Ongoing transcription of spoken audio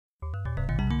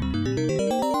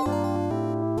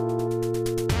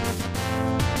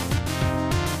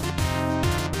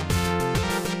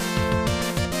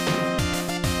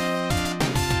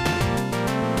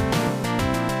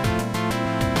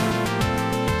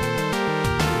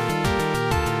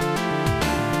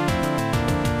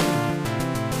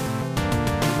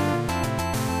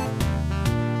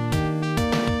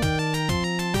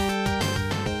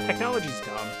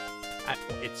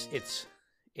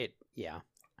yeah.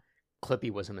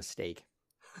 Clippy was a mistake.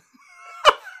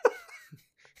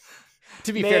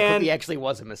 To be fair, Clippy actually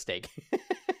was a mistake.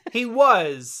 He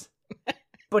was,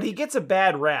 but he gets a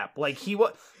bad rap. Like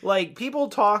people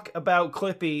talk about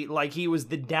Clippy like he was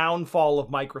the downfall of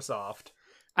Microsoft.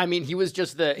 I mean, he was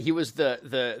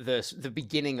the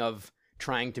beginning of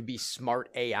trying to be smart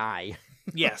AI.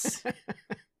 Yes.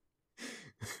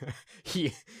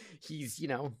 he's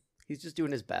just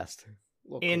doing his best.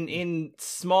 In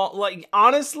small, like,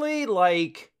 honestly,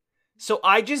 like, so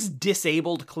I just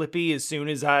disabled Clippy as soon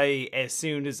as I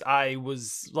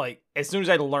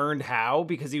learned how,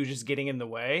 because he was just getting in the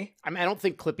way. I mean, I don't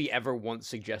think Clippy ever once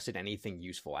suggested anything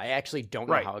useful. I actually don't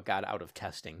know how it got out of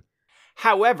testing.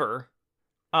 However,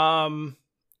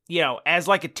 as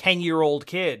like a 10-year-old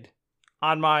kid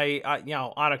on my,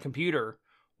 on a computer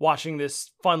watching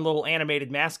this fun little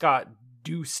animated mascot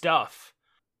do stuff,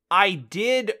 I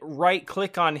did right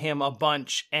click on him a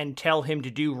bunch and tell him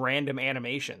to do random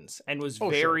animations, and was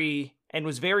very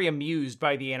amused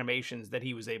by the animations that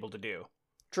he was able to do.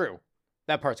 True.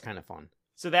 That part's kind of fun.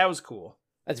 So that was cool.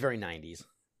 That's very 90s.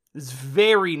 It's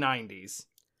very 90s.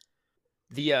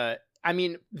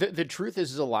 The truth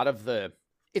is a lot of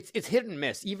it's hit and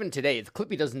miss. Even today, the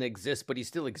Clippy doesn't exist, but he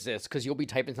still exists, because you'll be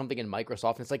typing something in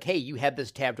Microsoft, and it's like, hey, you had this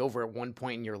tabbed over at one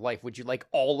point in your life. Would you like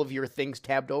all of your things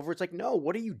tabbed over? It's like, no,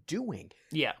 what are you doing?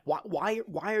 Yeah. Why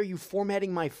are you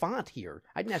formatting my font here?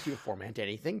 I didn't ask you to format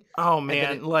anything. Oh,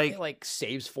 man. It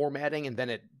saves formatting, and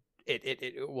then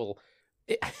it will...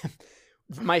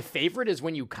 My favorite is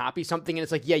when you copy something and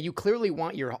it's like, yeah, you clearly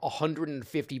want your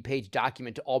 150-page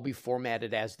document to all be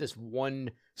formatted as this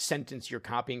one sentence you're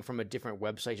copying from a different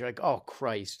website. You're like, oh,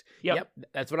 Christ. Yep,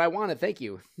 that's what I wanted. Thank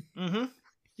you. Mm-hmm.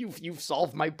 You've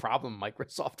solved my problem,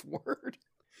 Microsoft Word.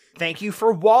 Thank you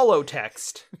for Wallow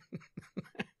text.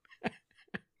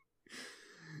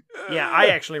 Yeah, I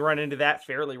actually run into that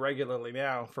fairly regularly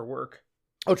now for work.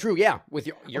 Oh, true, yeah. With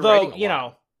you're Although, writing a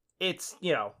lot. It's,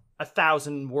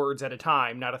 1,000 words at a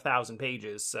time, not 1,000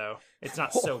 pages, so it's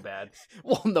not so bad.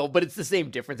 Well, no, but it's the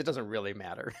same difference. It doesn't really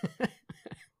matter.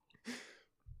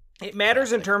 It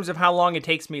matters in terms of how long it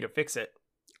takes me to fix it.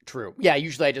 True. Yeah,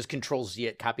 usually I just Control-Z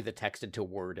it, copy the text into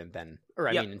Word, and then,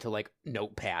 into like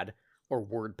Notepad or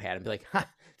WordPad, and be like, ha,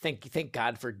 thank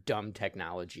God for dumb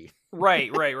technology.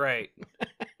 Right.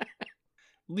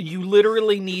 You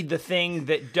literally need the thing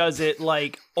that does it,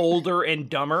 like, older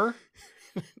and dumber.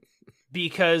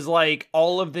 Because, like,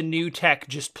 all of the new tech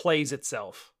just plays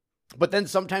itself. But then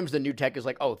sometimes the new tech is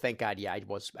like, oh, thank God, yeah,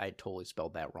 I totally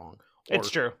spelled that wrong. Or, it's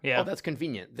true, yeah. Oh, that's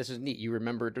convenient. This is neat. You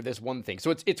remembered this one thing.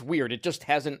 So it's weird. It just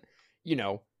hasn't,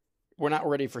 we're not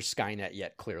ready for Skynet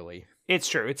yet, clearly. It's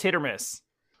true. It's hit or miss.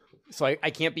 So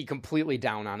I can't be completely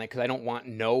down on it, because I don't want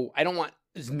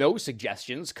no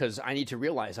suggestions, because I need to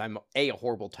realize I'm A, a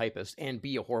horrible typist, and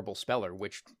B, a horrible speller,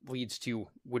 which leads to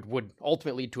would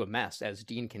ultimately lead to a mess, as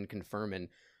Dean can confirm in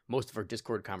most of our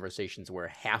Discord conversations, where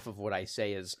half of what I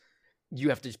say is you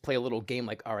have to just play a little game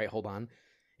like, all right, hold on.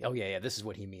 Oh yeah, this is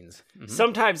what he means. Mm-hmm.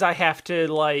 Sometimes I have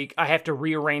to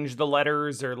rearrange the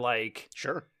letters, or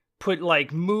sure.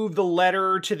 Move the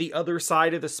letter to the other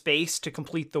side of the space to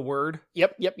complete the word.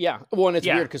 Yep, yeah. Well, and it's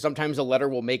weird, because sometimes a letter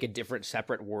will make a different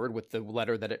separate word with the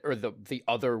letter that it, or the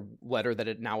other letter that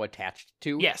it now attached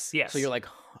to. Yes. So you're like,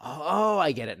 oh,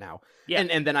 I get it now. Yeah.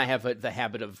 And then I have the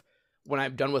habit of, when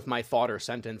I'm done with my thought or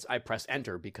sentence, I press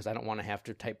enter, because I don't want to have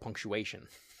to type punctuation.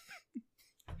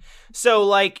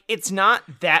 So, it's not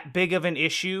that big of an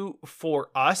issue for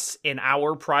us in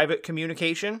our private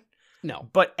communication. No.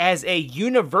 But as a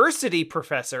university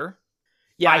professor,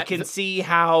 I can see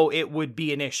how it would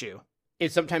be an issue.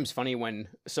 It's sometimes funny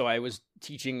so I was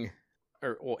teaching,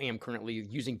 am currently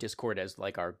using Discord as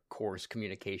our course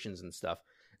communications and stuff.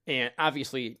 And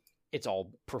obviously it's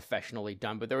all professionally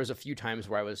done, but there was a few times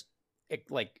where I was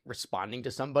responding to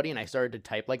somebody and I started to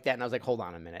type like that, and I was like, hold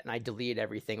on a minute. And I deleted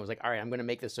everything. I was like, all right, I'm going to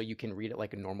make this so you can read it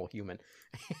like a normal human.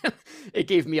 It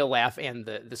gave me a laugh, and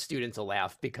the students a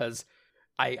laugh, because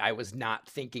I was not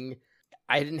thinking,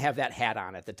 I didn't have that hat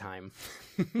on at the time.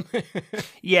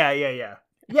 Yeah.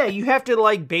 Yeah, you have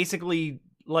to basically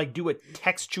do a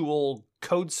textual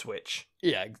code switch.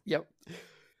 Yeah, yep.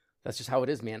 That's just how it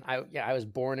is, man. I was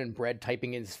born and bred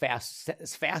typing as fast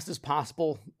as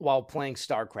possible while playing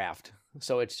StarCraft.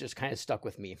 So it's just kind of stuck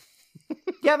with me.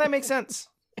 Yeah, that makes sense.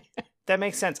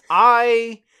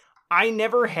 I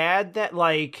never had that,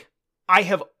 I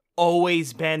have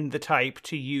always been the type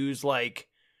to use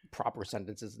proper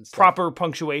sentences and stuff. Proper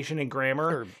punctuation and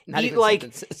grammar. Or not even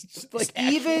sentences. Just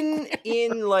even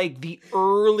in the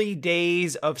early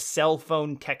days of cell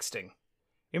phone texting.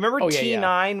 You remember Oh, yeah,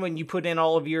 T9 when you put in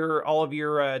all of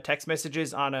your text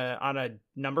messages on a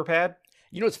number pad?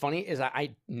 You know what's funny is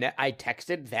I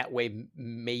texted that way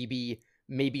maybe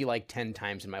like 10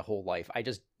 times in my whole life. I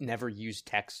just never used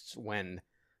texts when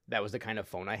that was the kind of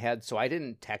phone I had. So I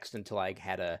didn't text until I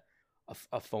had a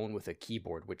phone with a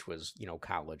keyboard, which was,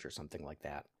 college or something like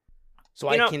that. So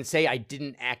I can say I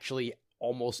didn't actually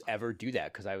almost ever do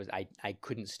that because I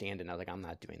couldn't stand it. And I was like, I'm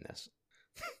not doing this.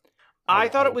 I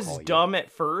thought it was dumb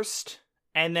at first,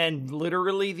 and then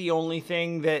literally the only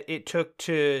thing that it took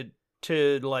to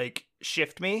like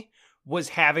shift me was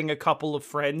having a couple of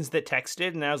friends that texted,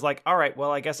 and I was like, all right,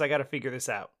 well, I guess I got to figure this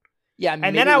out. Yeah,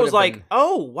 and then I was like,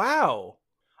 oh wow,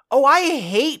 oh, I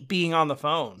hate being on the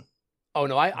phone. Oh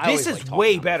no, this is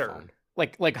way better.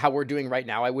 Like how we're doing right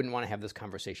now. I wouldn't want to have this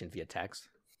conversation via text.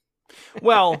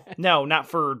 Well, no, not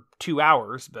for 2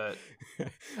 hours, but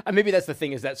maybe that's the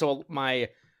thing is that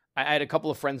I had a couple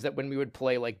of friends that when we would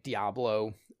play like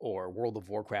Diablo or World of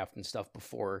Warcraft and stuff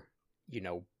before,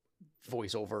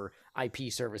 voice over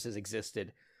IP services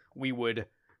existed, we would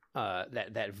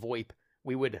that VoIP,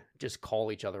 we would just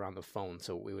call each other on the phone.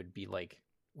 So we would be like,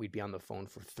 we'd be on the phone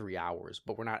for 3 hours,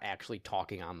 but we're not actually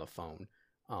talking on the phone.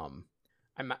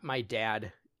 My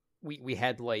dad, we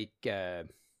had like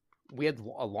we had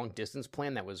a long distance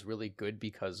plan that was really good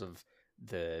because of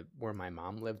where my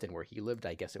mom lived and where he lived.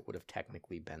 I guess it would have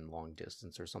technically been long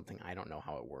distance or something. I don't know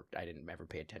how it worked. I didn't ever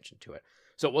pay attention to it.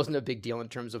 So it wasn't a big deal in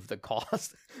terms of the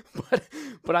cost,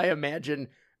 but I imagine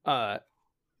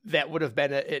that would have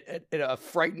been a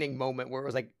frightening moment where it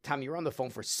was like, Tom, you were on the phone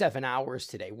for 7 hours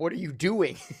today. What are you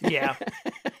doing? Yeah.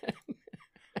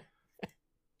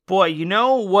 Boy, you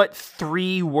know what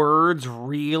 3 words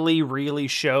really, really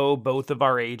show both of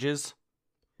our ages?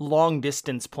 Long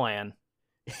distance plan.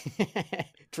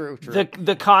 True.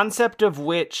 The concept of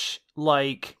which,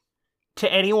 like,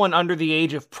 to anyone under the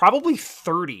age of probably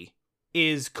 30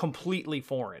 is completely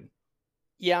foreign.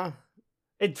 Yeah.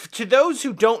 To those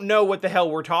who don't know what the hell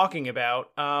we're talking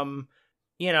about,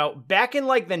 back in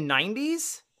like the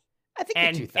 90s, I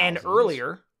think the 2000s. And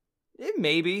earlier,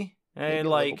 maybe and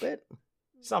like a little bit.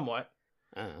 Somewhat.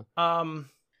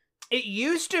 It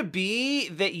used to be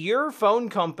that your phone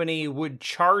company would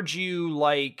charge you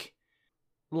like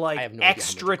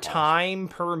extra time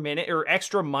per minute or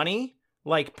extra money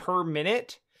like per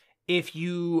minute if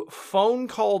you phone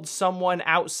called someone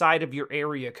outside of your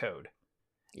area code.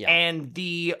 Yeah. And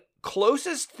the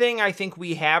closest thing I think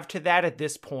we have to that at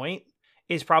this point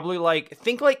is probably like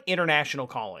international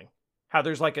calling. How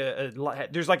there's like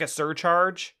there's like a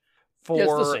surcharge for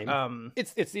it's the same.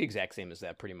 It's the exact same as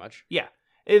that pretty much. Yeah.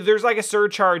 There's like a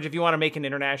surcharge if you want to make an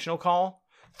international call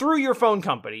through your phone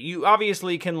company. You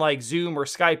obviously can like Zoom or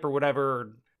Skype or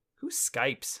whatever. Who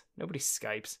Skypes? Nobody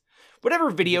Skypes. Whatever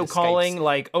video calling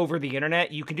like over the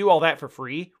internet, you can do all that for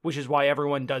free, which is why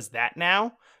everyone does that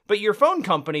now. But your phone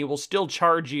company will still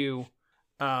charge you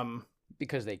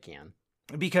because they can.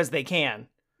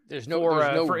 There's no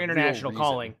for international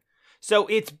calling. So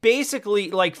it's basically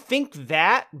like, think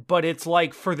that, but it's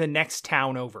like for the next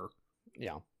town over.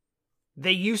 Yeah.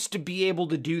 They used to be able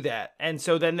to do that. And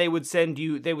so then they would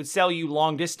sell you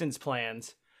long distance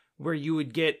plans where you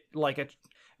would get like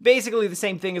basically the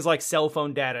same thing as like cell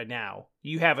phone data now.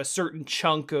 You have a certain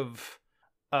chunk of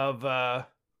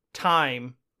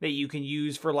time that you can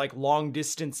use for like long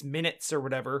distance minutes or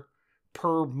whatever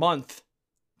per month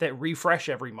that refresh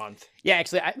every month. Yeah,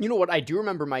 actually, you know what? I do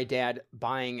remember my dad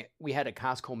we had a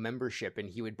Costco membership and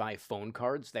he would buy phone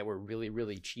cards that were really,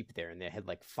 really cheap there. And they had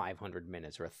like 500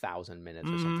 minutes or 1,000 minutes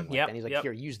or something like that. And he's like,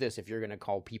 here, use this if you're going to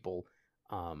call people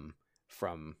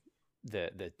from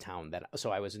the town that.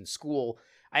 So I was in school.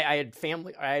 I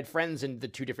had friends in the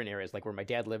 2 different areas, like where my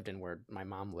dad lived and where my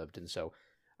mom lived. And so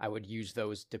I would use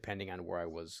those depending on where I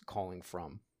was calling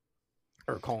from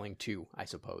or calling to, I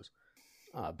suppose.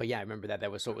 But yeah, I remember that it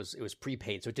was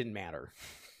prepaid, so it didn't matter.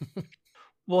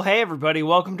 Well, hey everybody,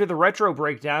 welcome to the Retro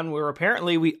Breakdown, where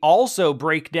apparently we also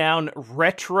break down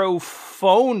retro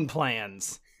phone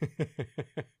plans.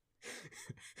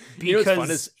 Because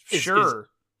what's fun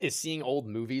is seeing old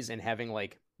movies and having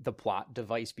like the plot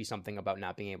device be something about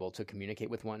not being able to communicate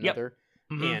with one another.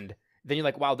 Mm-hmm. And then you're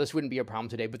like, wow, this wouldn't be a problem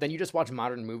today. But then you just watch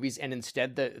modern movies and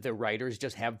instead the writers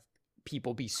just have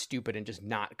people be stupid and just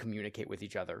not communicate with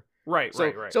each other. Right.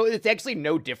 So it's actually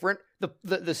no different.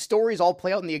 The stories all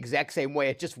play out in the exact same way.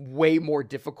 It's just way more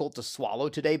difficult to swallow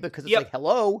today because it's like,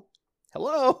 hello.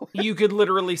 You could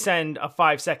literally send a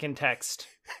 5-second text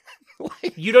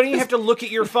Like, you don't even have to look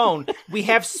at your phone. We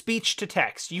have speech to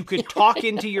text. You could talk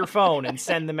into your phone and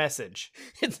send the message.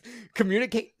 It's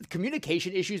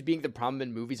communication issues being the problem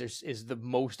in movies is the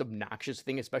most obnoxious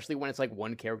thing, especially when it's like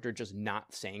one character just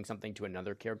not saying something to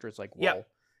another character. It's like, well,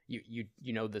 you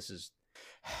know, this is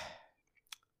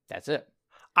that's it.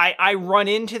 I run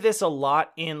into this a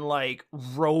lot in like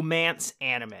romance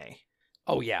anime.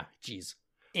 Oh yeah, jeez.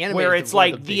 Anime where is it's one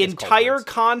of like the the biggest entire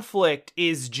culprits. conflict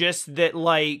is just that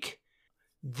like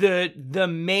the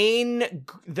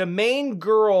main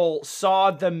girl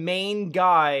saw the main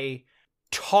guy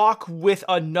talk with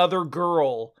another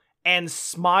girl and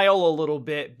smile a little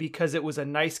bit because it was a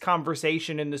nice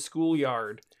conversation in the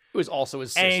schoolyard. It was also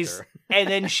his sister. And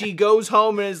then she goes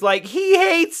home and is like, he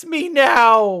hates me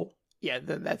now. Yeah,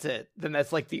 then that's it. Then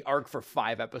that's like the arc for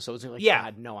 5 episodes. You're like, Yeah.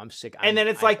 God, no, I'm sick. And then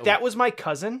it's like, that was my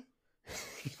cousin.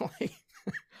 like,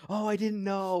 oh, I didn't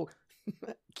know.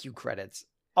 Cue credits.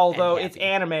 Although And it's happy.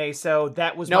 anime, so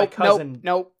that was my cousin.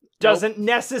 Nope. Doesn't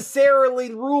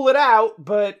necessarily rule it out,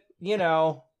 but, you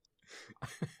know.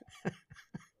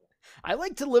 I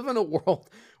like to live in a world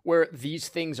where these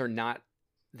things are not,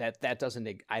 that doesn't,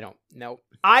 I don't know.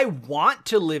 I want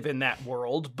to live in that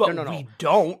world, but No. we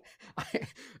don't.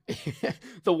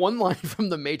 The one line from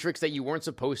The Matrix that you weren't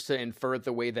supposed to infer it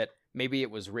the way that maybe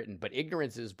it was written, but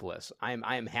ignorance is bliss. I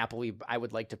am happily, I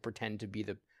would like to pretend to be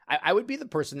I would be the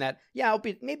person that,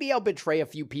 maybe I'll betray a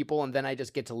few people and then I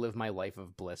just get to live my life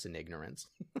of bliss and ignorance.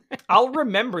 I'll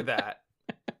remember that.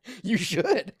 You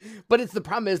should. But the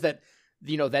problem is that,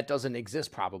 you know, that doesn't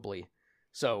exist probably.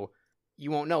 So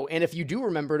you won't know. And if you do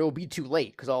remember, it'll be too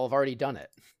late because I'll have already done it.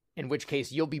 In which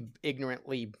case you'll be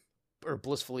ignorantly or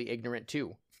blissfully ignorant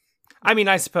too. I mean,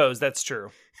 I suppose that's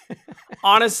true.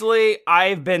 Honestly,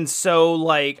 I've been so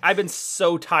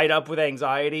tied up with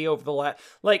anxiety over the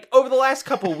last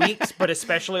couple weeks, but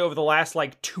especially over the last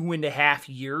 2.5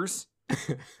 years,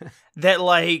 that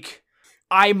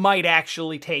I might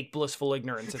actually take blissful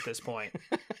ignorance at this point.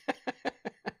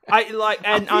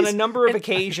 On a number of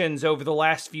occasions over the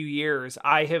last few years,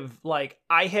 I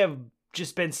have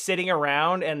just been sitting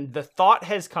around and the thought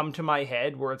has come to my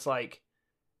head where it's like,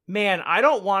 man, I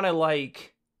don't want to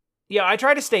I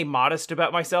try to stay modest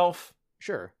about myself.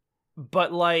 Sure.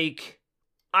 But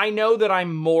I know that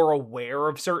I'm more aware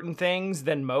of certain things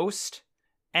than most.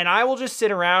 And I will just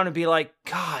sit around and be like,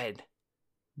 God,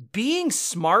 being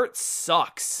smart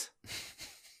sucks.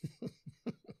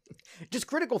 Just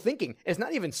critical thinking. It's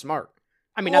not even smart.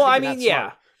 I mean,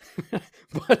 yeah.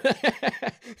 But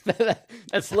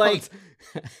that's sounds...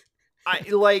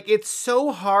 it's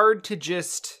so hard to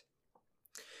just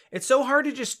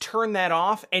turn that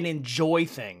off and enjoy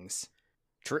things.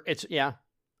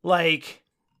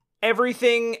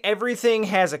 Everything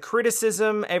has a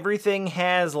criticism. Everything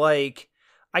has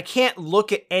I can't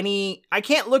look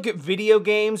at video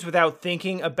games without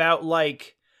thinking about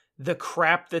the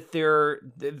crap that their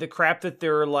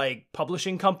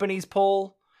publishing companies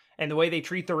pull and the way they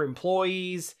treat their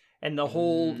employees and the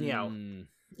whole,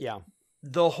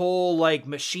 the whole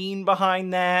machine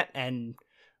behind that. And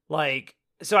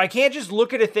so I can't just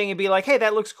look at a thing and be like, hey,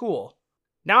 that looks cool.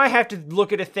 Now I have to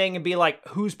look at a thing and be like,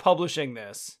 who's publishing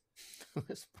this?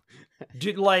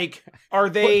 Are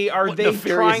they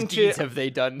trying to have they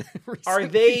done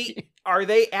recently? Are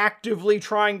they actively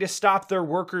trying to stop their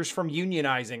workers from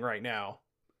unionizing right now?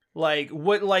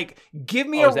 Give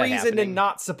me a reason to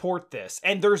not support this.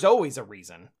 And there's always a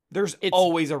reason. There's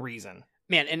always a reason.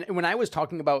 Man, and when I was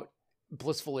talking about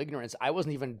blissful ignorance, I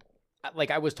wasn't even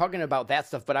I was talking about that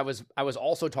stuff, but I was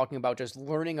also talking about just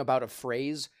learning about a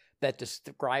phrase that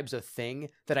describes a thing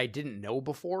that I didn't know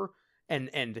before, and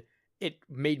it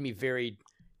made me very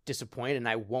disappointed, and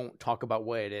I won't talk about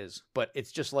what it is, but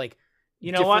it's just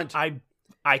you know what?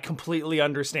 I completely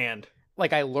understand.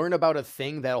 I learn about a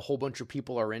thing that a whole bunch of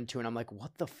people are into, and I'm like,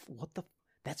 what the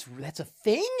that's a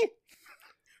thing?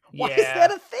 Why is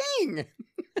that a thing?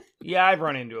 Yeah, I've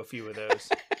run into a few of those.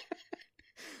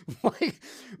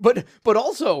 But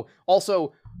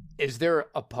also, is there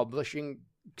a publishing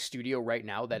studio right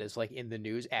now that is in the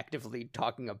news actively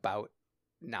talking about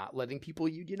not letting people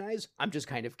unionize? I'm just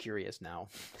kind of curious now.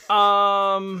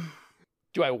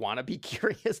 Do I want to be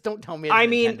curious? Don't tell me. I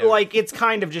mean, it's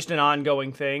kind of just an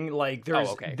ongoing thing.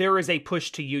 There is a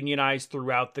push to unionize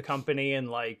throughout the company, and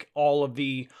all of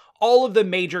the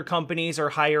major companies are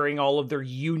hiring all of their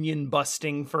union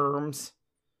busting firms.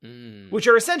 Which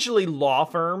are essentially law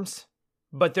firms,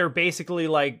 but they're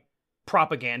basically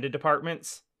propaganda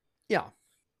departments. Yeah.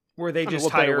 Where they just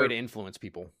what hire... better way to influence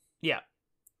people. Yeah.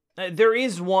 There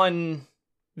is one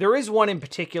in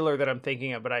particular that I'm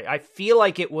thinking of, but I feel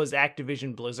like it was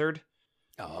Activision Blizzard.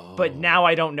 But now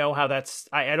I don't know how that's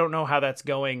I don't know how that's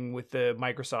going with the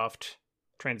Microsoft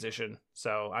transition,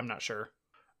 so I'm not sure.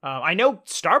 I know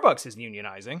Starbucks is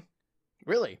unionizing.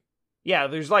 Really? Yeah,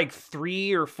 there's like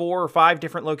 3 or 4 or 5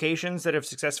 different locations that have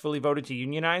successfully voted to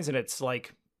unionize, and it's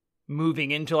like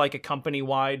moving into like a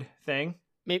company-wide thing.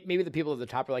 Maybe the people at the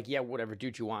top are like, yeah, whatever, do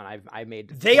what you want. I made.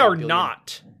 They are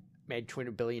not. Made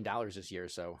 $200 billion this year,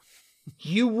 so.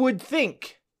 You would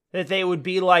think that they would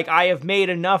be like, I have made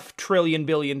enough $1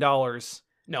 billion.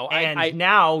 No, and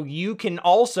now you can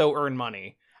also earn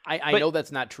money. I know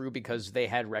that's not true because they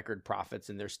had record profits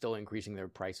and they're still increasing their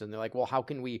price. And they're like, well, how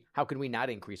can we not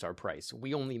increase our price?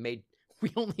 We only made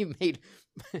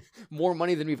more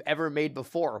money than we've ever made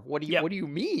before. What do you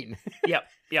mean? Yep.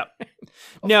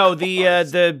 No, the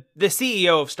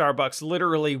CEO of Starbucks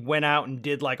literally went out and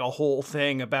did like a whole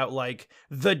thing about like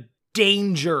the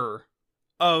danger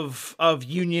of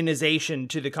unionization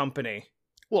to the company.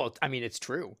 Well, I mean, it's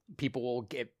true. People will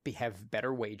have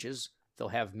better wages. They'll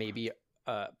have maybe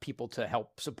people to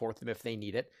help support them if they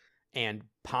need it, and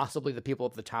possibly the people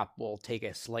at the top will take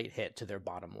a slight hit to their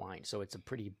bottom line. So it's a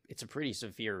pretty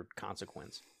severe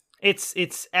consequence.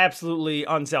 It's absolutely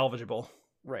unsalvageable.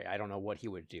 Right. I don't know what he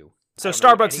would do. So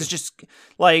Starbucks is just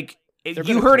like,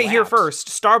 you heard it here first.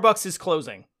 Starbucks is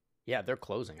closing. Yeah, they're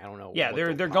closing. I don't know. Yeah,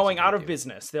 they're going out of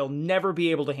business. They'll never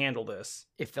be able to handle this.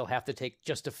 If they'll have to take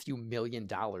just a few $1 million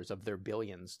of their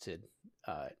billions to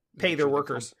pay their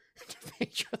workers. To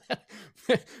make sure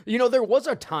that there was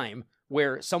a time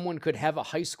where someone could have a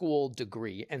high school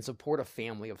degree and support a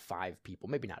family of 5 people.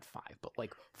 Maybe not 5, but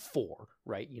like 4,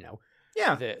 right?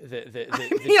 Yeah. I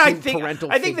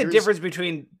think the difference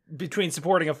between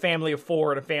supporting a family of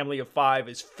 4 and a family of 5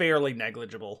 is fairly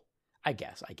negligible. I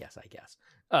guess.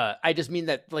 I just mean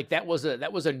that like that was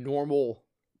a normal,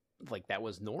 like that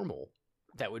was normal.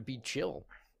 That would be chill.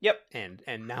 Yep. And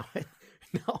now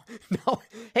no.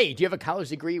 Hey, do you have a college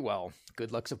degree? Well,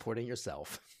 good luck supporting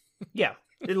yourself. Yeah.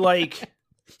 Like,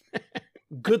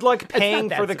 good luck paying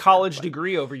for the college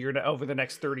degree over the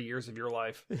next 30 years of your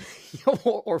life.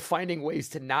 or finding ways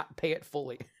to not pay it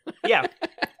fully. Yeah.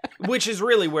 Which is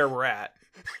really where we're at.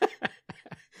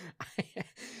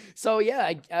 So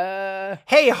yeah,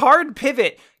 hey, hard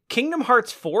pivot. Kingdom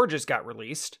Hearts 4 just got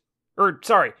released.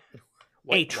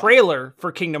 A trailer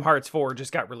for Kingdom Hearts 4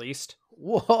 just got released.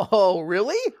 Whoa,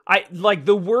 really? I like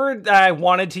the word that I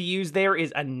wanted to use there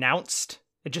is announced.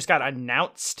 It just got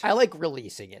announced. I like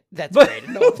releasing it. That's great.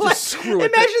 No, just screw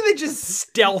it. Imagine they just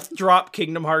stealth drop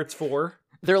Kingdom Hearts 4.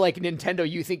 They're like, Nintendo,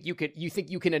 you think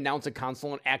you can announce a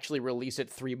console and actually release it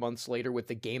 3 months later with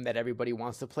the game that everybody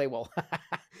wants to play? Well,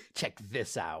 check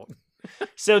this out.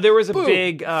 So there was a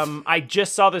big I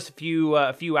just saw this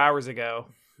a few hours ago,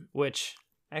 which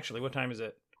actually, what time is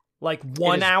it? Like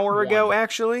 1 hour ago,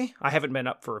 actually. I haven't been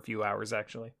up for a few hours,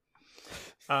 actually.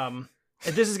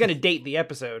 This is going to date the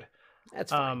episode.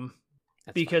 That's fine.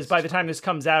 Because by the time this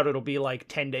comes out, it'll be like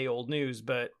 10-day-old news.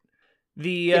 But but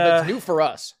it's new for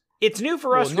us. It's new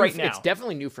for us right now. It's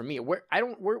definitely new for me. I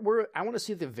want to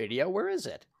see the video. Where is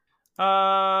it?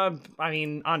 I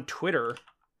mean, on Twitter,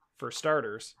 for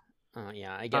starters.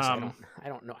 Yeah, I guess I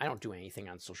don't know. I don't do anything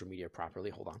on social media properly.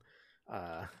 Hold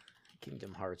on.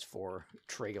 Kingdom Hearts 4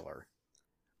 trailer.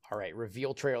 All right,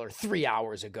 reveal trailer 3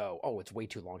 hours ago. Oh, it's way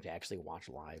too long to actually watch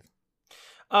live.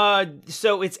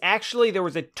 So it's actually there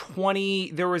was a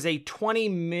 20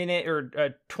 minute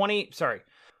or 20. Sorry.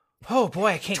 Oh boy,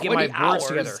 I can't get my words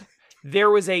together.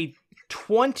 There was a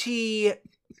 20th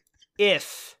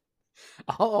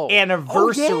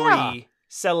anniversary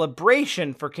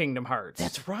celebration for Kingdom Hearts.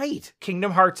 That's right.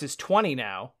 Kingdom Hearts is 20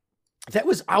 now.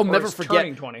 I'll never forget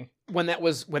turning 20. when that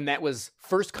was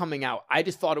first coming out. I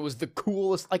just thought it was the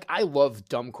coolest. Like, I love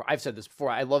I've said this before.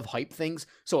 I love hype things.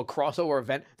 So a crossover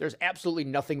event, there's absolutely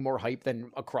nothing more hype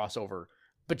than a crossover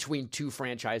between 2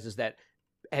 franchises that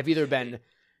have either been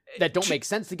that don't make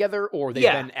sense together, or they've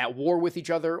been at war with each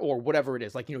other, or whatever it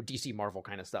is, like, DC Marvel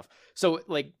kind of stuff. So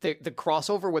like the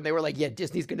crossover when they were like, yeah,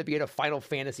 Disney's going to be in a Final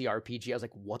Fantasy RPG, I was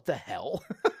like, what the hell?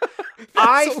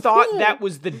 I thought that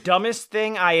was the dumbest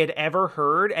thing I had ever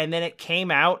heard, and then it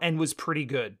came out and was pretty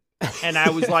good. And I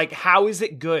was like, how is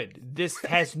it good? This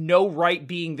has no right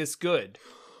being this good.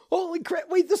 Holy crap.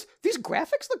 Wait, these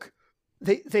graphics look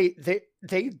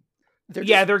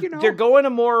they're going a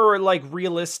more like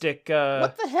realistic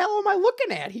What the hell am I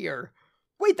looking at here?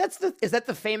 Wait, is that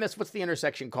the famous, what's the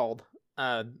intersection called?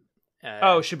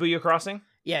 Shibuya Crossing?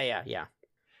 Yeah.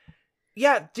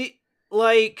 Yeah, the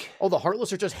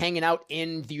Heartless are just hanging out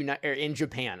in in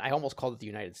Japan. I almost called it the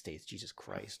United States. Jesus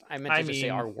Christ. I meant to say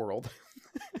our world.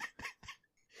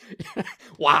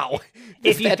 Wow.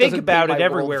 If you that think doesn't about paint it, my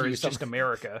everywhere worldview is just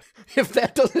America. If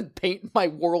that doesn't paint my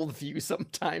worldview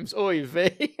sometimes, oy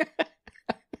vey.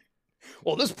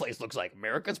 Well, this place looks like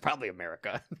America. It's probably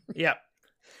America. Yeah.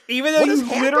 Even though What is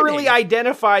you literally happening?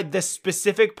 identified the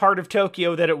specific part of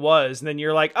Tokyo that it was, and then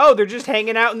you're like, oh, they're just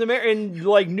hanging out in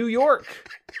like New York.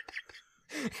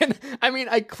 And I mean,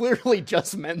 I clearly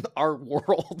just meant our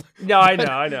world. No, I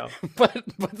know. But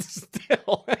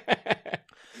still.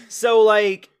 So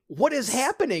like, What is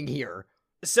happening here?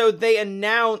 so they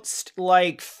announced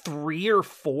like 3 or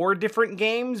 4 different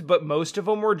games, but most of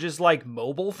them were just like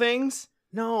mobile things.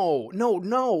 No.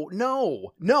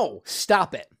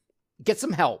 Stop it. Get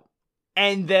some help.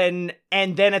 And then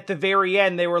at the very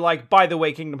end, they were like, by the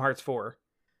way, Kingdom Hearts 4.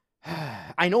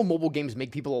 I know mobile games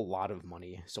make people a lot of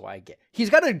money, so I get.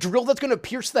 He's got a drill that's going to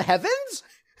pierce the heavens?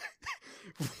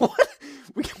 What?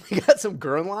 We got some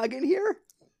Gurrenlag in here?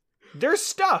 There's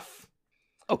stuff.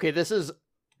 Okay, there's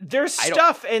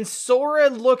stuff, and Sora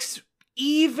looks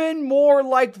even more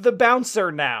like the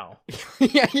bouncer now.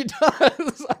 Yeah, he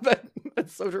does.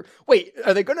 That's so true. Wait,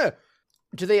 are they gonna?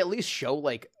 Do they at least show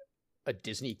like a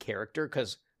Disney character?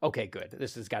 Because okay, good.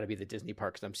 This has got to be the Disney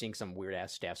park. Because I'm seeing some weird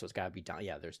ass staff, so it's got to be Donald.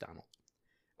 Yeah, there's Donald.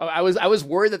 Oh, I was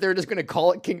worried that they were just gonna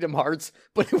call it Kingdom Hearts,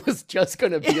 but it was just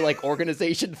gonna be like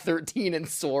Organization 13 and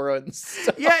Sora and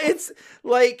stuff. Yeah, it's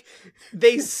like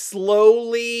they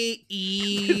slowly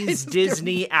ease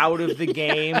Disney out of the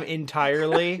game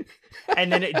entirely,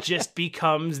 and then it just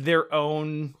becomes their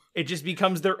own. It just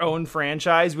becomes their own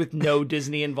franchise with no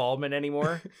Disney involvement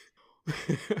anymore.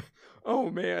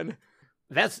 Oh man,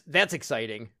 that's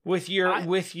exciting. With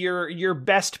your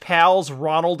best pals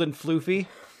Ronald and Floofy.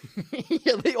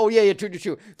 Yeah,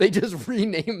 true. They just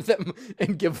rename them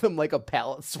and give them like a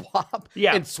palette swap.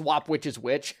 Yeah, and swap which is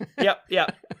which.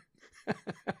 Yep.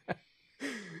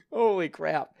 Holy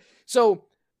crap! So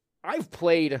I've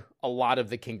played a lot of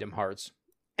the Kingdom Hearts,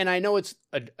 and I know it's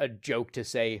a joke to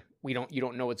say you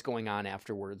don't know what's going on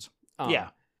afterwards. Yeah.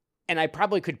 And I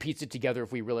probably could piece it together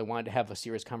if we really wanted to have a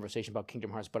serious conversation about Kingdom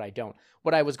Hearts, but I don't.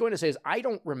 What I was going to say is I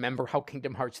don't remember how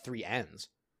Kingdom Hearts 3 ends.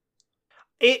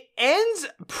 It ends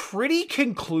pretty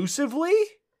conclusively.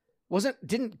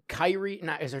 Didn't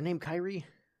Kairi, is her name Kairi?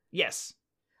 Yes.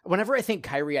 Whenever I think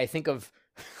Kairi, I think of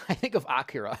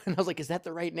Akira. And I was like, is that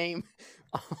the right name?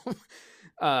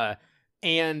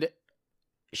 And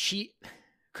she,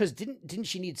 because didn't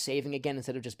she need saving again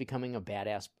instead of just becoming a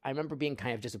badass? I remember being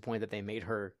kind of disappointed that they made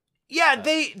her. Yeah,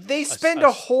 they spend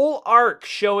a whole arc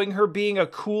showing her being a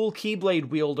cool Keyblade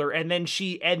wielder, and then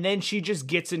she just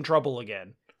gets in trouble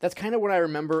again. That's kind of what I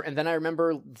remember, and then I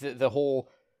remember the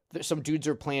whole. Some dudes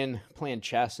are playing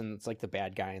chess, and it's like the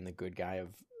bad guy and the good guy of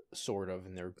sort of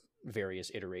in their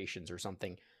various iterations or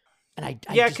something. And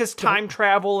yeah, because time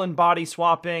travel and body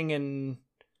swapping and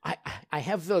I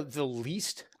have the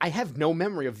least. I have no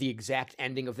memory of the exact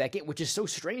ending of that game, which is so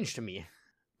strange to me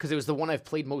because it was the one I've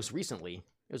played most recently.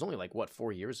 It was only like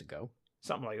 4 years ago,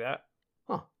 something like that.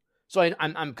 Huh. So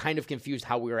I'm kind of confused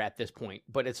how we were at this point,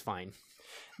 but it's fine.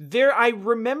 I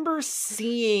remember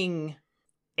seeing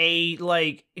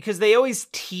because they always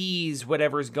tease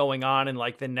whatever's going on in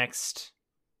the next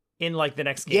game.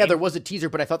 Yeah, there was a teaser,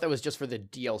 but I thought that was just for the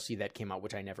DLC that came out,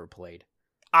 which I never played.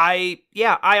 I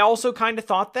also kind of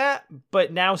thought that,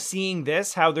 but now seeing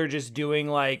this, how they're just doing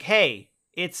hey,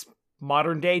 it's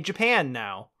modern day Japan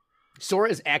now. Sora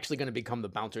is actually going to become the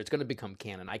bouncer. It's going to become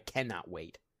canon. I cannot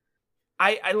wait.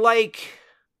 I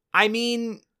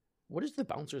mean, what is the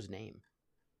bouncer's name?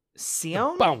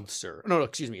 Sion? Bouncer. No,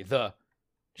 excuse me. The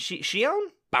Shion?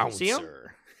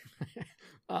 Bouncer.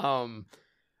 I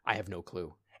have no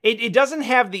clue. It doesn't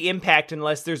have the impact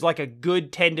unless there's a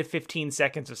good 10 to 15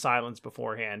 seconds of silence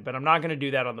beforehand, but I'm not going to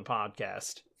do that on the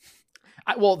podcast.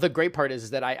 Well, the great part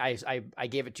is that I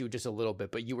gave it to you just a little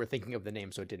bit, but you were thinking of the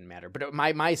name, so it didn't matter. But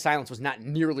my silence was not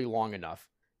nearly long enough.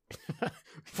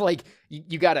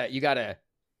 You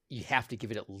have to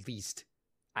give it at least.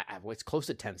 It's close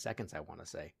to 10 seconds. I want to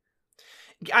say.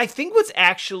 I think what's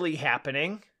actually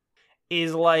happening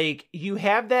is you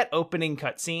have that opening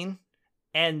cutscene,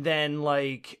 and then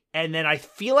I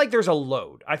feel like there's a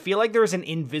load. I feel like there's an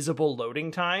invisible loading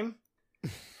time.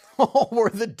 Where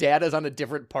the data's on a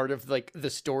different part of the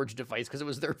storage device because it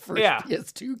was their first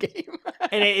PS2 game.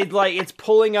 And it's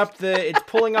pulling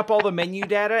up all the menu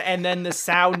data, and then the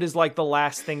sound is the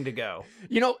last thing to go.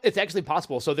 It's actually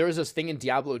possible. So there was this thing in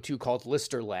Diablo 2 called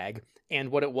Lister lag,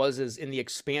 and what it was is in the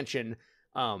expansion,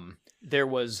 there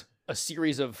was a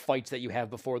series of fights that you have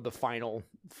before the final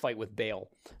fight with Bale,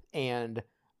 and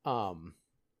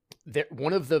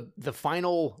one of the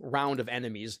final round of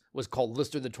enemies was called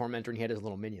Lister the Tormentor, and he had his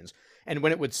little minions. And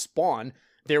when it would spawn,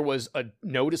 there was a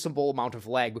noticeable amount of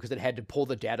lag because it had to pull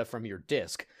the data from your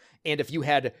disk. And if you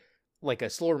had like a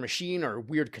slower machine or a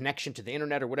weird connection to the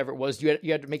internet or whatever it was, you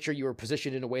had to make sure you were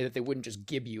positioned in a way that they wouldn't just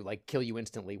gib you, like kill you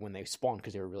instantly when they spawned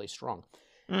because they were really strong.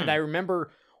 And I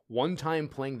remember one time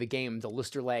playing the game, the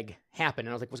Lister lag happened,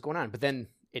 and I was like, what's going on? But then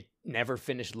it never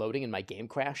finished loading and my game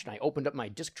crashed, and I opened up my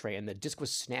disk tray and the disk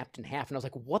was snapped in half, and I was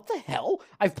like, what the hell?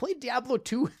 I've played Diablo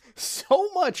 2 so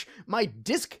much, my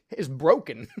disk is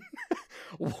broken.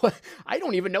 I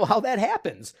don't even know how that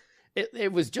happens.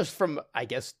 It was just from, I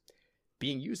guess,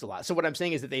 being used a lot. So what I'm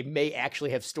saying is that they may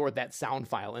actually have stored that sound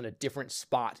file in a different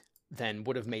spot than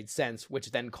would have made sense,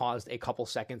 which then caused a couple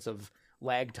seconds of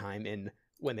lag time in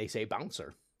when they say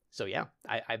bouncer. So yeah,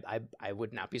 I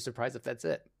would not be surprised if that's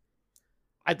it.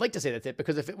 I'd like to say that's it,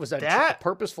 because if it was a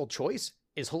purposeful choice,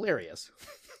 is hilarious.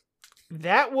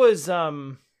 That was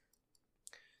a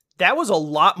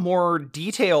lot more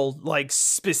detailed, like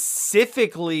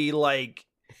specifically like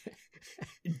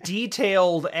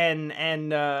detailed and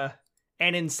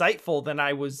insightful than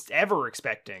I was ever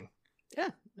expecting. Yeah,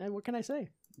 what can I say?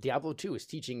 Diablo 2 is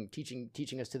teaching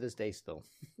us to this day still.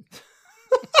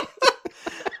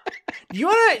 Do you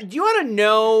want to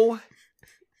know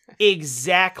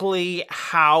exactly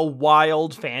how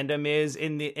wild fandom is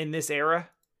in this era?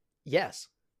 Yes.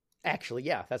 Actually,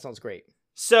 yeah, that sounds great.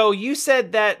 So you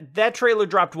said that trailer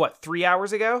dropped what, 3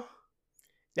 hours ago?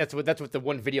 That's what the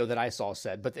one video that I saw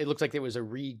said, but it looks like there was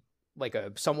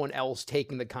someone else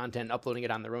taking the content and uploading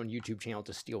it on their own YouTube channel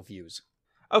to steal views.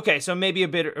 Okay, so maybe a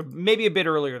bit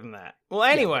earlier than that. Well,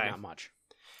 anyway, yeah, not much.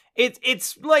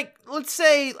 It's like, let's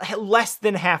say less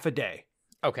than half a day.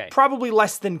 Okay. Probably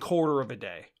less than quarter of a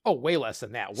day. Oh, way less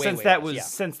than that. Since that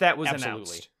was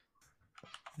announced.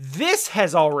 This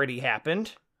has already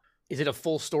happened. Is it a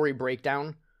full story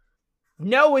breakdown?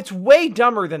 No, it's way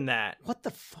dumber than that. What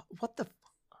the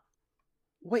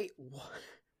Wait, what?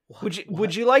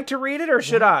 Would you like to read it, or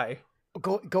should I?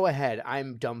 Go ahead.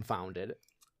 I'm dumbfounded.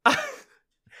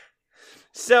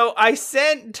 So I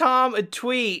sent Tom a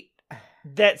tweet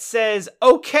that says,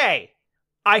 okay,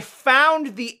 I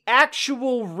found the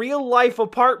actual real-life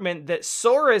apartment that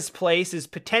Sora's place is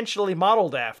potentially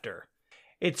modeled after.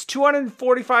 It's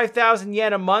 245,000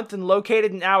 yen a month and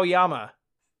located in Aoyama.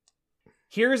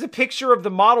 Here's a picture of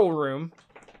the model room.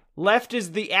 Left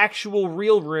is the actual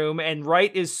real room, and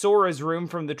right is Sora's room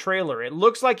from the trailer. It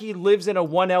looks like he lives in a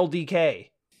 1LDK.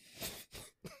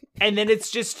 And then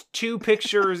it's just two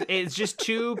pictures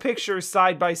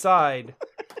side by side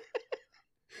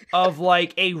of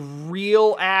like a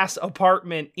real ass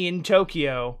apartment in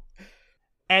Tokyo.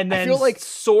 And then I feel like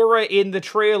Sora in the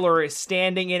trailer is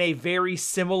standing in a very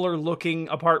similar looking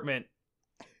apartment.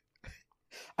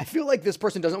 I feel like this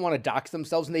person doesn't want to dox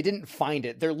themselves, and they didn't find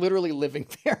it. They're literally living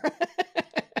there.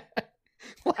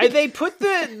 They put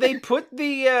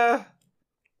the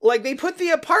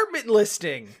apartment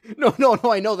listing. No,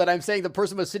 I know that. I'm saying the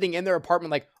person was sitting in their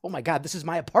apartment like, oh my God, this is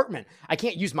my apartment. I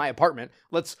can't use my apartment.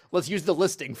 Let's use the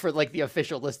listing for like the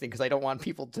official listing, because I don't want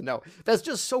people to know. That's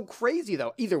just so crazy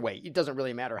though. Either way, it doesn't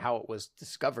really matter how it was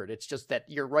discovered. It's just that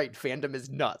you're right. Fandom is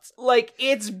nuts. Like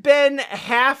it's been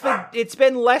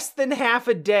less than half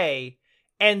a day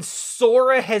and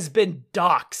Sora has been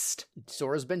doxxed.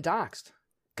 Sora's been doxxed.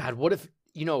 God, what if,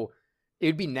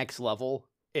 it'd be next level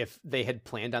if they had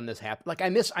planned on this happen. Like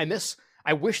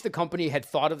I wish the company had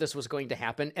thought of this was going to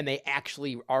happen, and they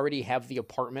actually already have the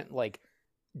apartment like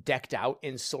decked out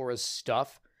in Sora's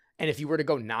stuff. And if you were to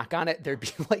go knock on it, there'd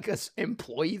be like an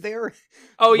employee there.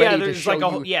 Oh yeah, there's like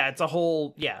it's a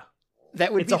whole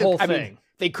That would be a whole thing. I mean,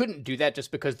 they couldn't do that just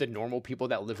because the normal people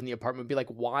that live in the apartment would be like,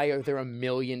 why are there 1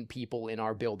 million people in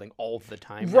our building all the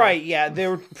time? Right, yeah. There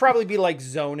would probably be like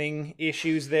zoning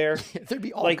issues there. There'd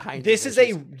be all kinds of issues.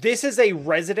 This is a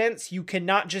residence. You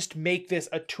cannot just make this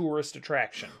a tourist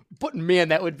attraction. But man,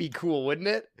 that would be cool, wouldn't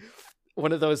it?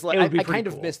 One of those, like, I kind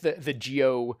of miss the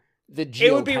Geo.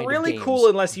 It would be really cool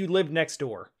unless you lived next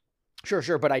door.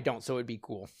 Sure, but I don't, so it'd be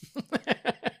cool.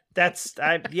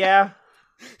 Yeah.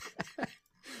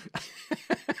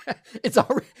 It's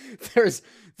already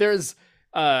there's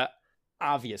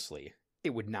obviously it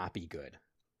would not be good.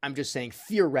 I'm just saying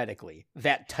theoretically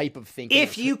that type of thinking.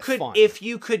 If you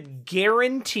could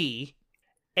guarantee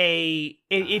a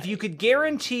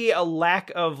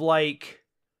lack of like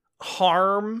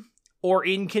harm or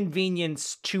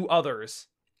inconvenience to others,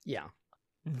 yeah,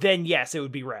 then yes, it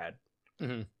would be rad.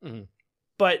 Mm-hmm, mm-hmm.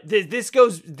 But this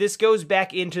goes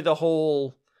back into the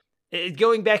whole.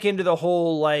 Going back into the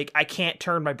whole, like, I can't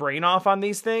turn my brain off on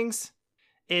these things,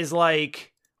 is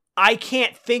like, I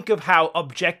can't think of how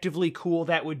objectively cool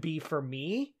that would be for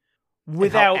me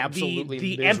without absolutely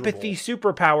the miserable. empathy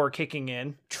superpower kicking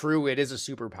in. True, it is a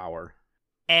superpower.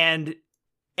 And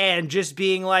just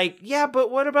being like, yeah,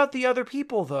 but what about the other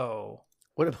people though?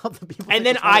 What about the people? And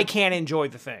then I can't enjoy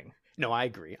the thing. No, I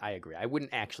agree. I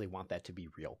wouldn't actually want that to be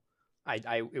real.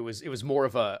 It was more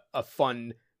of a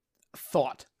fun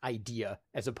thought idea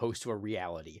as opposed to a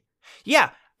reality. Yeah,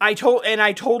 I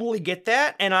totally get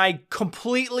that, and I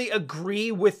completely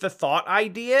agree with the thought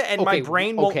idea, and my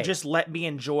brain won't just let me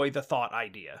enjoy the thought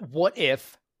idea. What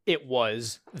if it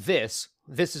was this?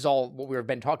 This is all what we've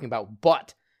been talking about,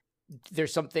 but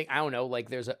there's something, I don't know, like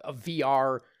there's a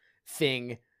VR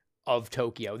thing of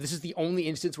Tokyo. This is the only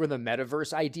instance where the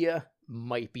metaverse idea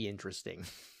might be interesting.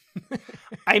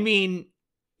 I mean,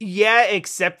 yeah,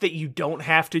 except that you don't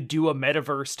have to do a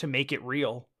metaverse to make it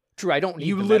real. True, I don't need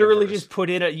you literally just put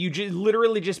in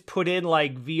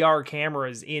like VR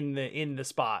cameras in the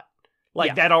spot.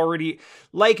 Like that already,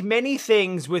 like many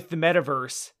things with the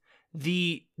metaverse,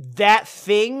 that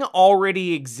thing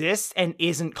already exists and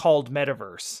isn't called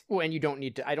metaverse. Well, and you don't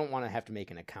need to, I don't want to have to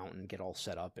make an account and get all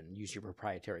set up and use your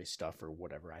proprietary stuff or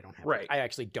whatever. I don't have right. I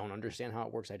actually don't understand how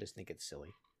it works. I just think it's silly.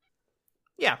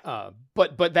 Yeah.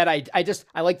 But that I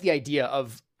like the idea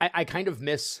of, I kind of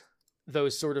miss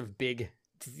those sort of big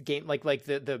game, like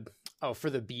the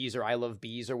for the bees or I love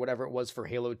bees or whatever it was for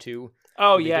Halo 2.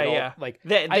 Oh yeah. Like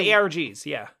the ARGs.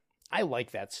 Yeah. I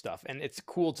like that stuff. And it's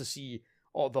cool to see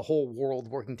the whole world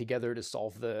working together to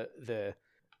solve the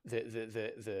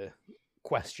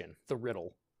question, the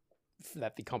riddle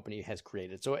that the company has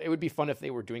created. So it would be fun if they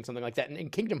were doing something like that.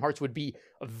 And Kingdom Hearts would be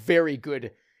a very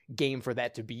good game for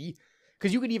that to be.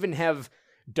 Because you could even have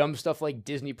dumb stuff like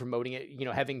Disney promoting it,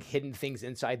 having hidden things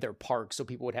inside their parks so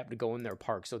people would have to go in their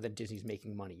parks so that Disney's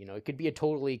making money. It could be a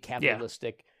totally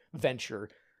capitalistic venture.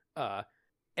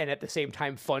 And at the same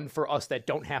time, fun for us that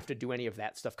don't have to do any of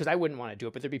that stuff. Because I wouldn't want to do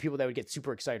it, but there'd be people that would get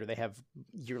super excited. They have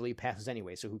yearly passes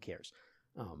anyway, so who cares?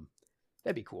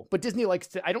 That'd be cool. But Disney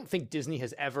I don't think Disney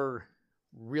has ever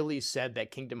really said that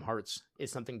Kingdom Hearts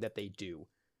is something that they do.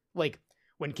 Like,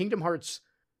 when Kingdom Hearts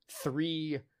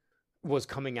 3 was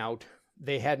coming out,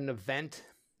 they had an event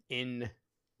in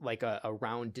like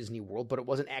around Disney World, but it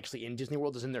wasn't actually in Disney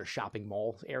World. It was in their shopping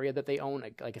mall area that they own.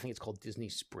 Like I think it's called Disney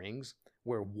Springs,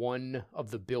 where one of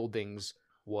the buildings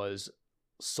was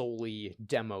solely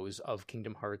demos of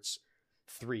Kingdom Hearts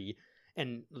 3.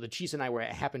 And Lachice and I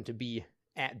happened to be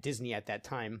at Disney at that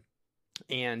time.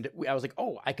 And I was like,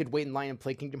 oh, I could wait in line and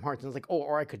play Kingdom Hearts. And I was like, oh,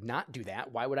 or I could not do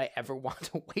that. Why would I ever want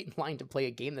to wait in line to play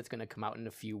a game that's going to come out in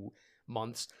a few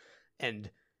months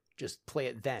and just play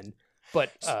it then?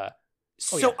 But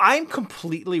I'm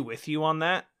completely with you on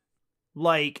that.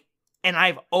 Like, and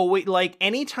I've always, like,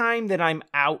 anytime that I'm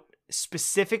out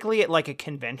specifically at like a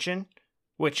convention,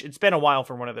 which it's been a while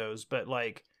for one of those, but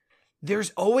like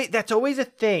that's always a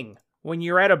thing when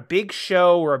you're at a big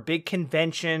show or a big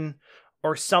convention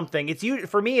or something.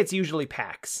 For me it's usually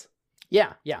PAX.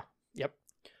 Yep.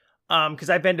 Because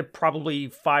I've been to probably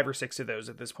 5 or 6 of those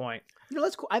at this point.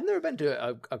 That's cool. I've never been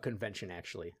to a convention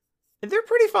actually. They're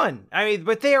pretty fun. I mean,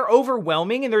 but they are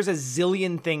overwhelming and there's a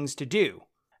zillion things to do.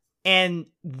 And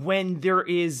when there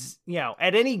is,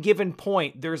 at any given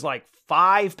point, there's like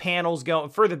 5 panels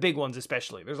going, for the big ones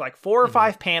especially. There's like 4 or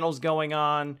 5 panels going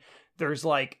on. There's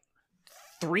like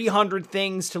 300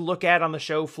 things to look at on the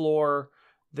show floor.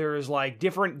 There's like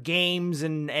different games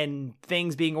and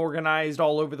things being organized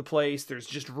all over the place. There's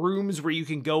just rooms where you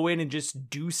can go in and just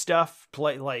do stuff.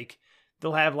 Play, like,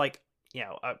 they'll have like,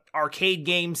 arcade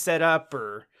games set up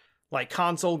or like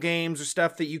console games or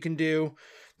stuff that you can do.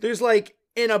 There's like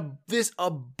this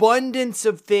abundance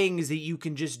of things that you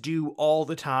can just do all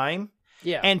the time.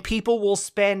 Yeah. And people will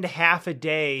spend half a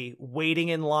day waiting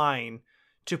in line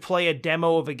to play a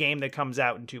demo of a game that comes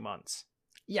out in 2 months.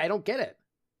 Yeah, I don't get it.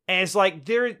 And it's like,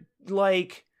 they're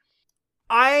like,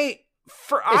 especially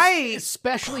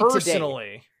personally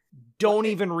today, don't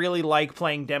even really like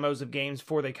playing demos of games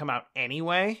before they come out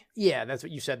anyway. Yeah, that's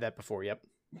what you said that before. Yep.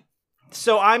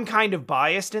 So I'm kind of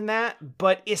biased in that,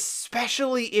 but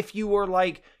especially if you were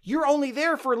like, you're only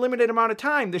there for a limited amount of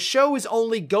time. The show is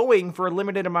only going for a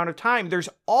limited amount of time. There's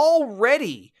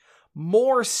already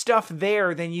more stuff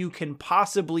there than you can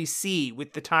possibly see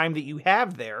with the time that you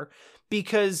have there,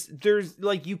 because there's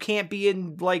like, you can't be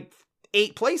in like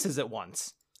 8 places at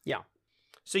once. Yeah.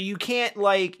 So you can't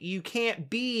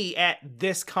be at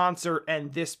this concert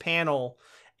and this panel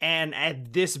and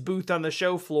at this booth on the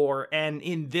show floor and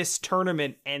in this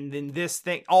tournament and in this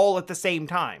thing all at the same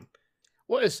time.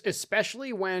 Well,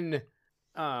 especially when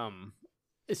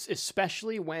this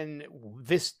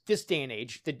day and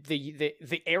age,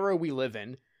 the era we live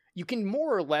in, you can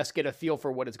more or less get a feel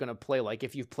for what it's going to play like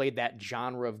if you've played that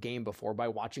genre of game before by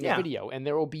watching a video. And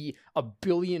there will be a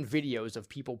billion videos of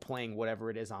people playing whatever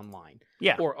it is online.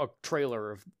 Yeah. Or a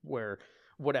trailer of where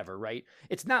whatever, right?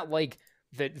 It's not like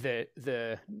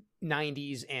the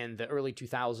 90s and the early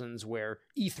 2000s where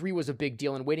E3 was a big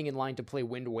deal, and waiting in line to play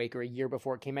Wind Waker a year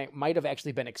before it came out might have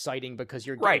actually been exciting because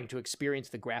you're getting to experience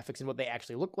the graphics and what they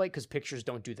actually look like, because pictures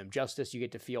don't do them justice. You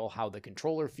get to feel how the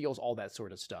controller feels, all that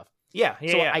sort of stuff.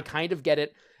 I kind of get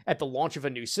it at the launch of a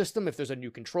new system if there's a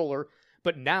new controller,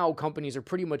 but now companies are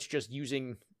pretty much just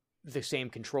using the same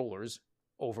controllers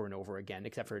over and over again,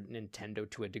 except for Nintendo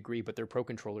to a degree, but their Pro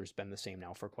controller's been the same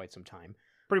now for quite some time.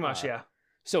 Pretty much, yeah.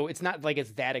 So it's not like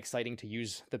it's that exciting to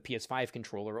use the PS5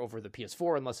 controller over the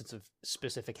PS4 unless it's a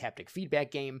specific haptic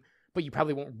feedback game, but you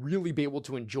probably won't really be able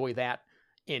to enjoy that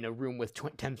in a room with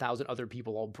 10,000 other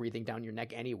people all breathing down your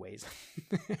neck anyways.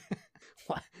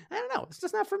 I don't know. It's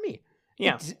just not for me.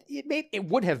 Yeah. It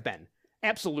would have been.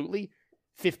 Absolutely.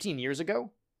 15 years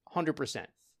ago, 100%.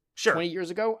 Sure. 20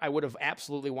 years ago, I would have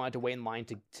absolutely wanted to wait in line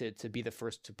to be the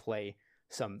first to play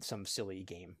some silly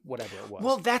game, whatever it was.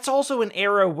 Well, that's also an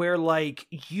era where, like,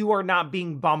 you are not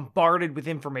being bombarded with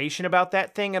information about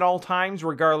that thing at all times,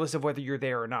 regardless of whether you're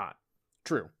there or not.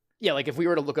 True. Yeah, like if we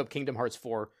were to look up Kingdom Hearts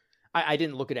 4, I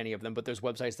didn't look at any of them, but there's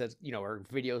websites that, or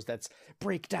videos that's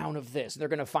breakdown of this, and they're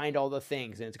going to find all the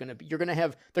things, and they're going to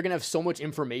have so much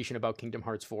information about Kingdom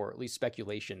Hearts 4, at least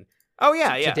speculation. Oh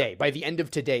yeah, Today, by the end of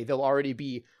today, there'll already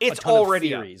be it's a ton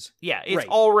already of theories. Yeah, it's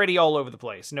already all over the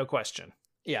place, no question.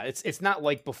 Yeah, it's not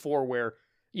like before where,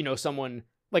 someone,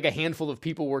 like a handful of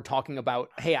people were talking about,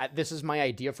 hey, this is my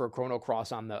idea for a Chrono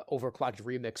Cross on the Overclocked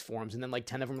Remix forums, and then like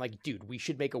 10 of them were like, dude, we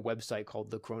should make a website called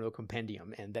the Chrono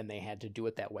Compendium, and then they had to do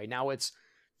it that way. Now it's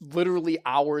literally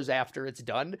hours after it's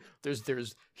done.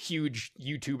 There's huge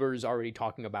YouTubers already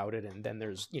talking about it, and then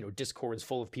there's, Discords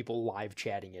full of people live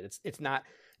chatting it. It's not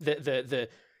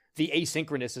the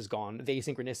asynchronous is gone. The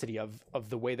asynchronicity of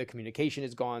the way the communication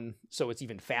is gone, so it's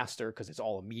even faster because it's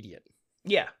all immediate.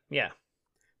 Yeah.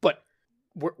 But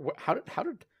how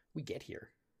did we get here?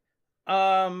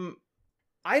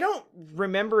 I don't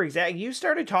remember exactly. You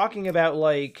started talking about,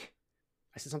 like,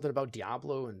 I said something about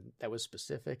Diablo, and that was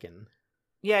specific, and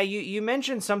yeah, you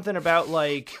mentioned something about,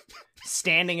 like,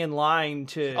 standing in line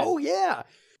to. Oh yeah.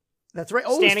 That's right.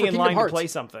 Oh, standing in line Hearts. to play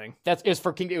something.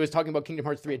 It was talking about Kingdom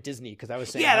Hearts 3 at Disney, because I was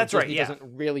saying that's right. Disney doesn't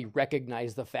really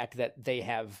recognize the fact that they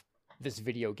have this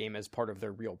video game as part of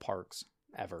their real parks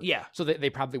ever. Yeah. So they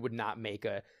probably would not make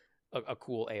a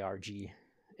cool ARG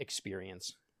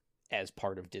experience as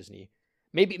part of Disney.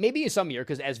 Maybe some year,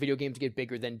 because as video games get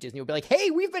bigger, then Disney will be like,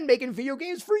 hey, we've been making video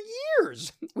games for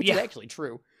years, which is actually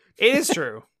true. It is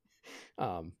true.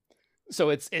 So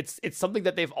it's something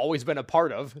that they've always been a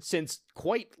part of since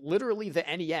quite literally the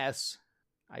NES.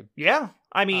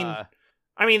 I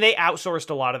mean, they outsourced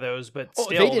a lot of those, but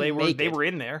still they were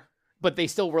in there. But they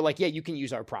still were like, yeah, you can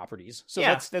use our properties. So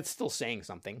that's still saying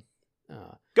something.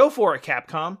 Go for it,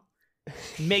 Capcom.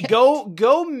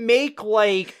 Go make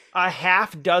like a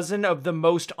half dozen of the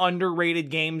most underrated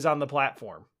games on the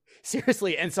platform.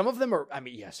 Seriously, and some of them are,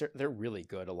 yes, they're really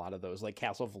good. A lot of those, like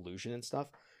Castle of Illusion and stuff.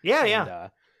 Yeah.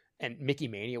 And Mickey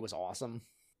Mania was awesome.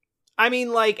 I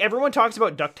mean, like, everyone talks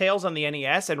about DuckTales on the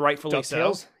NES, and rightfully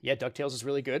so. Yeah, DuckTales is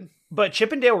really good. But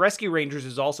Chip 'n Dale Rescue Rangers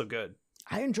is also good.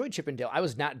 I enjoyed Chip 'n Dale. I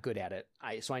was not good at it,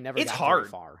 so I never got very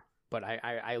far. But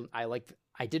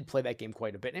I did play that game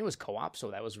quite a bit, and it was co-op, so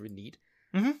that was really neat.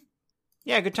 Mm-hmm.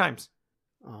 Yeah, good times.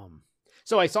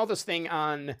 So I saw this thing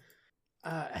on,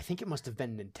 I think it must have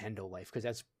been Nintendo Life, because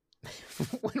that's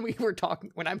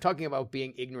when I'm talking about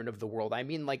being ignorant of the world, I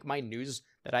mean, like, my news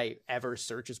that I ever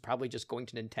search is probably just going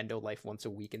to Nintendo Life once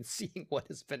a week and seeing what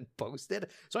has been posted.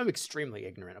 So I'm extremely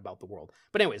ignorant about the world.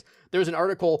 But anyways, there's an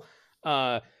article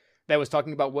that was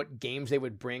talking about what games they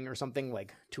would bring or something,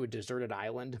 like, to a deserted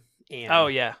island.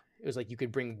 And it was like you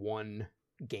could bring one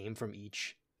game from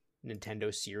each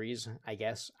Nintendo series, I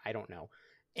guess. I don't know.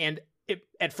 And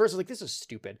at first I was like, this is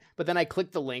stupid. But then I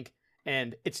clicked the link,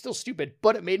 and it's still stupid,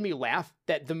 but it made me laugh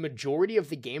that the majority of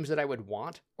the games that I would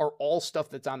want are all stuff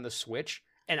that's on the Switch.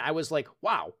 And I was like,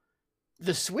 wow,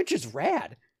 the Switch is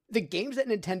rad. The games that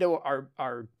Nintendo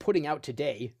are putting out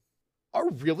today are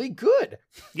really good.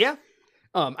 Yeah.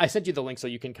 I sent you the link so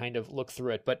you can kind of look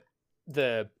through it, but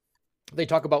they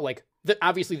talk about, like,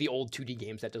 obviously the old 2D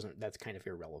games, that's kind of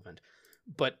irrelevant.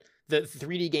 But the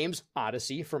 3D games,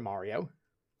 Odyssey for Mario,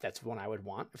 that's one I would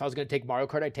want. If I was going to take Mario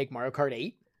Kart, I'd take Mario Kart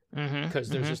 8. Because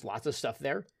there's just lots of stuff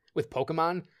there. With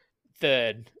Pokemon,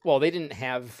 they didn't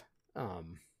have,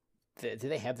 do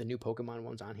they have the new Pokemon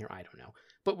ones on here? I don't know.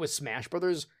 But with Smash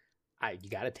Brothers, you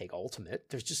gotta take Ultimate.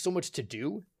 There's just so much to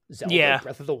do. Zelda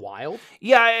Breath of the Wild.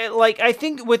 Yeah, like, I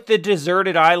think with the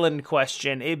deserted island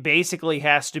question, it basically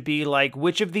has to be like,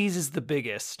 which of these is the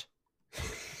biggest?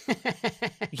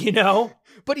 You know?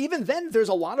 But even then, there's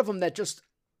a lot of them that just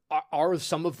are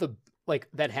some of the, like,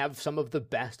 that have some of the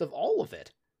best of all of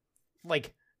it.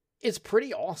 Like, it's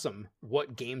pretty awesome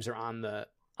what games are on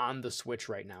the Switch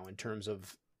right now in terms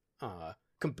of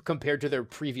compared to their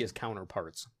previous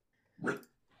counterparts.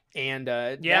 And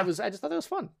I just thought that was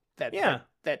fun. That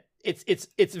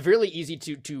it's really easy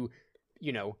to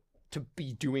to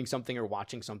be doing something or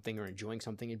watching something or enjoying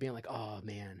something and being like, oh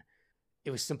man,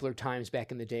 it was simpler times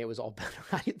back in the day. It was all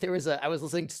better. I was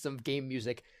listening to some game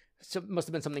music. So it must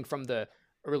have been something from the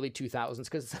early 2000s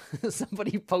because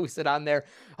somebody posted on there,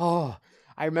 oh,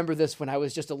 I remember this when I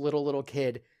was just a little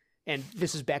kid. And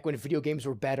this is back when video games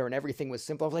were better and everything was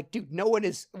simple. I was like, dude, no one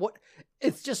is what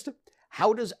it's just,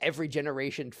 how does every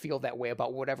generation feel that way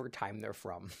about whatever time they're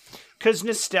from? Because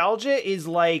nostalgia is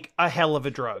like a hell of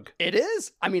a drug. It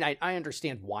is. I mean, I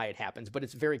understand why it happens, but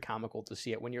it's very comical to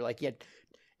see it when you're like, yeah,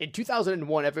 in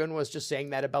 2001, everyone was just saying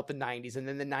that about the 90s, and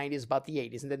then the 90s about the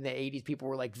 80s, and then the 80s people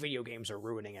were like, video games are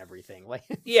ruining everything. Like,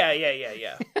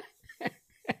 yeah.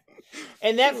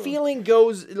 And that feeling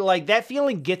that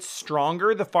feeling gets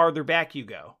stronger the farther back you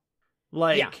go.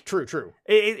 Like, yeah, true.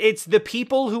 It's the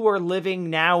people who are living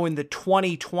now in the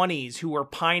 2020s who are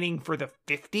pining for the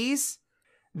 50s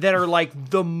that are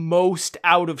like the most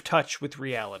out of touch with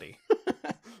reality.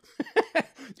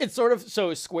 It's sort of,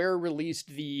 so Square released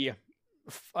the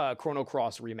Chrono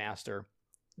Cross remaster,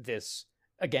 this,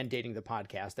 again, dating the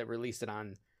podcast, that released it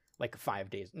on like 5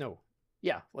 days. No,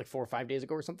 yeah, like 4 or 5 days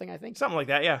ago or something, I think. Something like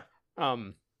that, yeah.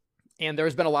 And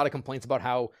there's been a lot of complaints about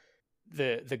how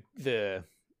the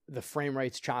frame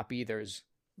rate's choppy. There's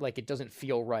like, it doesn't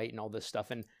feel right and all this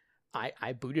stuff. And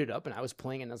I booted it up and I was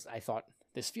playing and I thought,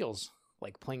 this feels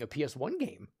like playing a PS1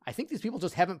 game. I think these people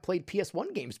just haven't played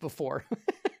PS1 games before.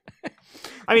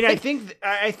 I mean, I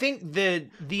think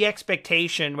the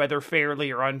expectation, whether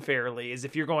fairly or unfairly, is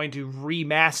if you're going to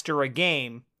remaster a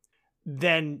game,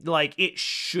 then like it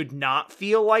should not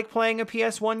feel like playing a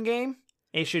PS1 game.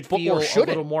 It should feel a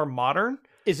little more modern.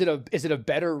 Is it a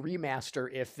better remaster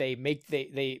if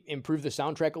they improve the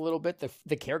soundtrack a little bit?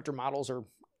 The character models are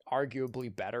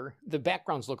arguably better. The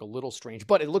backgrounds look a little strange,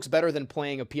 but it looks better than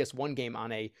playing a PS1 game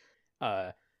on a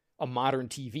modern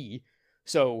TV.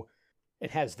 So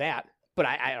it has that. But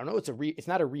I don't know. It's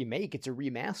not a remake. It's a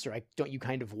remaster. Don't you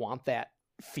kind of want that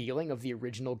feeling of the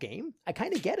original game? I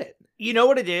kind of get it. You know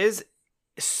what it is?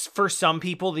 For some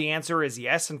people, the answer is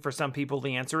yes, and for some people,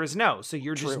 the answer is no. So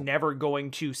you're just never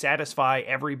going to satisfy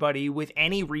everybody with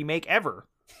any remake ever.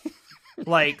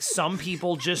 Like, some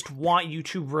people just want you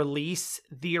to release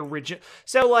the original.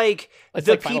 So, like,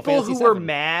 the people who were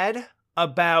mad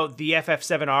about the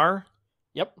FF7R,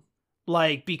 yep,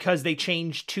 like, because they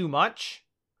changed too much,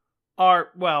 are,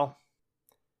 well,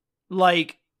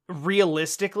 like,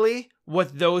 realistically,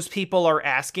 what those people are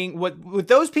asking, what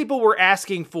those people were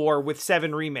asking for with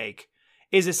 7 Remake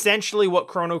is essentially what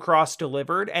Chrono Cross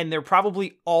delivered, and they're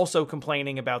probably also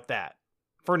complaining about that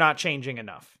for not changing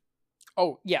enough.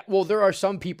 Oh, yeah. Well, there are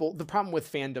some people, the problem with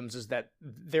fandoms is that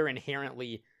they're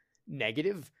inherently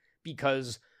negative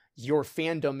because your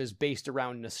fandom is based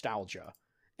around nostalgia,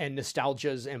 and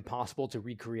nostalgia is impossible to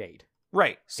recreate.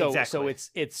 Right. So, exactly.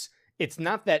 So it's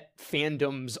not that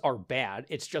fandoms are bad.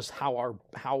 It's just how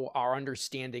our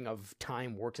understanding of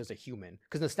time works as a human.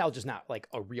 Because nostalgia is not like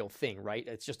a real thing, right?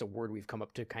 It's just a word we've come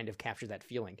up to kind of capture that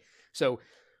feeling. So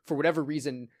for whatever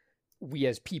reason, we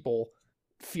as people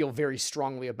feel very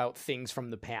strongly about things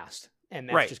from the past. And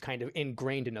that's just kind of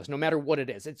ingrained in us, no matter what it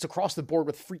is. It's across the board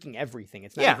with freaking everything.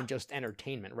 It's not even just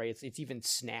entertainment, right? It's even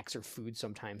snacks or food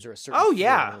sometimes, or a certain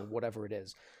or whatever it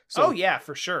is. So,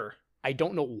 for sure. I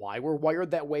don't know why we're wired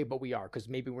that way, but we are, because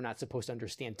maybe we're not supposed to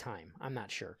understand time. I'm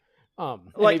not sure.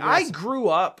 Like, I grew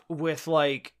up with,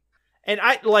 like, and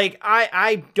I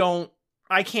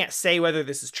can't say whether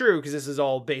this is true, because this is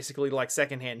all basically, like,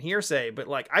 secondhand hearsay, but,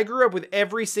 like, I grew up with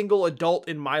every single adult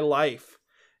in my life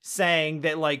saying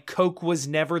that, like, Coke was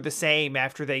never the same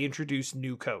after they introduced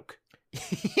new Coke.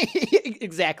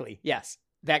 Exactly, yes.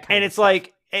 That kind and of it's stuff.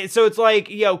 like, so it's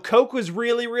like, Coke was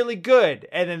really, really good.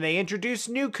 And then they introduced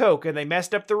new Coke and they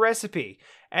messed up the recipe.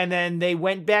 And then they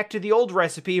went back to the old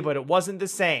recipe, but it wasn't the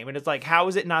same. And it's like, how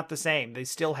is it not the same? They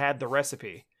still had the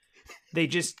recipe. They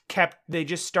just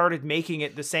started making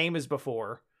it the same as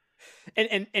before.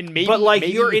 And maybe, but like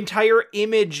maybe...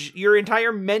 your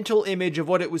entire mental image of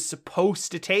what it was supposed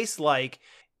to taste like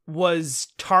was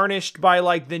tarnished by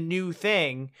like the new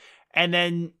thing. And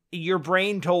then your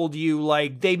brain told you,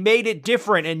 like, they made it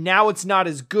different and now it's not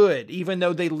as good, even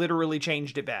though they literally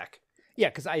changed it back. Yeah,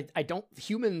 because I don't,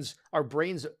 humans, our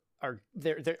brains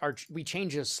we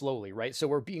change this slowly, right? So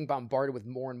we're being bombarded with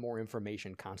more and more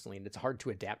information constantly, and it's hard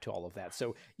to adapt to all of that.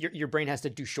 So your brain has to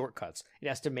do shortcuts. It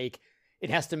has to make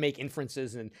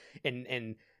inferences and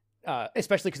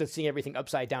especially because it's seeing everything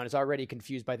upside down. It's already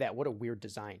confused by that. What a weird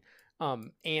design.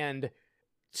 And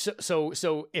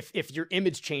so if your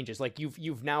image changes, like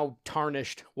you've now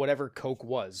tarnished whatever Coke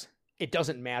was, it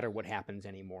doesn't matter what happens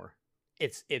anymore.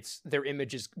 It's their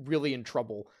image is really in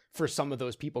trouble for some of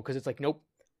those people, because it's like, nope,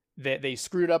 they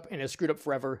screwed up and it's screwed up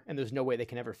forever, and there's no way they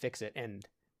can ever fix it. And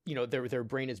their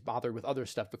brain is bothered with other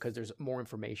stuff because there's more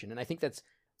information. And I think that's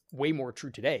way more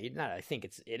true today. Not I think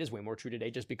it is way more true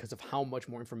today, just because of how much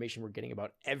more information we're getting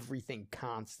about everything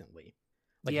constantly.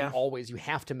 Like you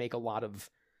have to make a lot of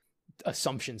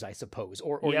assumptions, I suppose,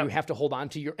 or you have to hold on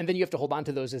to and then you have to hold on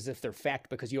to those as if they're fact,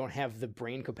 because you don't have the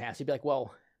brain capacity to be like,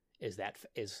 well, is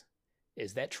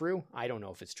that true? I don't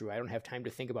know if it's true. I don't have time to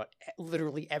think about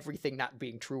literally everything not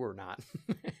being true or not.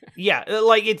 Yeah,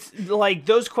 like it's like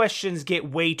those questions get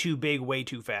way too big, way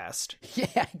too fast.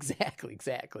 Yeah, exactly.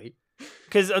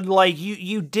 Because like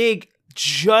you dig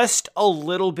just a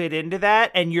little bit into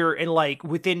that, and like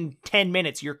within 10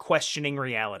 minutes you're questioning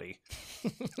reality.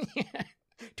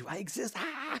 Do I exist?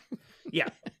 Yeah.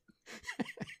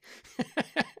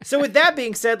 So with that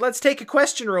being said, let's take a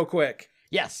question real quick.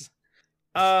 Yes.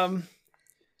 I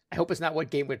hope it's not what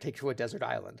game would take to a desert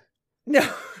island.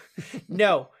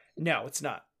 No, it's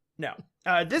not. No.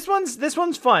 This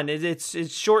one's fun.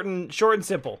 It's short and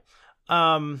simple.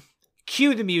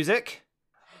 Cue the music.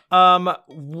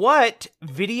 What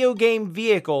video game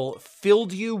vehicle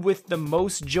filled you with the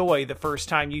most joy the first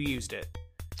time you used it?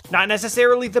 Not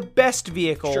necessarily the best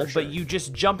vehicle, sure. But you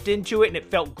just jumped into it and it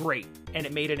felt great and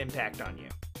it made an impact on you.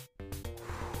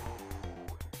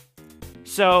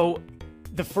 So,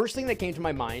 the first thing that came to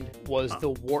my mind was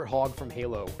the Warthog from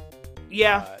Halo.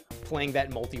 Yeah. Playing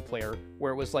that multiplayer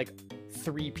where it was like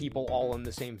 3 people all in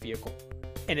the same vehicle.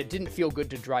 And it didn't feel good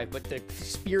to drive, but the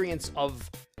experience of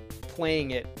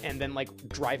playing it and then like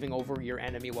driving over your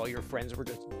enemy while your friends were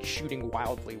just shooting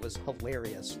wildly was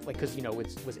hilarious. Like, because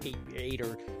it was 8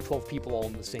 or 12 people all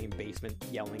in the same basement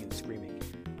yelling and screaming.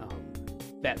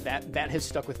 That has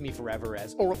stuck with me forever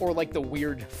as or like the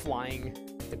weird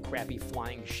crappy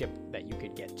flying ship that you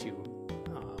could get to.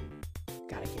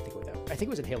 God, I can't think of what that. I think it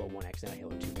was in Halo 1, actually, not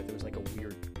Halo 2, but there was like a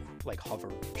weird like hover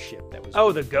ship that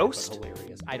was the Ghost?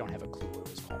 Hilarious. I don't have a clue what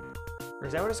it was called. Or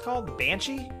is that what it's called? The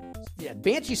Banshee? Yeah,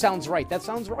 Banshee sounds right. That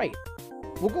sounds right.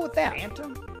 We'll go with that.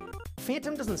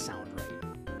 Phantom doesn't sound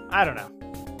right. I don't know.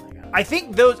 I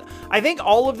think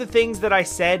all of the things that I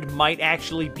said might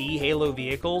actually be Halo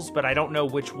vehicles, but I don't know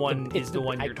which one is the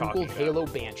one you're talking about. I googled Halo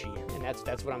Banshee, and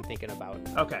that's what I'm thinking about.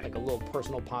 Okay. Like a little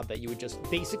personal pod that you would just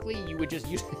use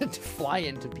it to fly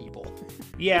into people.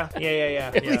 Yeah.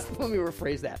 At least let me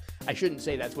rephrase that. I shouldn't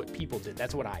say that's what people did.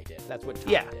 That's what I did. That's what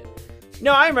Tom did.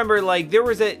 No, I remember like there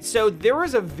was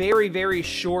a very, very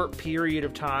short period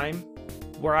of time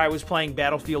where I was playing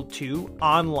Battlefield 2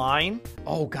 online.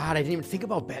 Oh God, I didn't even think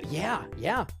about that.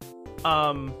 Yeah.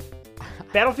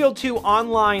 Battlefield 2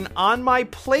 online on my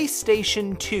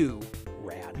PlayStation 2.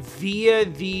 Rad.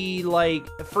 Via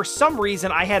for some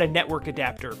reason I had a network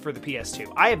adapter for the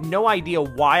PS2. I have no idea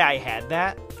why I had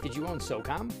that. Did you own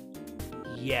SOCOM?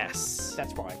 Yes.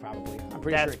 That's probably. I'm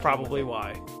pretty sure that's probably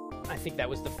why. I think that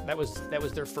was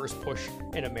their first push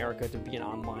in America to be an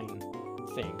online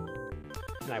thing.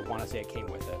 And I want to say it came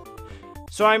with it.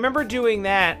 So I remember doing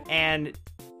that and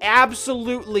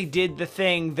absolutely did the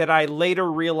thing that I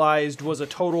later realized was a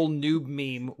total noob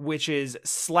meme, which is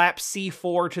slap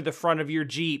C4 to the front of your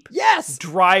Jeep. Yes!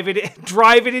 Drive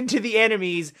it into the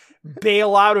enemies,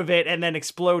 bail out of it, and then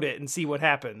explode it and see what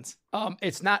happens.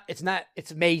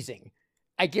 It's amazing.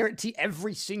 I guarantee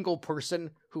every single person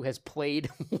who has played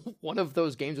one of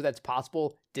those games where that's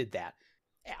possible did that.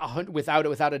 Without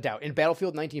a doubt. In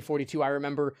Battlefield 1942, I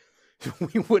remember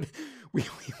we would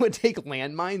take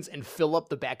landmines and fill up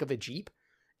the back of a Jeep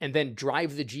and then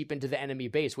drive the Jeep into the enemy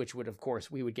base, which would, of course,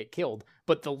 we would get killed.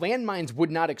 But the landmines would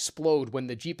not explode when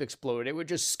the Jeep exploded. It would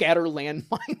just scatter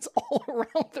landmines all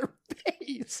around their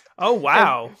base. Oh,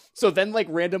 wow. And so then, like,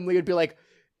 randomly it'd be like,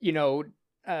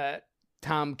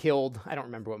 Tom killed, I don't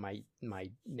remember what my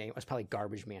name, it was probably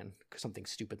Garbage Man, something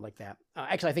stupid like that.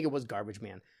 Actually, I think it was Garbage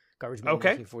Man. Garbage Man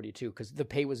 1942, because the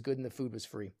pay was good and the food was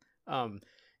free. And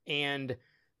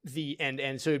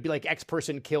so it'd be like X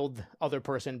person killed other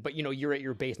person, but you're at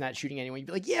your base not shooting anyone. You'd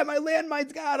be like, yeah, my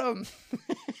landmines got him.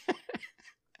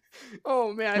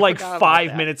 Oh man, like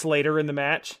 5 minutes later in the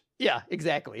match. Yeah,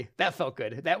 exactly. That felt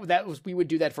good. That was, we would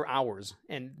do that for hours.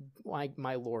 And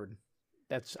my lord,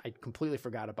 I completely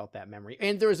forgot about that memory.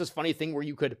 And there was this funny thing where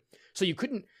you couldn't,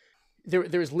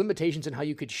 there's limitations in how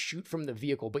you could shoot from the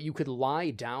vehicle, but you could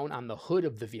lie down on the hood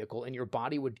of the vehicle and your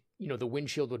body would, the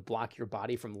windshield would block your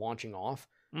body from launching off.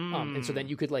 And so then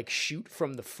you could like shoot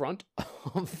from the front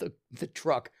of the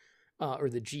truck or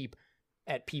the Jeep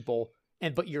at people.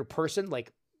 But your person,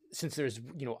 like, since there's,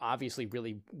 obviously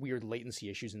really weird latency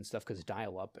issues and stuff because of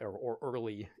dial-up or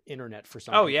early internet for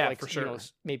some people. Oh, yeah, like, for sure.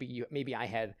 Maybe I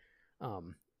had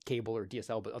cable or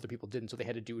DSL, but other people didn't. So they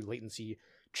had to do latency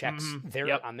checks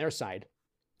on their side.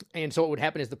 And so what would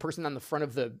happen is the person on the front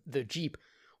of the Jeep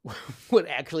would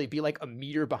actually be like a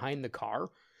meter behind the car.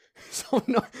 So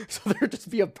there'd just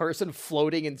be a person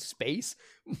floating in space,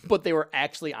 but they were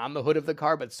actually on the hood of the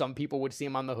car. But some people would see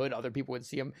him on the hood. Other people would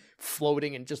see him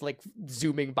floating and just like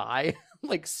zooming by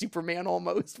like Superman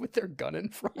almost with their gun in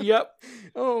front. Yep.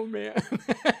 Oh man.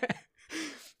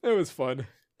 That was fun.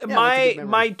 Yeah,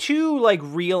 my two like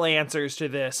real answers to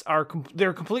this are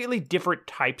they're completely different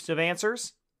types of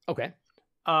answers. Okay.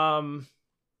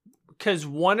 Because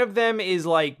one of them is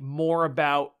like more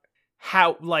about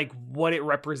how, like, what it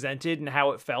represented and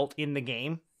how it felt in the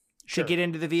game to get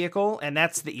into the vehicle, and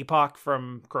that's the Epoch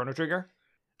from Chrono Trigger.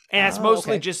 And it's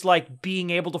mostly just like being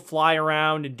able to fly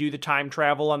around and do the time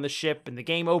travel on the ship and the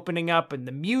game opening up and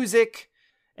the music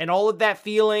and all of that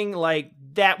feeling. Like,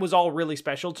 that was all really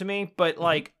special to me. But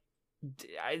like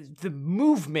the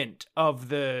movement of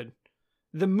the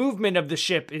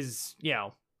ship is,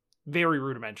 very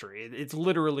rudimentary. It's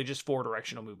literally just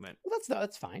 4-directional movement. Well,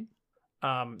 that's fine.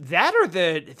 That or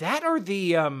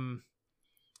the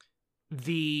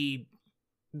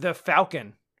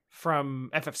Falcon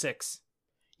from FF6.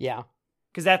 Yeah.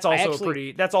 Because that's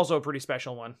also a pretty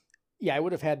special one. Yeah, I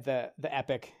would have had the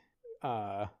Epic.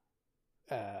 I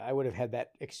would have had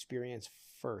that experience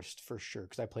first for sure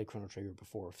because I played Chrono Trigger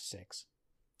before 6.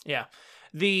 Yeah,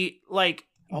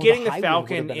 getting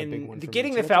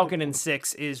the Falcon in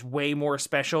 6 is way more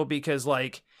special because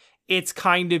like it's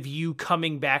kind of you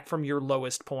coming back from your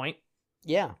lowest point.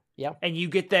 Yeah, yeah, and you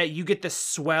get the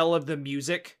swell of the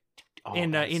music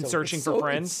in Searching for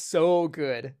Friends. It's so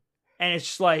good, and it's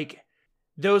just like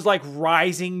those like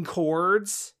rising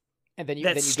chords. And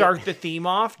then start the theme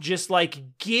off, just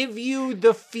like give you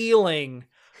the feeling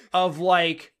of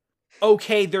like,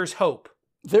 okay, there's hope.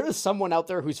 There is someone out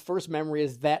there whose first memory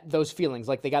is those feelings.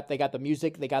 Like they got the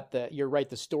music, you're right,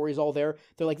 the story's all there.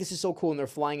 They're like, this is so cool, and they're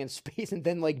flying in space, and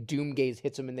then like Doom Gaze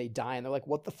hits them and they die, and they're like,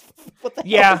 what the hell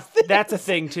is this? That's a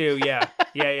thing too. Yeah.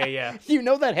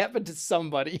 That happened to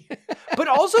somebody. But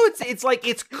also, it's like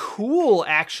it's cool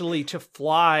actually to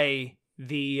fly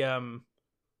the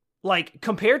like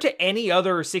compared to any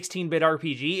other 16-bit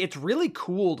RPG, it's really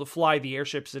cool to fly the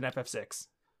airships in FF6.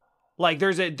 Like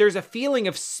there's a feeling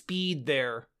of speed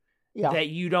there that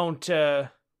you don't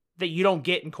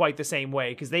get in quite the same way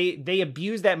because they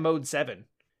abuse that mode 7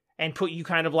 and put you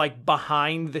kind of like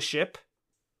behind the ship.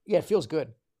 Yeah, it feels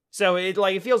good. So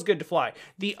it feels good to fly.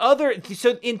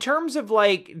 So in terms of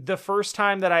like the first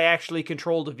time that I actually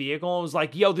controlled a vehicle and was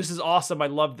like, yo, this is awesome, I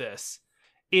love this,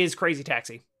 is Crazy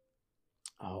Taxi.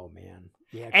 Oh man.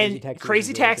 Yeah,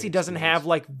 Crazy Taxi doesn't have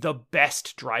like the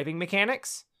best driving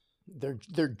mechanics.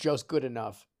 They're just good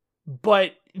enough.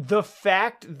 But the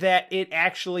fact that it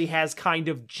actually has kind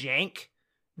of jank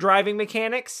driving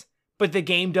mechanics, but the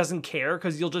game doesn't care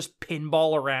because you'll just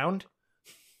pinball around.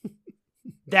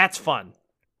 That's fun.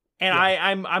 And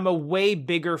yeah. I'm a way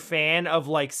bigger fan of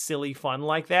like silly fun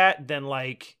like that than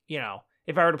like,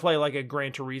 if I were to play like a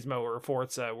Gran Turismo or a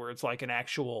Forza where it's like an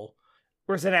actual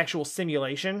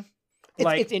simulation.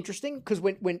 It's interesting because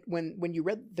when you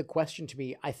read the question to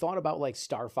me, I thought about like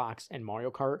Star Fox and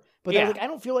Mario Kart, but I was like, I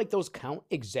don't feel like those count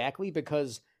exactly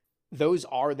because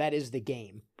that is the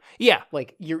game. Yeah,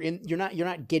 like you're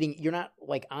not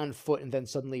like on foot and then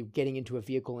suddenly getting into a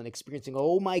vehicle and experiencing,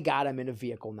 oh my god, I'm in a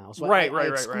vehicle now. So I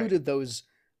excluded those.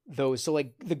 So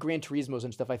like the Gran Turismos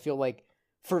and stuff, I feel like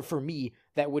for me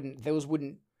those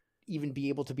wouldn't even be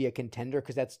able to be a contender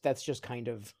because that's just kind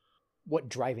of. What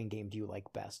driving game do you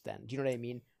like best then? Do you know what I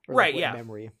mean? Or right, like yeah.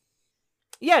 Memory.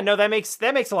 Yeah, no, that makes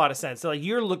a lot of sense. So like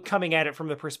you're coming at it from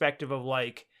the perspective of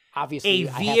like obviously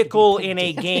a vehicle in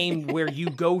a game where you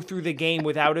go through the game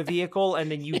without a vehicle and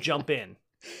then you jump in.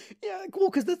 Yeah, cool,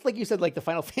 because that's like you said, like the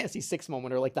Final Fantasy 6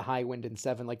 moment or like the High Wind in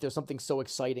 7. Like there's something so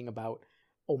exciting about,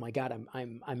 oh my god,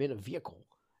 I'm in a vehicle.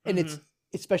 And it's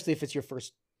especially if it's your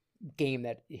first game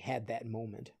that had that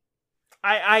moment.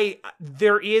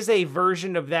 There is a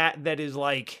version of that is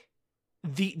like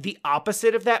the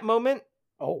opposite of that moment.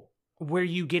 Oh, where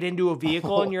you get into a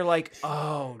vehicle and you're like,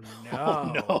 oh no.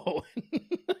 Oh,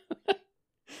 no.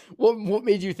 What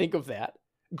made you think of that?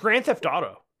 Grand Theft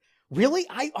Auto. Really?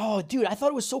 Dude, I thought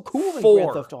it was so cool in 4.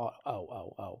 Grand Theft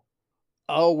Auto.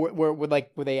 Oh,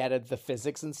 where they added the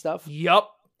physics and stuff?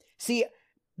 Yup. See,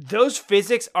 those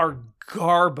physics are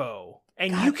garbo.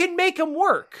 And God. you can make them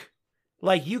work.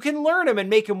 Like, you can learn them and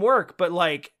make them work, but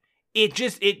like, it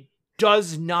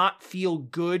does not feel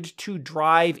good to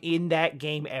drive in that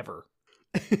game ever.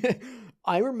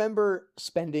 I remember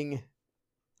spending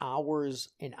hours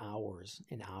and hours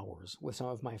and hours with some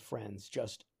of my friends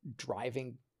just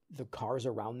driving the cars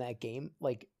around that game,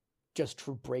 like, just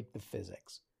to break the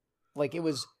physics. Like, it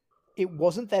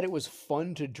wasn't that it was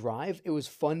fun to drive, it was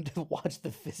fun to watch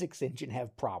the physics engine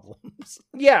have problems.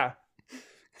 Yeah.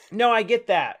 No, I get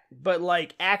that. But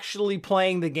like actually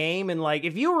playing the game, and like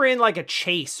if you were in like a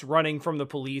chase running from the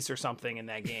police or something in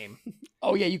that game.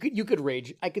 Oh yeah, you could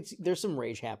rage. I could see there's some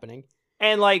rage happening.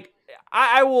 And like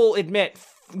I will admit,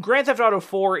 Grand Theft Auto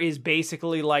 4 is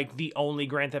basically like the only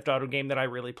Grand Theft Auto game that I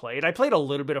really played. I played a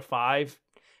little bit of 5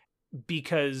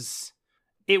 because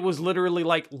it was literally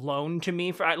like loaned to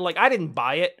me for like I didn't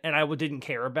buy it and I didn't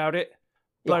care about it.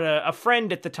 But a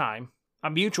friend at the time, a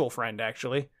mutual friend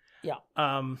actually,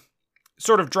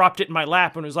 sort of dropped it in my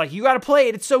lap and was like, you got to play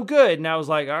it. It's so good. And I was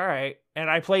like, all right. And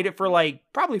I played it for like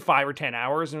probably 5 or 10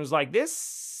 hours and was like,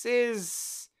 this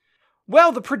is,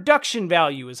 well, the production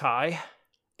value is high.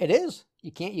 It is.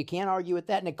 You can't argue with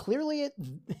that. And clearly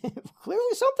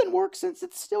something works since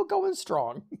it's still going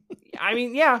strong. I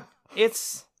mean, yeah,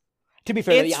 it's, to be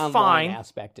fair, the online fine.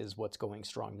 aspect is what's going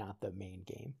strong, not the main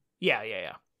game.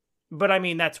 Yeah. But I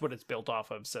mean, that's what it's built off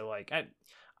of. So like,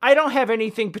 I don't have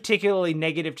anything particularly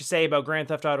negative to say about Grand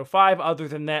Theft Auto 5 other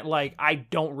than that, like, I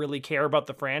don't really care about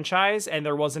the franchise, and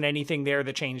there wasn't anything there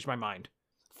that changed my mind.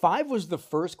 5 was the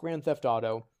first Grand Theft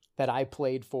Auto that I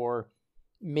played for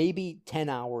maybe 10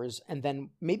 hours, and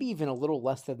then maybe even a little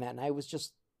less than that, and I was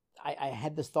just, I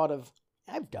had this thought of,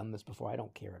 I've done this before, I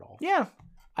don't care at all. Yeah.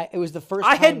 It was the first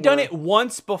I time had done it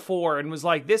once before, and was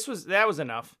like, that was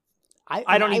enough.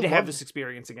 I don't need to have this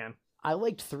experience again. I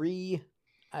liked 3...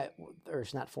 or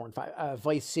it's not 4 and 5,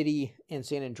 Vice City and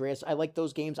San Andreas. I like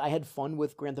those games. I had fun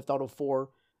with Grand Theft Auto 4.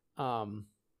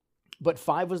 But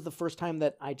 5 was the first time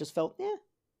that I just felt,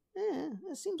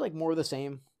 it seems like more of the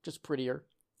same, just prettier.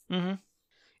 Mm-hmm.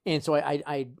 And so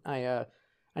I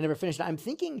never finished it. I'm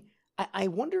thinking, I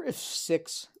wonder if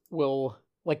 6 will,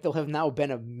 like, there'll have now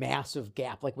been a massive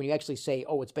gap. Like when you actually say,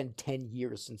 oh, it's been 10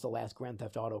 years since the last Grand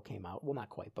Theft Auto came out. Well, not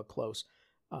quite, but close.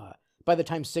 By the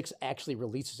time 6 actually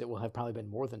releases, it will have probably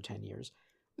been more than 10 years.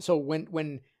 So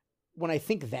when I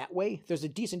think that way, there's a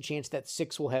decent chance that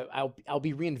 6 will have, I'll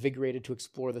be reinvigorated to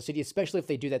explore the city, especially if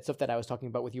they do that stuff that I was talking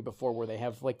about with you before, where they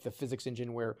have like the physics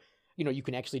engine where, you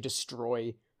can actually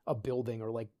destroy a building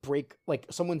or like break, like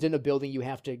someone's in a building you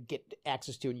have to get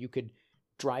access to, and you could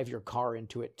drive your car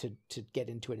into it to get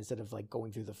into it instead of like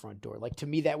going through the front door. Like to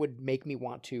me, that would make me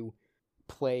want to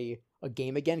play a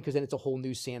game again, because then it's a whole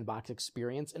new sandbox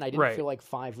experience, and I didn't feel like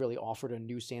 5 really offered a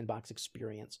new sandbox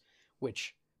experience,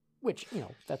 which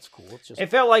that's cool. It's just, it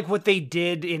felt like what they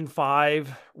did in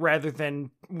 5, rather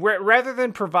than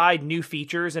provide new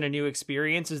features and a new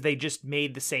experience, is they just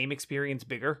made the same experience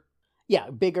bigger. Yeah,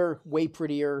 bigger, way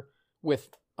prettier, with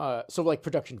so like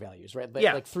production values, right?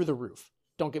 Like through the roof.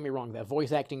 Don't get me wrong, that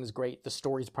voice acting is great. The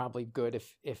story's probably good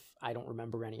if I don't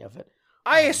remember any of it.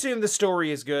 I assume the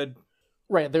story is good.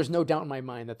 Right, there's no doubt in my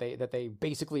mind that they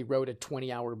basically wrote a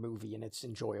 20-hour movie and it's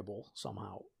enjoyable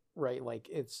somehow, right? Like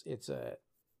it's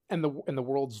and the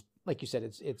world's, like you said,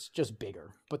 it's just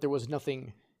bigger. But there was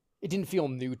nothing, it didn't feel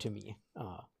new to me.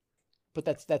 But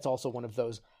that's also one of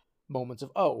those moments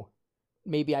of, oh,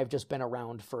 maybe I've just been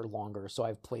around for longer, so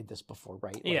I've played this before,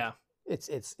 right? Like, yeah.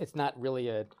 It's not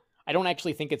really I don't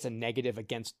actually think it's a negative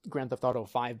against Grand Theft Auto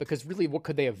 5, because really, what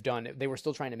could they have done? They were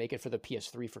still trying to make it for the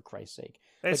PS3, for Christ's sake.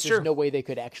 That's true. There's no way they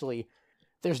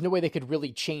could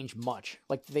really change much.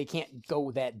 Like, they can't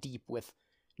go that deep with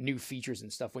new features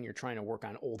and stuff when you're trying to work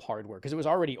on old hardware, because it was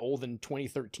already old in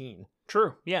 2013.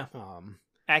 True, yeah.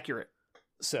 Accurate.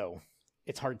 So,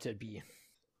 it's hard to be...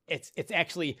 It's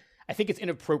actually... I think it's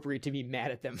inappropriate to be mad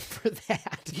at them for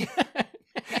that.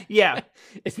 Yeah.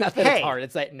 It's not that it's hard,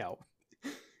 it's that, no.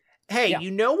 Hey,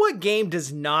 you know what game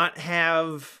does not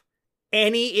have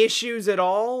any issues at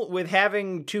all with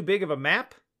having too big of a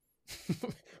map?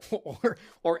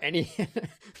 or any...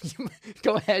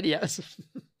 Go ahead, yes.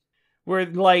 Where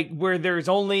there's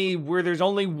only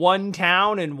one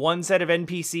town and one set of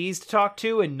NPCs to talk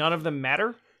to, and none of them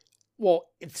matter? Well,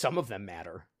 some of them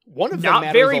matter. One of them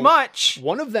not very much.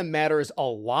 One of them matters a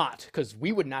lot because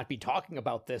we would not be talking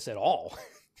about this at all.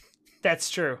 That's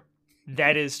true.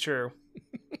 That is true.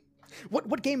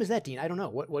 What game is that, Dean? I don't know.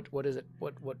 What is it?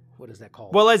 What is that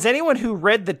called? Well, as anyone who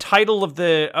read the title of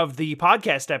the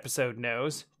podcast episode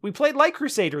knows, we played Light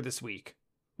Crusader this week.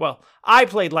 Well, I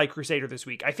played Light Crusader this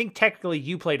week. I think technically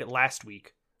you played it last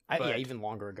week. Yeah, even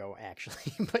longer ago,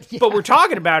 actually. But we're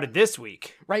talking about it this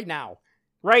week. Right now.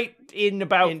 Right in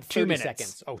about 2 minutes.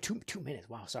 Seconds. Oh, 2 minutes.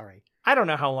 Wow, sorry. I don't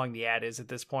know how long the ad is at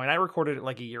this point. I recorded it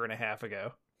like a year and a half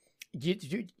ago.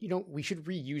 You know, we should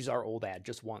reuse our old ad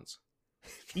just once.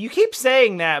 You keep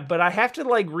saying that, but I have to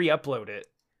like re-upload it.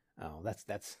 Oh, that's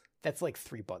like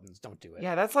 3 buttons. Don't do it.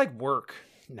 Yeah, that's like work.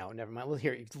 No, never mind. Let's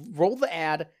roll the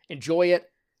ad, enjoy it,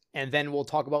 and then we'll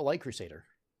talk about Light Crusader.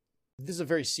 This is a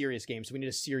very serious game, so we need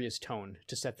a serious tone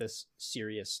to set this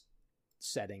serious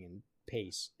setting and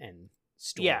pace and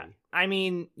story. Yeah, I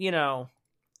mean,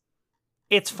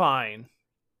 it's fine.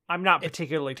 I'm not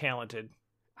particularly talented.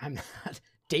 I'm not.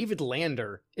 David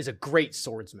Lander is a great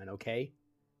swordsman, okay?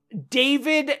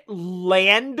 David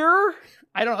Lander?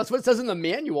 I don't know. That's what it says in the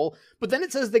manual. But then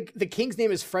it says the king's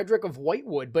name is Frederick of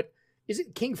Whitewood. But is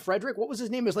it King Frederick? What was his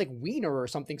name? It was like Wiener or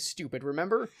something stupid,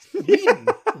 remember? Whedon.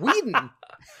 Whedon.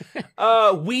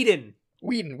 Oh,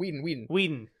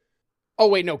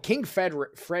 wait, no. King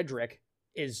Frederick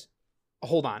is...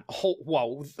 Hold on.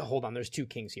 Hold on. There's 2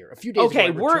 kings here. A few days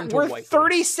ago, we're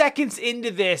 30 seconds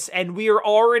into this, and we are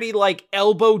already like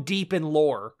elbow deep in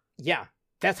lore. Yeah.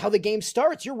 That's how the game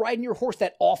starts. You're riding your horse,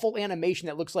 that awful animation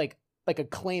that looks like a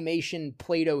claymation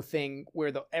Play-Doh thing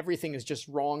where everything is just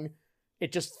wrong.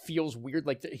 It just feels weird.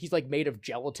 Like he's like made of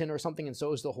gelatin or something, and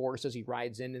so is the horse as he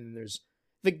rides in. And there's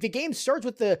the game starts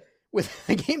with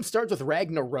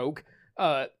Ragnarok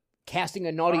casting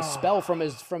a naughty spell from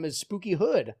his spooky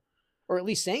hood, or at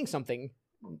least saying something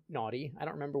naughty. I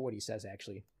don't remember what he says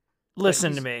actually.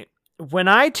 Listen to me. When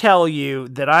I tell you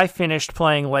that I finished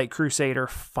playing Light Crusader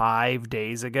 5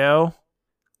 days ago,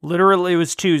 literally it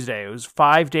was Tuesday. It was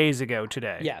 5 days ago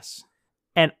today. Yes.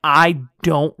 And I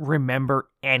don't remember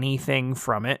anything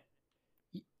from it.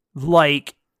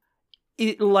 It's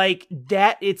like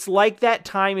that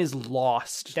time is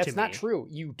lost. That's not true.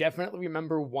 You definitely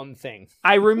remember one thing.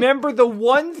 I remember the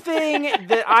one thing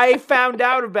that I found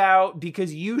out about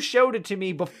because you showed it to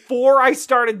me before I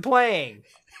started playing.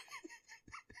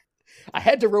 I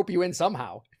had to rope you in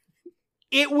somehow.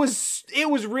 It was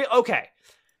real. Okay.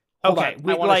 Hold on. I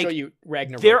want to show you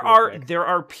Ragnarok. There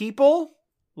are people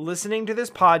listening to this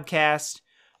podcast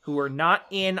who are not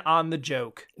in on the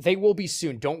joke. They will be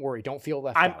soon. Don't worry. Don't feel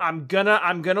left out. I'm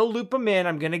gonna loop them in.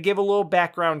 I'm gonna give a little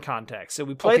background context. So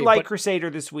we played Light Crusader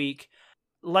this week.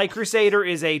 Light Crusader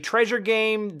is a treasure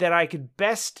game that I could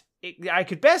best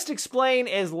explain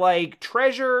as like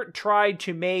Treasure tried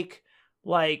to make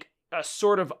like a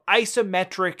sort of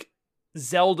isometric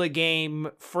Zelda game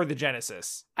for the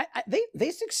Genesis.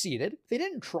 They succeeded. They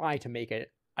didn't try to make an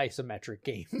isometric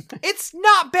game. It's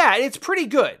not bad. It's pretty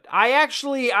good. I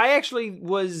actually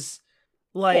was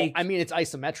like... Well, I mean, it's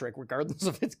isometric regardless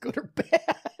if it's good or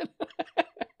bad.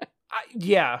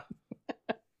 Yeah.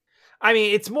 I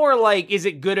mean, it's more like, is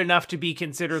it good enough to be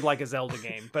considered like a Zelda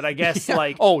game? But I guess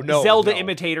Zelda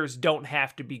imitators don't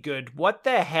have to be good. What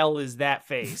the hell is that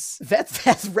face?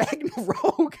 That's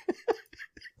Ragnarok.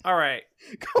 All right.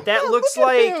 That looks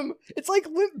like... him. It's like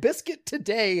Limp Bizkit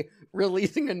today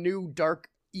releasing a new dark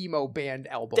emo band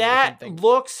album. That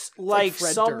looks like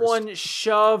someone Durst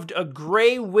shoved a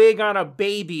gray wig on a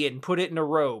baby and put it in a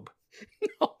robe.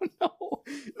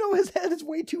 No, his head is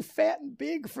way too fat and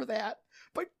big for that.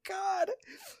 But God,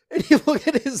 and you look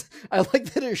at I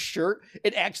like that his shirt,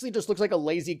 it actually just looks like a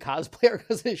lazy cosplayer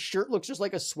because his shirt looks just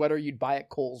like a sweater you'd buy at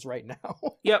Kohl's right now.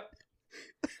 Yep.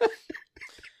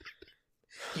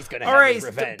 He's going to have his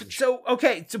revenge. So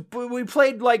we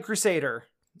played Light Crusader.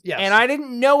 Yes. And I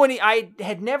didn't know I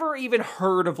had never even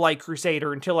heard of Light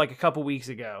Crusader until like a couple weeks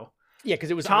ago. Yeah,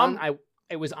 because it was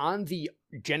it was on the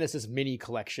Genesis Mini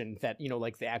collection that,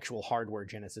 like the actual hardware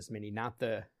Genesis Mini, not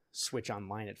the Switch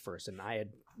Online at first. And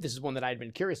this is one that I had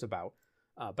been curious about,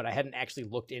 but I hadn't actually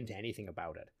looked into anything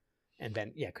about it. And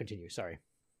then, continue. Sorry.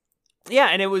 Yeah.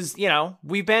 And it was,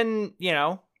 we've been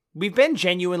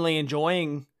genuinely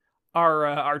enjoying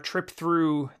our trip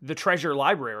through the treasure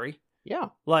library. Yeah.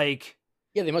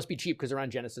 Yeah, they must be cheap because they're on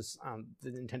Genesis, the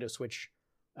Nintendo Switch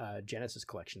Genesis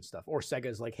collection stuff. Or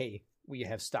Sega's like, hey, we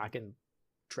have stock in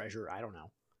Treasure. I don't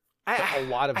know. A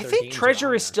lot of I think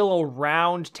Treasure is still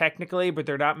around technically, but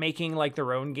they're not making like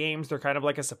their own games. They're kind of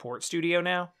like a support studio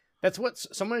now. That's what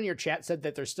someone in your chat said,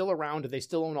 that they're still around. They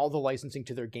still own all the licensing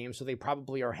to their games, so they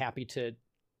probably are happy to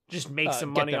Just make some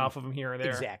money off of them here or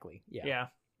there. Exactly. Yeah.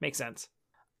 Makes sense.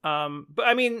 But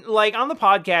I mean, like on the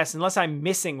podcast, unless I'm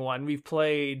missing one, we've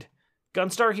played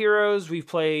Gunstar Heroes, we've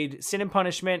played Sin and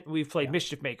Punishment, we've played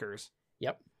Mischief Makers.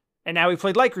 Yep. And now we've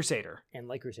played Light Crusader. And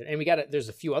we there's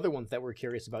a few other ones that we're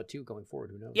curious about too going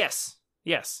forward. Who knows?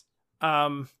 Yes.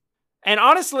 And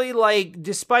honestly, like,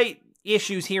 despite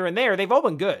issues here and there, they've all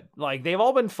been good. Like, they've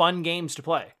all been fun games to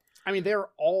play. I mean, they're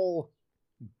all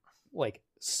like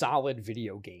solid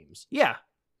video games. Yeah.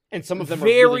 And some of them are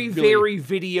very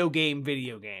video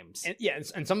games.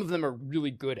 And some of them are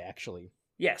really good, actually.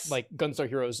 Yes. Like Gunstar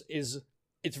Heroes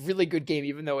it's a really good game,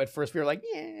 even though at first we were like,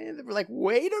 we're like,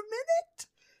 wait a minute.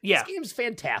 Yeah. This game's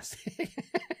fantastic.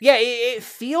 Yeah, it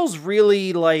feels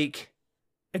really like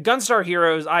Gunstar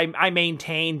Heroes, I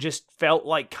maintain, just felt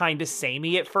like kind of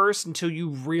samey at first until you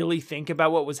really think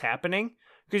about what was happening.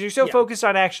 Because you're so focused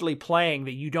on actually playing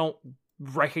that you don't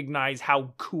recognize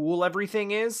how cool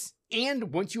everything is.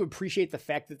 And once you appreciate the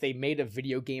fact that they made a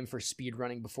video game for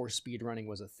speedrunning before speedrunning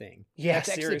was a thing. Yeah, that's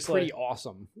actually pretty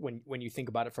awesome when you think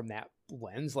about it from that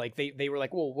lens. Like they were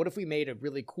like, well, what if we made a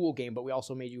really cool game, but we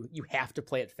also made you have to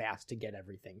play it fast to get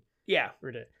everything. Yeah.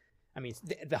 I mean,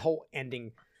 the whole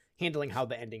ending, handling how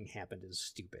the ending happened is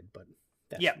stupid, but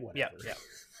that's whatever. Yeah.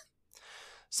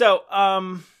 So,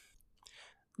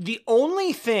 the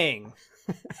only thing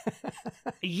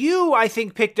I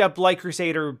think picked up Light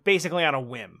Crusader basically on a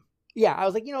whim. Yeah, I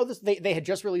was like, they had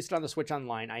just released it on the Switch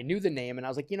Online. I knew the name, and I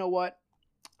was like, you know what?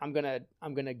 I'm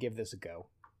gonna give this a go.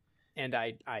 And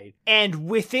and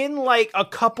within like a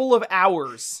couple of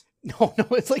hours. No,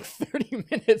 it's like 30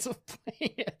 minutes of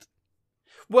playing it.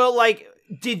 Well, like,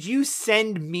 did you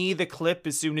send me the clip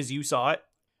as soon as you saw it?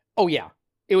 Oh yeah,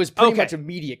 it was pretty much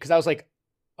immediate because I was like,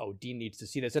 oh, Dean needs to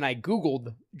see this, and I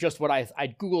googled just what I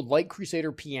googled Light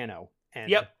Crusader piano. And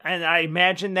and I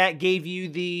imagine that gave you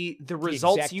the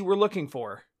results you were looking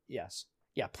for. Yes.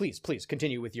 Yeah, please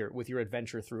continue with your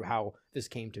adventure through how this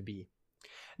came to be.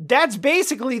 That's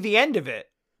basically the end of it.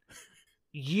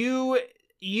 You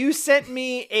sent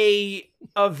me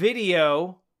a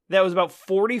video that was about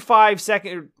 45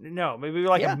 seconds, no, maybe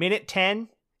like a minute 10.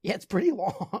 Yeah, it's pretty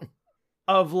long.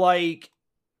 Of an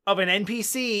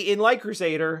NPC in Light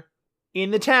Crusader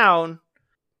in the town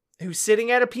who's sitting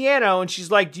at a piano, and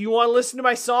she's like, do you want to listen to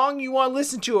my song? You want to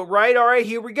listen to it, right? All right,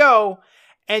 here we go.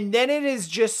 And then it is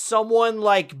just someone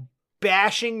like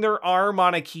bashing their arm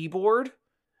on a keyboard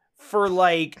for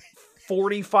like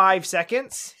 45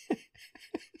 seconds.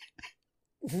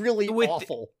 Really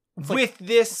awful. With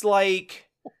this like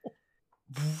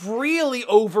really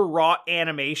overwrought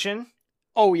animation.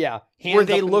 Oh yeah. Where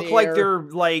they look like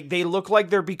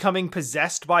they're becoming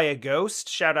possessed by a ghost.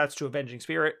 Shout outs to Avenging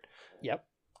Spirit. Yep.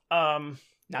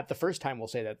 Not the first time we'll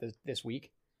say that this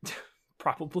week.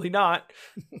 Probably not.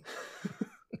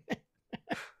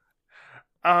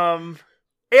 Yeah,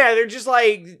 they're just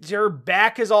like, her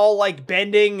back is all like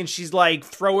bending and she's like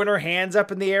throwing her hands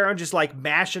up in the air and just like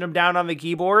mashing them down on the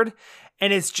keyboard.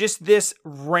 And it's just this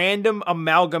random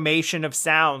amalgamation of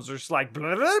sounds. There's like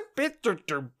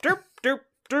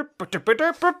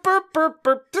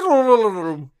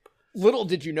little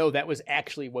did you know that was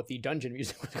actually what the dungeon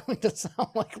music was going to sound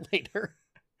like later.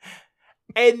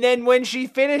 And then when she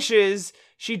finishes,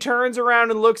 she turns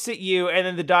around and looks at you, and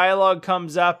then the dialogue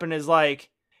comes up and is like,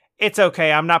 it's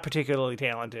okay, I'm not particularly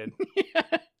talented.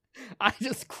 I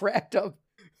just cracked up.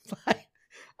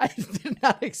 I did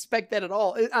not expect that at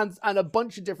all. On a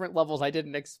bunch of different levels, I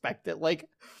didn't expect it.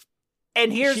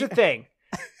 And here's the thing.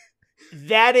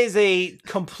 That is a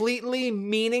completely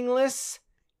meaningless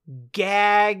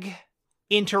gag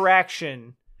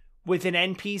interaction with an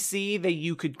NPC that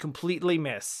you could completely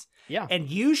miss. Yeah. And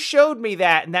you showed me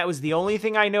that, and that was the only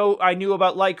thing I knew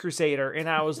about Light Crusader, and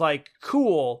I was like,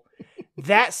 cool.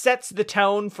 That sets the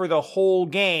tone for the whole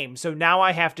game, so now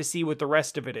I have to see what the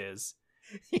rest of it is.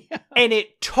 Yeah. And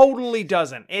it totally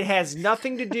doesn't. It has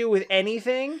nothing to do with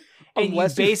anything, and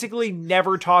unless you basically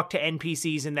never talk to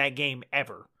NPCs in that game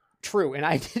ever. True, and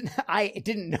I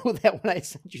didn't know that when I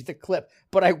sent you the clip,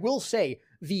 but I will say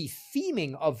the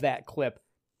theming of that clip,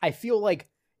 I feel like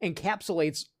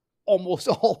encapsulates almost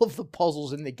all of the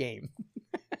puzzles in the game.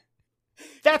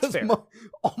 That's fair.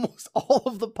 Almost all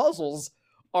of the puzzles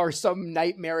are some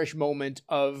nightmarish moment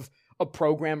of a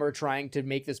programmer trying to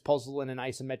make this puzzle in an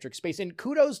isometric space. And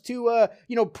kudos to,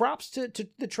 props to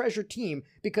the Treasure team,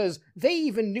 because they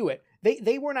even knew it.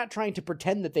 They were not trying to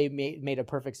pretend that they made a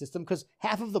perfect system, because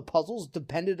half of the puzzles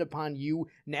depended upon you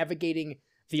navigating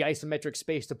the isometric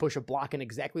space to push a block in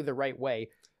exactly the right way.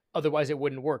 Otherwise, it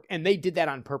wouldn't work. And they did that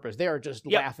on purpose. They are just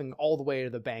laughing all the way to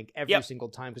the bank every single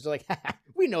time, because they're like,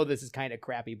 we know this is kind of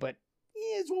crappy, but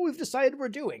it's what we've decided we're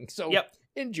doing. So Yep.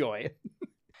 Enjoy.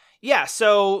 Yeah,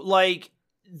 so, like,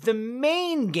 the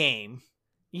main game,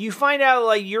 you find out,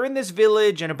 like, you're in this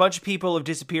village and a bunch of people have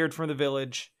disappeared from the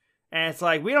village. And it's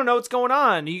like, we don't know what's going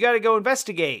on. You got to go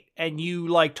investigate. And you,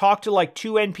 like, talk to, like,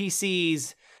 2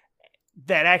 NPCs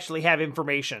that actually have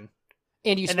information.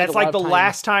 And that's, like, the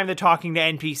last time that talking to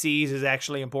NPCs is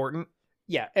actually important.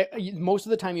 Yeah, most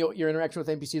of the time your interaction with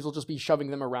NPCs will just be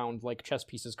shoving them around like chess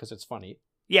pieces because it's funny.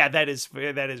 Yeah, that is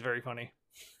very funny.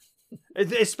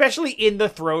 Especially in the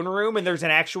throne room, and there's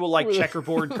an actual, like,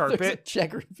 checkerboard carpet.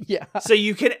 Yeah. So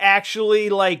you can actually,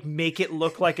 like, make it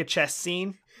look like a chess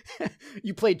scene.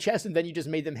 You played chess, and then you just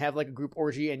made them have, like, a group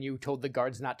orgy, and you told the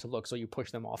guards not to look, so you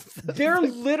pushed them off. There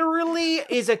literally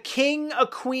is a king, a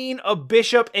queen, a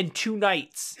bishop, and 2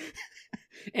 knights.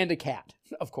 And a cat,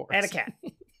 of course. And a cat.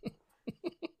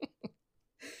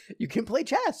 You can play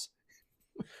chess.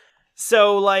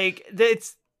 So, like,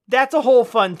 that's a whole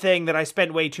fun thing that I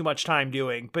spent way too much time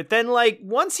doing. But then, like,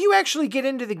 once you actually get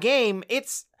into the game, it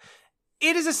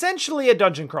is essentially a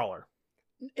dungeon crawler.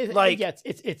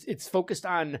 It's focused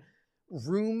on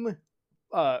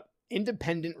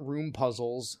independent room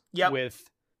puzzles with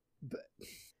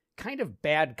kind of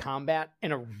bad combat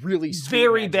and a really sweet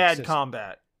very bad system,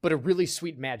 combat, but a really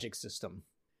sweat magic system.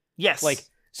 Yes, like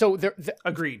so.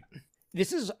 Agreed.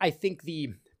 This is, I think,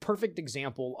 the perfect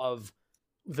example of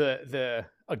the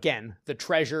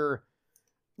treasure,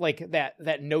 like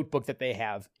that notebook that they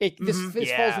have.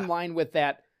 This falls in line with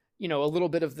that. You know, a little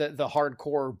bit of the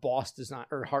hardcore boss design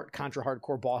or contra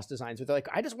hardcore boss designs where they're like,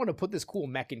 I just want to put this cool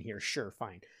mech in here. Sure,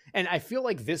 fine. And I feel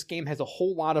like this game has a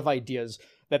whole lot of ideas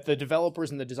that the developers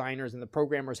and the designers and the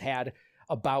programmers had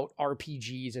about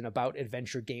RPGs and about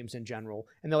adventure games in general.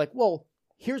 And they're like, well,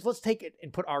 let's take it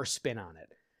and put our spin on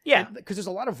it. Yeah. Because there's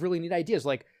a lot of really neat ideas.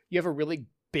 Like, you have a really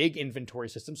big inventory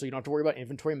system, so you don't have to worry about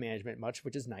inventory management much,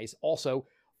 which is nice. Also,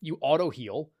 you auto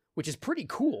heal, which is pretty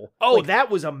cool. Oh, like, that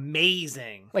was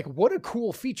amazing. Like, what a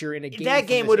cool feature in a game. That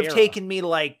game would have taken me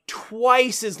like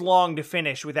twice as long to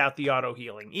finish without the auto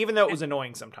healing, even though it was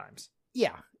annoying sometimes.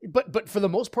 Yeah, but for the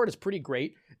most part, it's pretty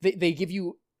great. They give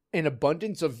you an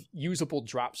abundance of usable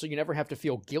drops, so you never have to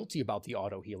feel guilty about the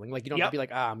auto healing. Like, you don't have to be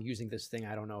like, I'm using this thing,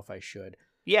 I don't know if I should.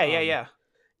 Yeah.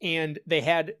 And they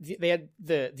had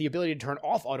the ability to turn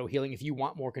off auto healing if you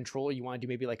want more control. You want to do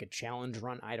maybe like a challenge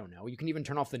run. I don't know. You can even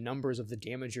turn off the numbers of the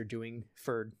damage you're doing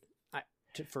for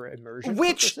immersion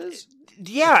purposes.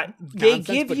 Yeah, they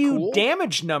give you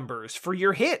damage numbers for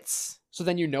your hits. So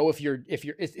then you know if you're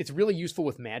it's really useful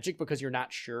with magic because you're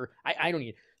not sure. I don't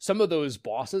need some of those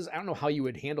bosses. I don't know how you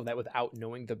would handle that without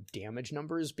knowing the damage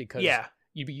numbers because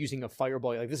you'd be using a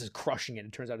fireball. Like, this is crushing it.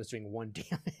 It turns out it's doing 1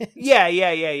 damage.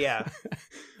 Yeah.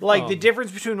 Like, the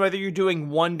difference between whether you're doing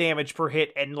 1 damage per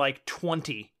hit and, like,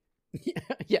 20.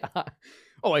 Yeah.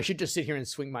 Oh, I should just sit here and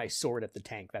swing my sword at the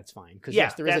tank. That's fine. Because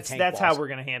yes, there is a tank that's boss. how we're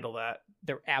going to handle that.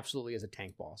 There absolutely is a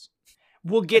tank boss.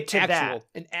 We'll get to that.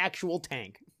 An actual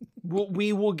tank.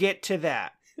 We will get to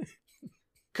that.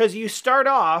 Because you start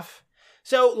off...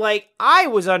 So, like, I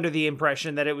was under the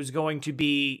impression that it was going to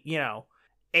be, you know,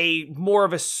 a more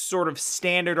of a sort of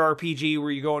standard RPG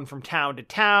where you're going from town to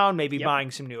town, maybe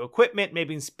buying some new equipment,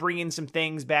 maybe bringing some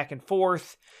things back and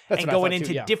forth, and going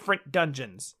into different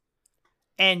dungeons.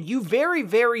 And you very,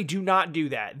 very do not do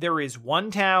that. There is 1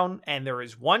 town, and there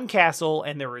is 1 castle,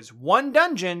 and there is 1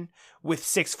 dungeon with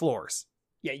 6 floors.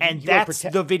 Yeah, and that's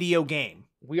the video game.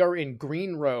 We are in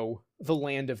Green Row, the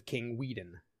land of King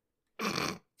Whedon.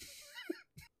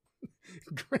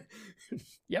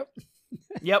 Yep.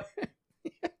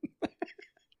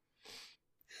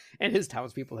 And his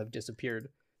townspeople have disappeared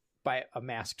by a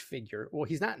masked figure. Well,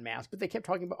 he's not masked, but they kept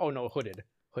talking about, hooded.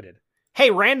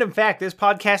 Hey, random fact, this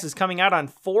podcast is coming out on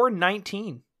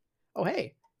 4/19. Oh,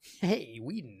 hey,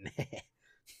 Whedon.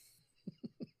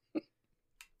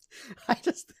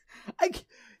 His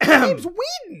name's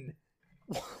Whedon.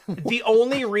 The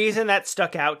only reason that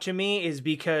stuck out to me is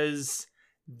because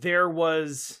there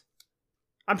was,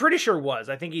 I'm pretty sure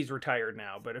I think he's retired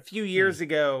now, but a few years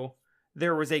ago,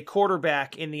 there was a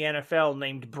quarterback in the NFL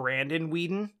named Brandon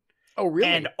Whedon. Oh, really?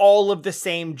 And all of the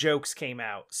same jokes came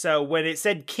out. So when it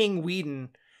said King Whedon,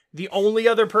 the only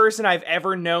other person I've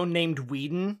ever known named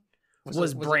Whedon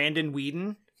was Brandon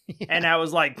Whedon. Yeah. And I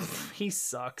was like, he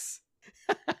sucks.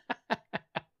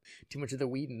 Too much of the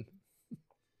Whedon.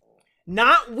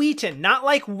 Not Wheaton, not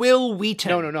like Will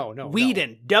Wheaton. No.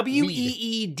 Whedon.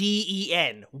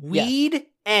 Weeden.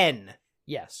 Weed-N.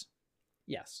 Yes.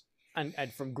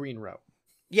 And from Green Row.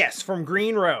 Yes, from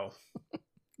Green Row.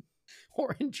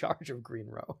 Or in charge of Green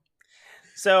Row.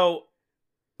 So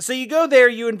you go there,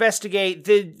 you investigate.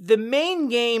 The main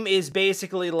game is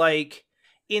basically like,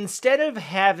 instead of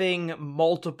having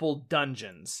multiple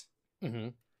dungeons, Mm-hmm.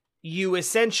 you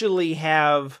essentially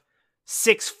have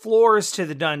 6 floors to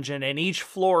the dungeon, and each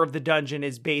floor of the dungeon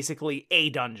is basically a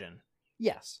dungeon.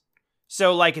 Yes.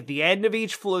 So, like, at the end of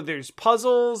each floor, there's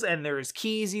puzzles, and there's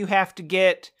keys you have to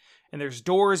get, and there's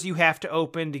doors you have to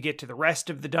open to get to the rest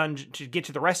of the dungeon, to get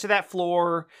to the rest of that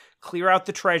floor, clear out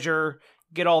the treasure,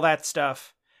 get all that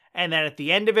stuff. And then at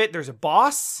the end of it, there's a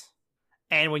boss.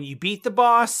 And when you beat the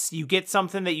boss, you get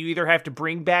something that you either have to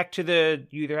bring back to the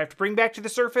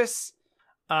surface,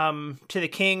 to the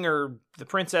king or the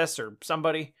princess or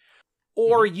somebody,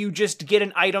 or you just get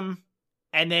an item,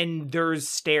 and then there's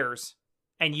stairs,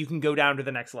 and you can go down to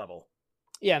the next level.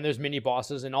 Yeah, and there's mini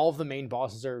bosses, and all of the main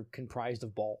bosses are comprised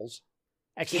of balls.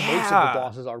 Actually, Yeah. most of the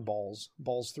bosses are balls.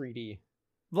 Balls 3D.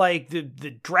 Like the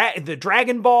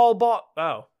Dragon Ball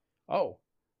ball. Oh,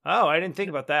 I didn't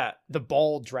think about that. The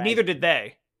ball dragon. Neither did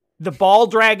they. The ball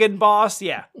dragon boss,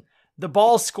 yeah. The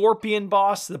ball scorpion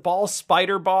boss, the ball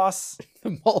spider boss.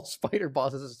 The ball spider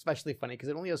boss is especially funny because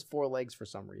it only has 4 legs for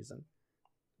some reason.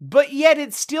 But yet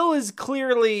it still is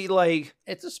clearly like...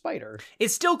 It's a spider. It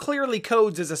still clearly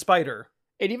codes as a spider.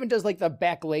 It even does like the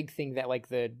back leg thing that like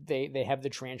they have the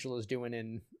tarantulas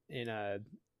doing in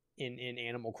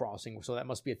Animal Crossing. So that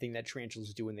must be a thing that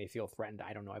tarantulas do when they feel threatened.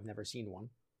 I don't know. I've never seen one.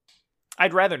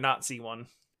 I'd rather not see one.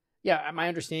 Yeah, my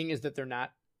understanding is that they're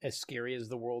not as scary as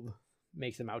the world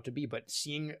makes them out to be, but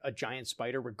seeing a giant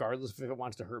spider, regardless if it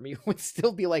wants to hurt me, would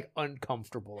still be like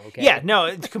uncomfortable. Okay. Yeah, no,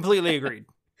 it's completely agreed.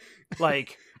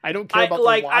 Like, I don't care about the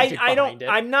logic behind it.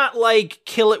 I'm not like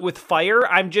kill it with fire.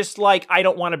 I'm just like, I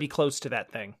don't want to be close to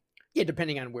that thing. Yeah,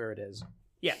 depending on where it is.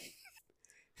 Yeah.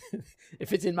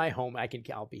 If it's in my home, I'm not going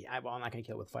to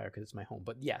kill it with fire because it's my home,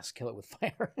 but yes, kill it with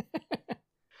fire.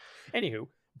 Anywho,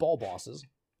 ball bosses.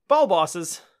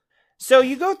 So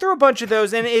you go through a bunch of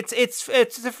those, and it's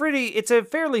a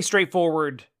fairly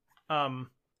straightforward,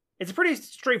 it's a pretty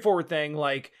straightforward thing.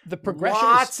 Like the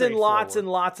progression, lots and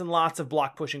lots of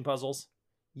block pushing puzzles.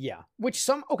 Yeah,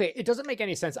 okay, it doesn't make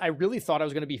any sense. I really thought I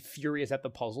was going to be furious at the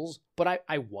puzzles, but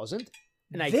I wasn't.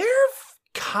 And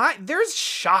they're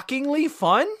shockingly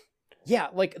fun. Yeah,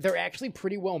 like they're actually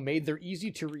pretty well made. They're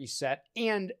easy to reset,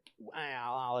 and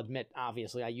I'll admit,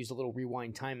 obviously, I used a little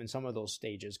rewind time in some of those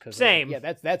stages because same.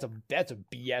 That's a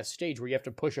BS stage where you have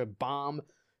to push a bomb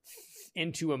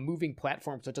into a moving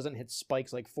platform so it doesn't hit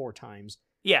spikes like 4 times.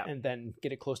 Yeah, and then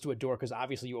get it close to a door because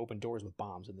obviously you open doors with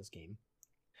bombs in this game.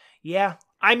 Yeah,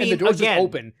 I mean, and the doors again, just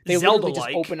open. They Zelda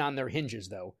literally just open on their hinges,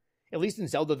 though. At least in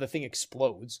Zelda, the thing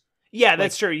explodes. Yeah,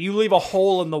 that's true. You leave a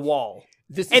hole in the wall.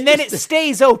 And then it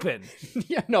stays open.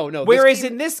 Yeah, no. Whereas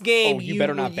in this game, you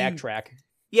better not backtrack.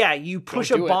 Yeah, you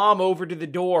push a bomb over to the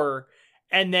door,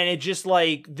 and then it just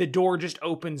like the door just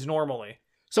opens normally.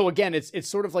 So again, it's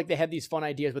sort of like they had these fun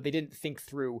ideas, but they didn't think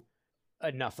through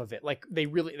enough of it. Like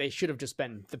they should have just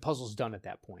been the puzzle's done at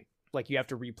that point. Like you have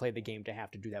to replay the game to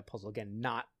have to do that puzzle again,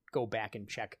 not go back and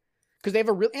check. Because they have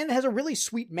and it has a really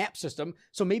sweet map system.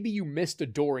 So maybe you missed a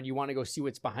door and you want to go see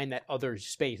what's behind that other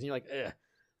space, and you're like, ugh.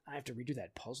 I have to redo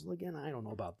that puzzle again? I don't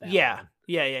know about that. Yeah.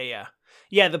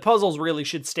 Yeah, the puzzles really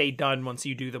should stay done once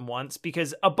you do them once,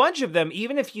 because a bunch of them,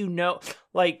 even if you know,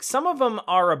 like, some of them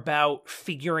are about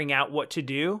figuring out what to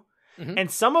do,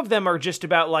 and some of them are just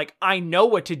about, like, I know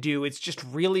what to do, it's just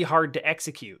really hard to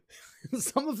execute.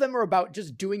 Some of them are about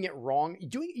just doing it wrong.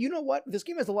 You know what? This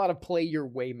game has a lot of play your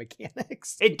way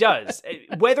mechanics. It does,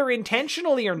 whether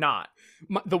intentionally or not.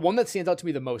 The one that stands out to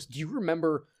me the most, do you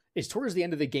remember... is towards the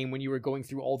end of the game when you were going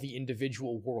through all the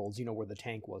individual worlds, you know, where the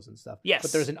tank was and stuff. Yes.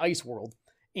 But there's an ice world,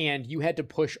 and you had to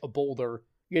push a boulder.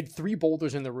 You had 3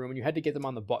 boulders in the room, and you had to get them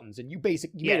on the buttons, and you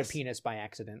made a penis by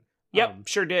accident. Yep,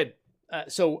 sure did.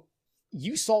 So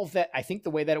you solved that, I think,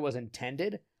 the way that it was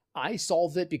intended. I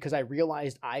solved it because I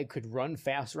realized I could run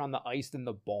faster on the ice than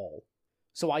the ball.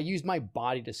 So I used my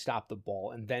body to stop the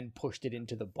ball, and then pushed it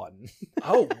into the button.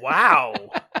 Oh, wow.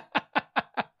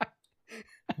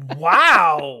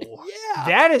 Wow. Yeah.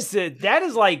 That is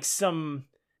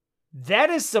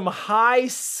some high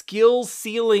skill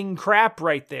ceiling crap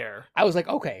right there. I was like,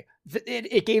 okay,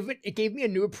 it gave me a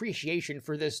new appreciation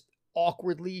for this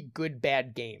awkwardly good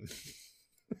bad game.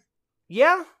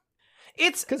 Yeah.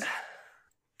 It's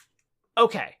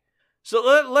okay.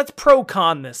 So let's pro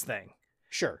con this thing.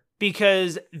 Sure.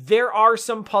 Because there are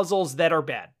some puzzles that are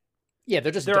bad. Yeah,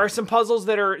 they're just there dumb. are some puzzles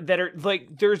that are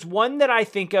like, there's one that I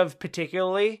think of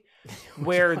particularly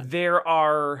where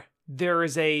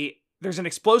there's an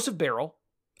explosive barrel.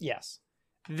 Yes.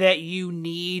 That you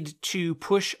need to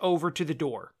push over to the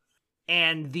door.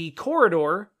 And the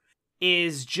corridor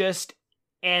is just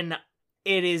an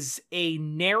It is a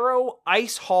narrow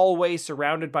ice hallway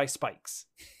surrounded by spikes.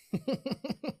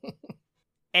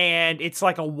 And it's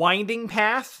like a winding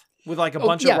path with like a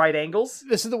bunch of right angles.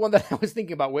 This is the one that I was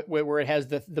thinking about, where it has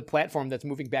the platform that's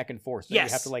moving back and forth. So yes.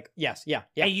 You have to like, yeah.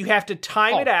 And you have to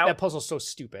time it out. That puzzle's so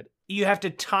stupid. You have to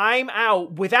time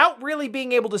out without really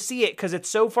being able to see it because it's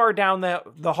so far down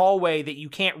the hallway that you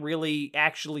can't really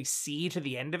actually see to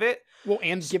the end of it. Well,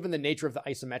 and given the nature of the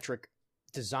isometric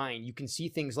design, you can see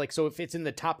things like, so if it's in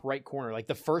the top right corner, like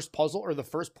the first puzzle or the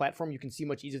first platform, you can see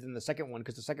much easier than the second one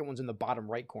because the second one's in the bottom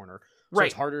right corner. So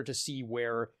It's harder to see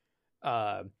where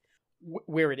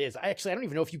it is. I don't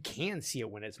even know if you can see it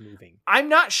when it's moving. I'm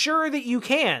not sure that you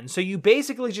can. So you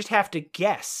basically just have to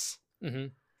guess. Mm-hmm.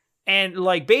 And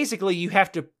like basically you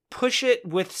have to push it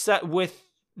with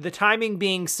the timing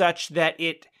being such that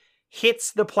it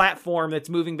hits the platform that's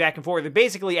moving back and forth. It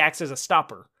basically acts as a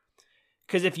stopper.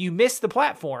 Because if you miss the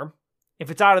platform,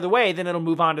 if it's out of the way, then it'll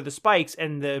move on to the spikes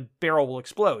and the barrel will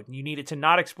explode. You need it to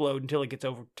not explode until it gets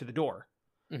over to the door.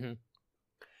 Mm-hmm.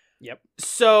 Yep.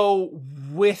 So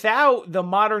without the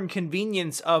modern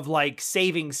convenience of like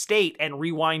saving state and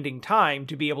rewinding time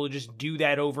to be able to just do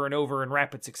that over and over in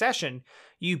rapid succession,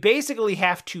 you basically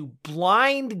have to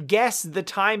blind guess the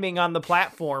timing on the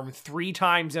platform 3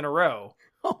 times in a row.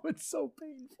 Oh, it's so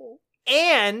painful.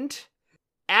 And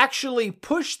actually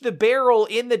push the barrel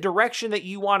in the direction that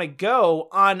you want to go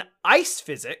on ice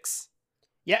physics.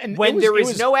 Yeah, and when there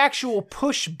is no actual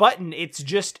push button, it's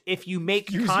just if you make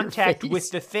contact with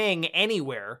the thing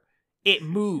anywhere, it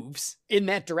moves in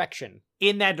that direction.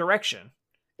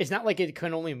 It's not like it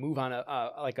can only move on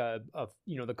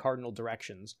the cardinal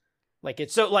directions. Like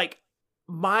it's so like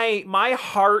my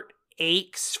heart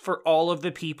aches for all of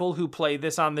the people who play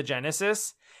this on the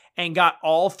Genesis and got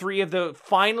all 3 of the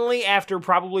finally after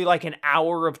probably like an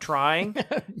hour of trying,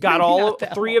 got all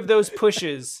 3 of those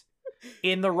pushes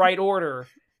in the right order,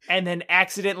 and then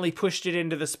accidentally pushed it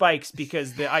into the spikes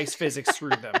because the ice physics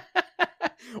screwed them.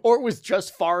 Or it was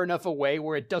just far enough away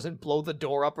where it doesn't blow the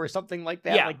door up or something like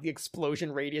that. Yeah. Like the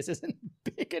explosion radius isn't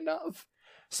big enough.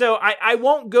 So I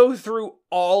won't go through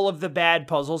all of the bad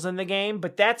puzzles in the game,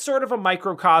 but that's sort of a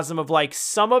microcosm of like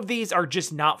some of these are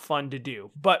just not fun to do.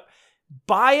 But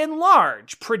by and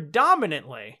large,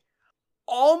 predominantly,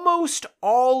 almost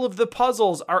all of the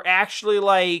puzzles are actually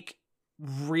like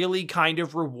really kind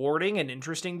of rewarding and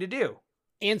interesting to do.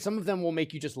 And some of them will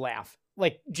make you just laugh.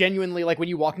 Like genuinely, like when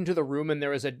you walk into the room and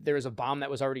there was a bomb that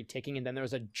was already ticking, and then there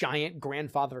was a giant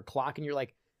grandfather clock, and you're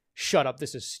like, shut up,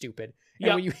 this is stupid.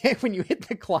 And when you hit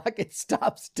the clock, it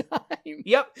stops time.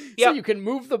 Yep. So you can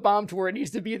move the bomb to where it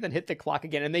needs to be and then hit the clock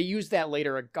again. And they use that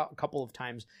later a couple of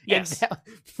times. Yes.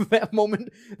 And that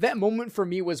moment for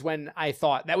me was when I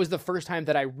thought, that was the first time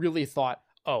that I really thought,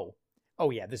 oh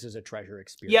yeah, this is a treasure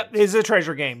experience. Yep, it's a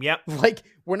treasure game. Yep. Like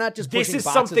we're not just pushing this is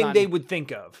boxes something they would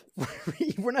think of.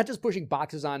 We're not just pushing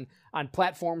boxes on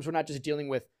platforms. We're not just dealing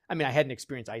with, I mean, I hadn't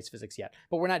experienced ice physics yet,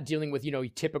 but we're not dealing with,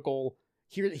 typical,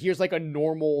 here's like a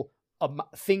normal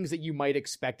things that you might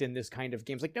expect in this kind of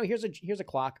games. Like, no, here's a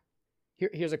clock.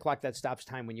 Here's a clock that stops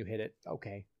time when you hit it.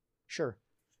 Okay, sure.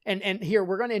 And here,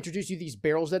 we're going to introduce you these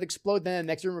barrels that explode. Then the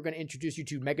next room, we're going to introduce you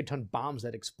to megaton bombs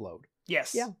that explode.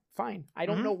 Yes. Yeah, fine. I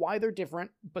don't know why they're different,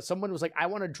 but someone was like, I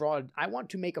want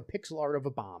to make a pixel art of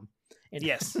a bomb. And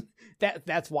yes.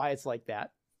 that's why it's like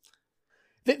that.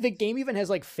 The game even has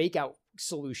like fake out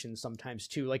solutions sometimes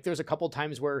too. Like there's a couple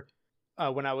times where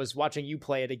when I was watching you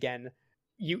play it again,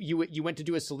 you went to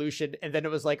do a solution and then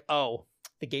it was like, oh,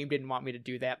 the game didn't want me to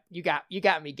do that. You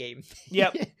got me, game.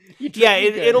 Yep. Yeah,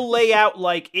 it'll lay out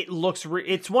like it looks.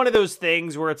 It's one of those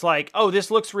things where it's like, oh,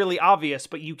 this looks really obvious,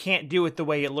 but you can't do it the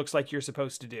way it looks like you're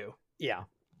supposed to do. Yeah.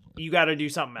 You got to do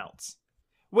something else,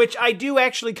 which I do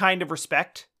actually kind of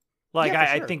respect. Like,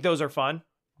 yeah, I think those are fun,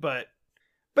 but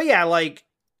yeah, like,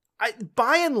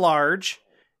 by and large,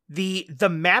 the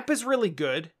map is really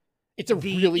good. It's a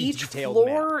really each detailed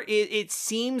floor, map. It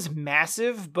seems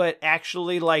massive, but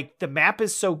actually, like, the map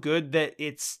is so good that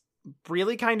it's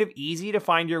really kind of easy to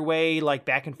find your way, like,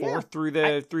 back and forth through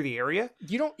the area.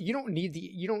 You don't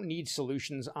need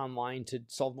solutions online to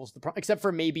solve most of the problems, except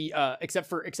for maybe except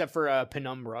for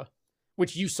Penumbra,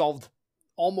 which you solved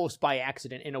almost by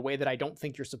accident in a way that I don't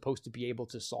think you're supposed to be able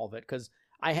to solve it, because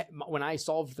when I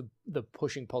solved the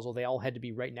pushing puzzle, they all had to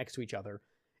be right next to each other.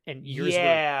 And yours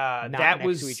were not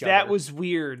next to each other. That was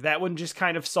weird. That one just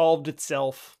kind of solved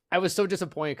itself. I was so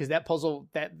disappointed because that puzzle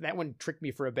that one tricked me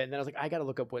for a bit, and then I was like, I gotta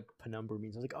look up what penumbra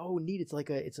means. I was like, oh, neat.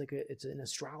 It's an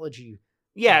astrology.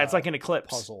 Yeah, it's like an eclipse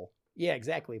puzzle. Yeah,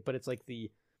 exactly. But it's like the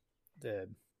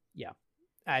yeah.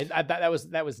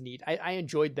 That was neat. I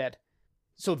enjoyed that.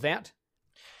 So that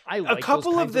I like a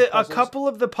couple those of kinds the puzzles. a couple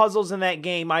of the puzzles in that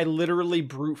game I literally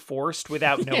brute forced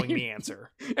without knowing the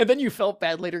answer. And then you felt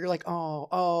bad later. You're like,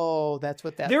 oh, that's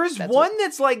what that. There's that's one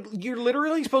that's like you're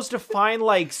literally supposed to find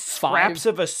like scraps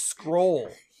 5. of a scroll.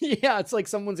 Yeah, it's like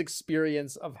someone's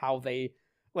experience of how they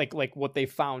like what they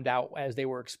found out as they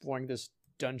were exploring this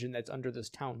dungeon that's under this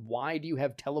town. Why do you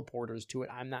have teleporters to it?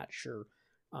 I'm not sure.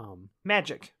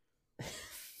 Magic.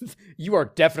 You are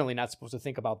definitely not supposed to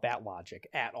think about that logic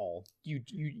at all.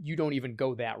 You don't even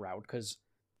go that route, because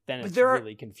then it's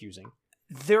really confusing.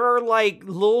 There are like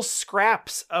little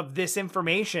scraps of this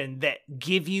information that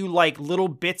give you like little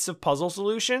bits of puzzle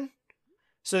solution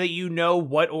so that you know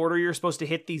what order you're supposed to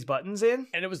hit these buttons in.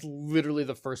 And it was literally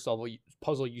the first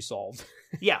puzzle you solved.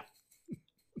 Yeah.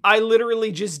 I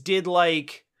literally just did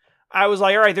like, I was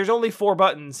like, all right, there's only 4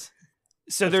 buttons.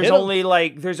 So there's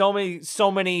only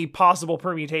so many possible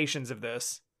permutations of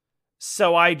this.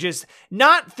 So I just,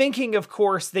 not thinking, of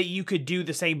course, that you could do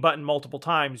the same button multiple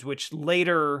times, which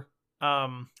later,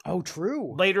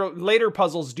 true. Later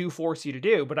puzzles do force you to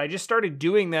do, but I just started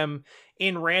doing them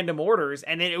in random orders,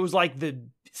 and it was like the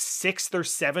 6th or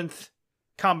 7th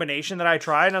combination that I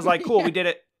tried, and I was like, cool, we did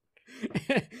it.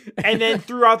 And then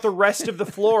throughout the rest of the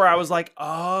floor, I was like,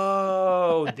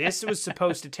 oh, this was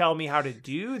supposed to tell me how to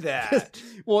do that.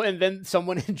 Well, and then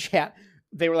someone in chat,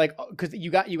 they were like, because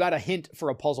you got a hint for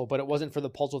a puzzle, but it wasn't for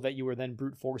the puzzle that you were then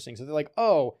brute forcing. So they're like,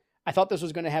 oh, I thought this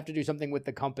was going to have to do something with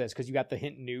the compass because you got the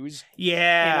hint news.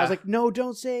 Yeah. And I was like, no,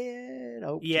 don't say it.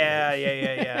 Oh,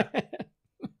 yeah.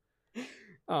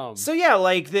 So So yeah,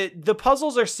 like the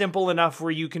puzzles are simple enough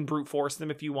where you can brute force them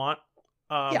if you want.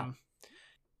 Yeah.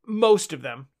 Most of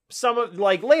them. Some of,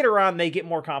 like, later on they get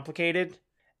more complicated,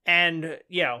 and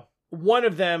one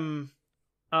of them,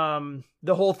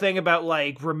 the whole thing about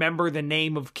like remember the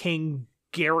name of King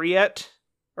Garriott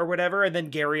or whatever, and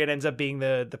then Garriott ends up being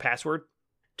the password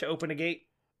to open a gate.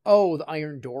 Oh, the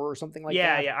iron door or something like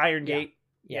that. Yeah, iron gate.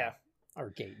 Yeah. Or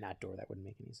gate, not door. That wouldn't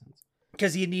make any sense.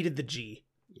 Because you needed the G.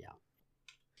 Yeah.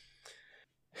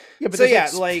 Yeah, but so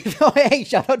oh, hey,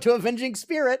 shout out to Avenging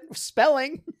Spirit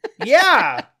spelling.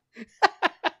 Yeah.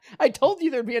 I told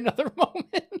you there'd be another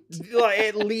moment.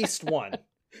 At least one.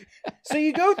 So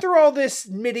you go through all this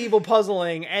medieval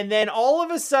puzzling, and then all of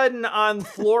a sudden on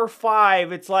floor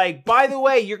 5, it's like, by the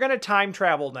way, you're going to time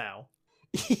travel now.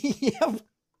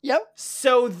 Yep.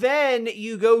 So then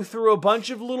you go through a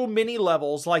bunch of little mini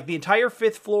levels. Like the entire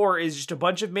 5th floor is just a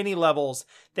bunch of mini levels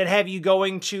that have you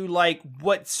going to like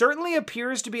what certainly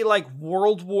appears to be like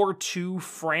World War II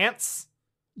France.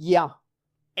 Yeah.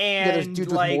 And there's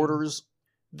dudes like, with mortars.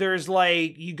 There's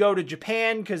like, you go to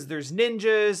Japan because there's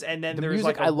ninjas, and then there's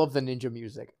music, like I love the ninja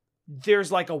music.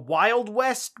 There's like a Wild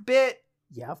West bit.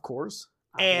 Yeah, of course.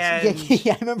 And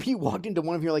yeah, I remember you walked into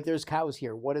one of your like, there's cows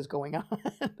here. What is going on?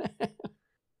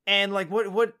 And like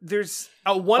what there's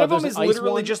one of them is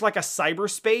literally just like a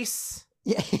cyberspace.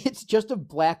 Yeah, it's just a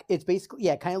black. It's basically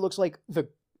it kind of looks like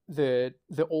the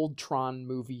old Tron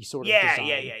movie sort of design.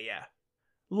 Yeah.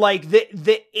 Like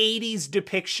the 80s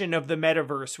depiction of the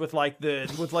metaverse with like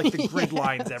the grid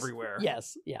lines everywhere.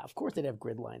 Yes, yeah, of course they'd have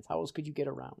grid lines. How else could you get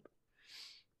around?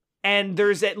 And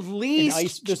there's at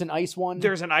least there's an ice one.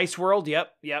 There's an ice world.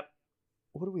 Yep.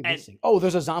 What are we missing? Oh,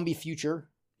 there's a zombie future.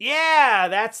 Yeah,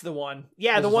 that's the one.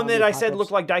 Yeah, There's the one that I apocalypse. said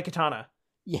looked like Daikatana.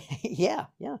 Yeah.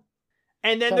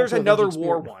 And then there's another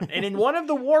war one. And in one of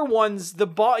the war ones,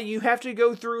 you have to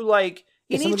go through like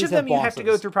in each of them you have to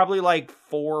go through probably like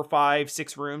 4, 5,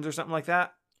 6 rooms or something like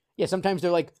that. Yeah, sometimes they're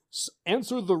like,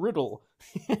 answer the riddle.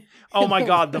 Oh my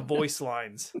god, the voice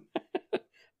lines.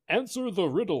 Answer the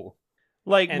riddle.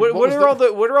 Like what are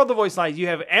all the voice lines? You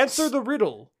have answer the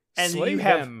riddle, and Slay you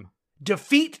have them.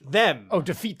 Defeat them. Oh,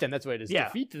 defeat them. That's what it is. Yeah.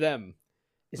 Defeat them.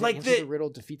 Is like it answer the riddle,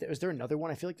 defeat them? Is there another one?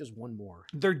 I feel like there's one more.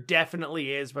 There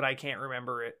definitely is, but I can't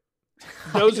remember it.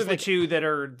 Those are the two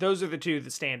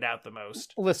that stand out the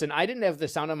most. Listen, I didn't have the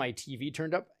sound on my TV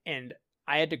turned up, and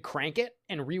I had to crank it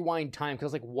and rewind time because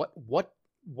I was like,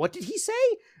 what did he say?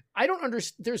 I don't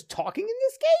understand. There's talking in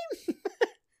this game?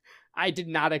 I did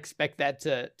not expect that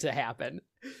to happen.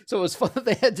 So it was fun that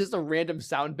they had just a random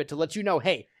sound bit to let you know,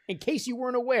 hey, in case you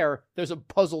weren't aware, there's a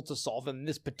puzzle to solve in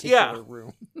this particular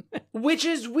room. Which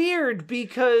is weird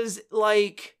because,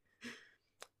 like,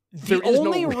 the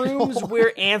only rooms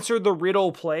where Answer the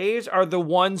Riddle plays are the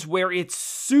ones where it's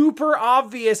super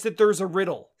obvious that there's a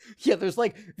riddle. Yeah, there's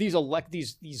like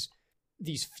these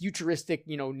futuristic,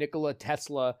 Nikola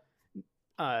Tesla,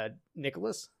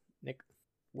 Nikola,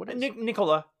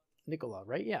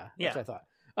 right? Yeah, that's what I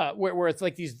thought. Where it's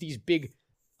like these big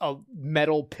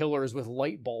metal pillars with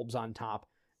light bulbs on top,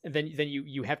 And then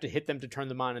you have to hit them to turn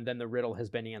them on, and then the riddle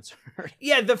has been answered.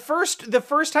 Yeah, the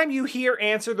first time you hear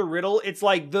answer the riddle, it's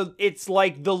like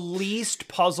the least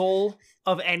puzzle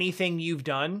of anything you've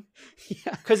done.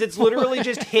 Yeah. Because it's literally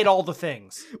just hit all the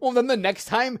things. Well, then the next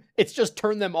time, it's just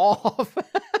turn them off.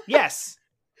 Yes.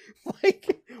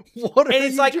 Like, what are And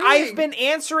it's you like, doing? I've been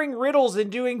answering riddles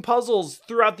and doing puzzles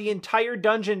throughout the entire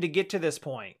dungeon to get to this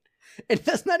point. And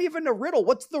that's not even a riddle.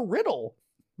 What's the riddle?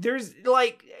 There's,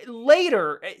 like,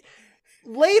 later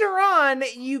on,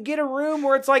 you get a room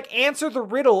where it's like, answer the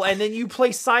riddle, and then you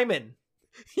play Simon.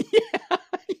 Yeah,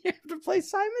 you have to play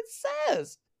Simon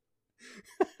Says.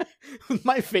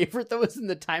 My favorite, though, is in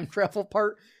the time travel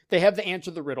part. They have to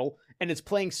answer the riddle, and it's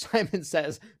playing Simon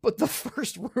Says, but the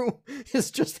first room is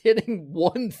just hitting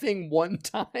one thing one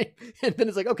time, and then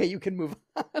it's like, okay, you can move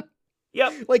on.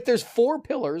 Yep. Like, there's 4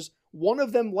 pillars, one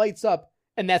of them lights up,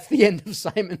 and that's the end of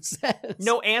Simon Says.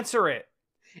 No, answer it.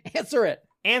 Answer it.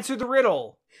 Answer the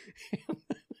riddle.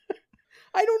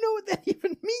 I don't know what that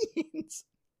even means.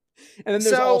 And then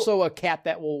there's also a cat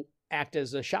that will act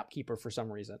as a shopkeeper for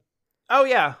some reason. Oh,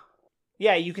 yeah.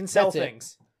 Yeah, you can sell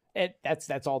things.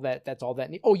 That's all that.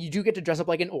 Oh, you do get to dress up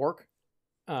like an orc.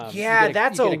 Yeah,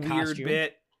 that's a weird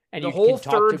bit. And the whole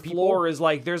third floor is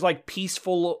like, there's like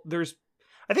peaceful,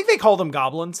 I think they call them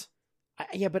goblins.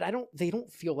 Yeah, but they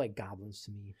don't feel like goblins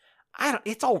to me.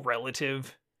 It's all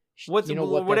relative.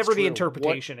 Whatever the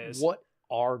interpretation is. What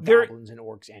are goblins and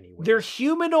orcs anyway? They're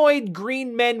humanoid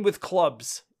green men with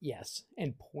clubs. Yes,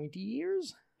 and pointy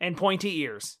ears.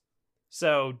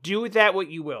 So do with that what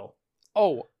you will.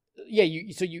 Oh, yeah,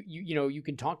 you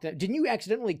can talk to them. Didn't you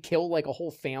accidentally kill like a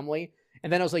whole family?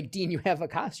 And then I was like, Dean, you have a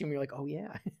costume. You're like, oh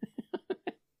yeah.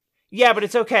 Yeah, but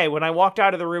it's okay. When I walked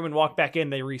out of the room and walked back in,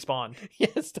 they respawned. Yeah,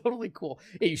 it's totally cool.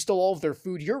 Yeah, you stole all of their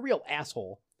food. You're a real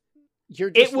asshole.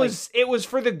 It was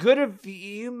for the good of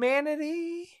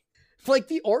humanity. Like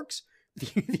the orcs.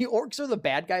 The orcs are the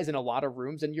bad guys in a lot of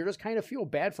rooms, and you just kind of feel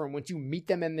bad for them once you meet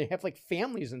them, and they have like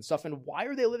families and stuff. And why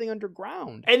are they living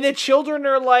underground? And the children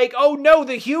are like, "Oh no,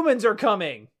 the humans are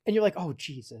coming!" And you're like, "Oh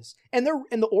Jesus!" And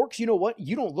the orcs, you know what?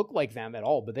 You don't look like them at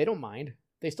all, but they don't mind.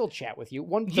 They still chat with you.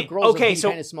 The girls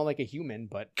kind of smell like a human,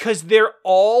 but because they're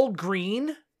all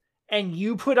green, and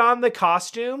you put on the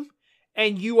costume,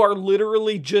 and you are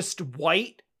literally just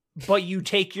white. But you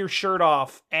take your shirt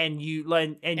off and you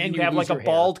have like a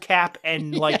bald cap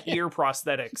and like ear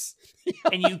prosthetics,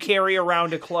 and you carry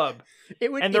around a club.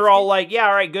 And they're all like, "Yeah,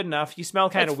 all right, good enough. You smell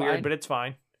kind of weird, but it's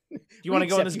fine. Do you want to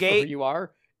go in this gate? You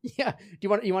are. Yeah.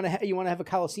 Do you want to have a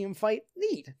Coliseum fight?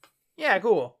 Neat. Yeah,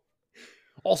 cool.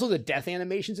 Also, the death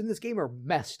animations in this game are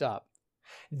messed up.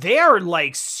 They are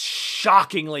like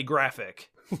shockingly graphic.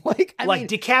 Like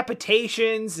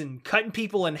decapitations and cutting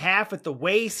people in half at the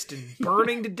waist and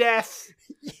burning to death.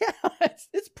 Yeah,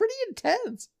 it's pretty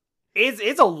intense.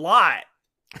 It's a lot.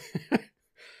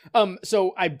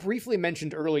 So I briefly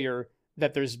mentioned earlier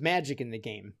that there's magic in the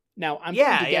game. Now I'm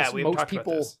going to guess most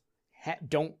people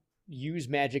don't use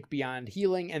magic beyond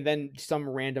healing and then some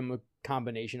random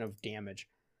combination of damage.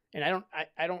 And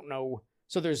I don't know.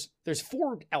 So there's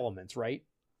 4 elements, right?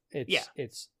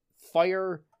 It's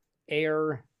fire,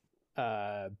 air,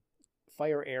 earth,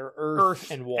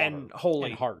 and water, and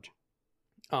holy, and heart.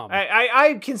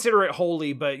 I consider it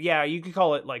holy, but yeah, you could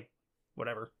call it like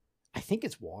whatever. I think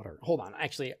it's water. Hold on,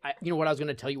 actually, you know what? I was going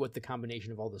to tell you what the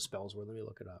combination of all the spells were. Let me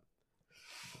look it up.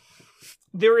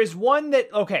 There is one that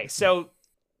so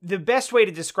the best way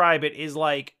to describe it is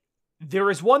like there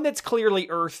is one that's clearly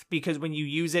earth because when you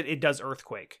use it, it does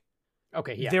earthquake.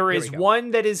 Okay, yeah. There is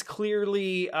one that is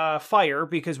clearly fire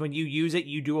because when you use it,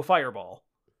 you do a fireball.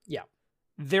 Yeah.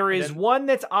 There is one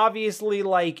that's obviously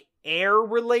like air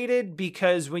related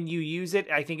because when you use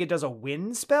it, I think it does a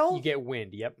wind spell. You get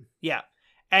wind, yep. Yeah.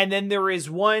 And then there is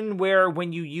one where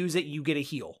when you use it, you get a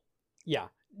heal. Yeah.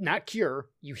 Not cure,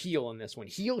 you heal in this one.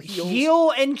 Heals.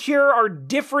 Heal and cure are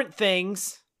different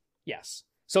things. Yes.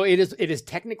 So it is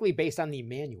technically based on the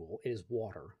manual. It is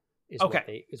water.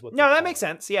 That makes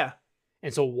sense, yeah.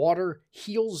 And so water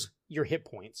heals your hit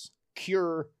points.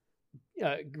 Cure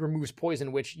removes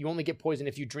poison, which you only get poison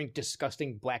if you drink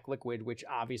disgusting black liquid, which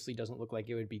obviously doesn't look like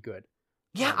it would be good.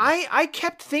 Yeah, I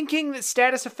kept thinking that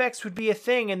status effects would be a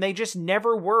thing, and they just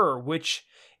never were, which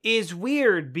is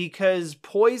weird because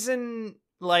poison,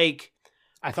 like,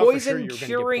 poison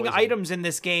curing items in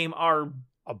this game are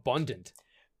abundant.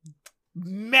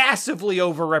 Massively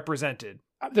overrepresented.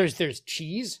 There's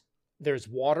cheese, there's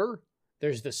water,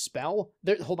 there's the spell.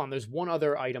 Hold on, there's one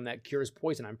other item that cures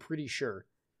poison, I'm pretty sure.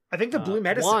 I think the blue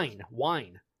medicine.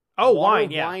 Wine. Oh, water,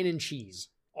 wine, yeah. Wine and cheese.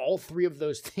 all 3 of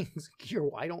those things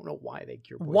cure. I don't know why they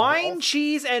cure poison. Wine,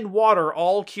 cheese, and water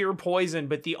all cure poison,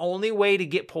 but the only way to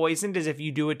get poisoned is if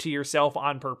you do it to yourself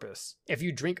on purpose. If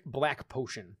you drink black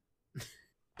potion.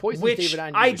 Poison Which David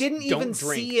on I didn't even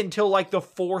see until like the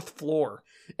 4th floor.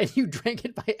 And you drank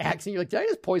it by accident. You're like, did I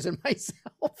just poison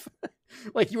myself?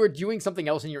 Like you were doing something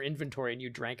else in your inventory and you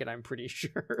drank it, I'm pretty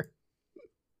sure.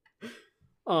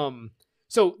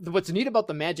 So what's neat about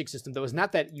the magic system, though, is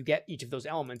not that you get each of those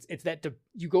elements. It's that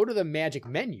you go to the magic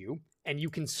menu and you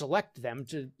can select them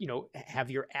to, have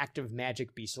your active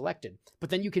magic be selected. But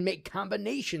then you can make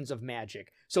combinations of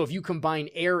magic. So if you combine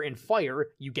air and fire,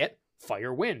 you get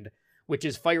fire wind, which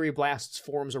is fiery blasts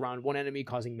forms around one enemy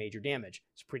causing major damage.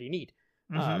 It's pretty neat.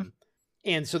 Mm-hmm.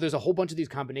 And so there's a whole bunch of these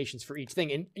combinations for each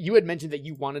thing. And you had mentioned that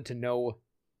you wanted to know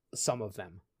some of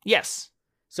them. Yes.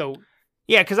 So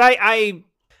yeah, because I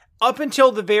up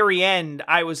until the very end,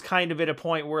 I was kind of at a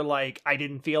point where like I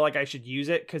didn't feel like I should use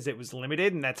it because it was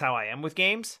limited, and that's how I am with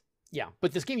games. Yeah,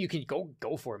 but this game you can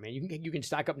go for it, man. You can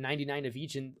stock up 99 of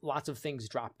each, and lots of things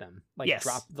drop them. Like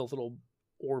drop the little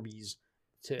Orbeez.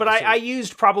 But I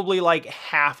used probably like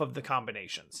half of the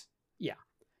combinations.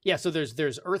 Yeah. So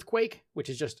there's Earthquake, which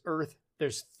is just earth.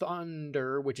 There's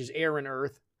Thunder, which is air and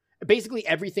earth. Basically,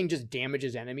 everything just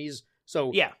damages enemies.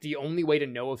 So the only way to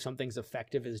know if something's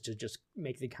effective is to just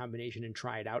make the combination and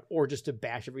try it out, or just to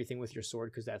bash everything with your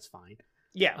sword, because that's fine.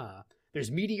 Yeah.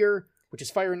 There's Meteor, which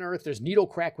is fire and earth. There's Needle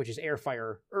Crack, which is air,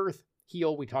 fire, earth.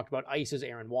 Heal, we talked about. Ice is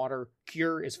air and water.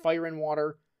 Cure is fire and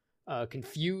water.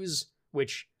 Confuse,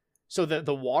 which... So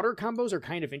the water combos are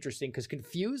kind of interesting, because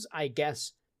Confuse, I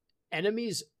guess,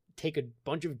 enemies take a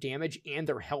bunch of damage and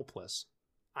they're helpless.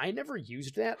 I never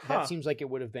used that. That seems like it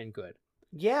would have been good.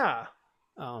 Yeah.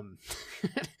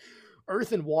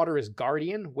 Earth and water is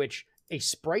Guardian, which a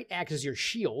sprite acts as your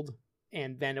shield,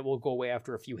 and then it will go away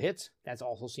after a few hits. That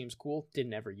also seems cool.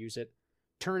 Didn't ever use it.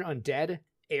 Turn undead,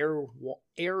 air,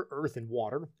 earth, and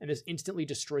water, and this instantly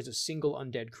destroys a single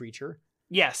undead creature.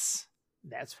 Yes.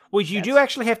 Which you do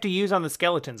actually have to use on the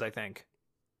skeletons, I think.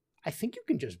 I think you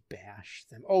can just bash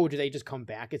them. Oh, do they just come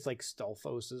back? It's like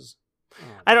Stalfos's.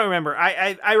 I don't remember.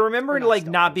 I remember like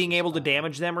not being able to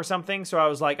damage them or something, so I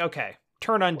was like, okay,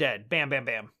 turn undead. Bam, bam,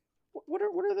 bam. What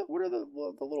are the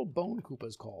little bone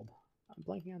Koopas called? I'm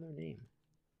blanking on their name.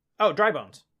 Oh, Dry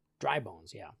Bones. Dry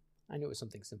Bones, yeah. I knew it was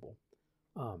something simple.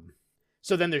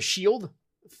 So then there's Shield,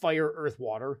 Fire, Earth,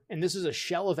 Water, and this is a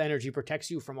shell of energy, protects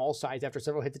you from all sides after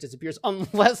several hits. It disappears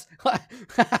unless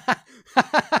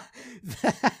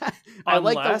I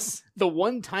like the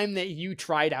one time that you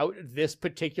tried out this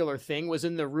particular thing was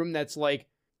in the room that's like,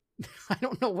 I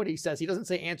don't know what he says. He doesn't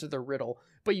say answer the riddle,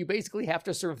 but you basically have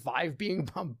to survive being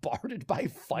bombarded by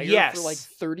fire for like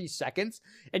 30 seconds,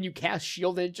 and you cast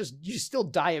shield and you still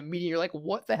die immediately. You're like,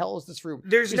 what the hell is this room?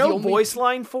 There's no voice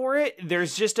line for it.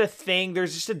 There's just a thing.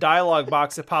 There's just a dialogue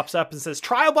box that pops up and says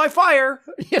trial by fire.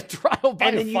 Yeah, trial by fire.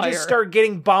 And then you just start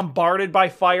getting bombarded by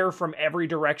fire from every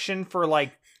direction for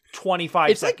like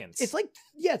 25 seconds.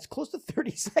 It's close to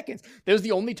 30 seconds. That was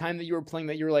the only time that you were playing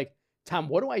that you were like, Tom,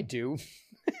 what do I do?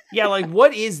 Yeah, like,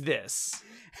 what is this?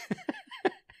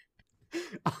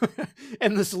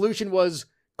 And the solution was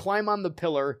climb on the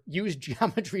pillar, use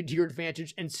geometry to your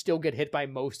advantage, and still get hit by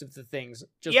most of the things.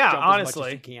 Just jump honestly, as much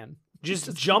as you can.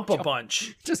 Just jump a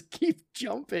bunch. Just keep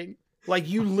jumping. Like,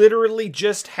 you literally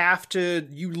just have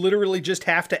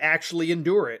to actually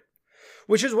endure it.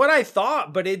 Which is what I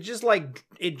thought, but it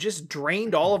just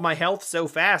drained all of my health so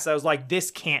fast. I was like,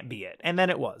 this can't be it. And then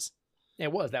it was.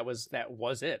 It was. That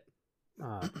was it.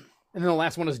 And then the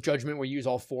last one is Judgment, where you use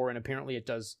all 4, and apparently it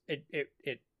does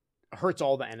it hurts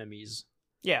all the enemies.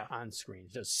 Yeah, on screen.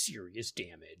 It does serious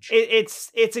damage.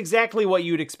 It's exactly what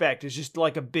you'd expect. It's just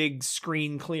like a big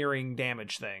screen clearing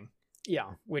damage thing.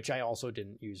 Yeah, which I also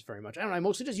didn't use very much. I don't know. I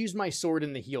mostly just used my sword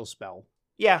and the heal spell.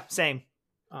 Yeah, same.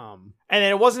 And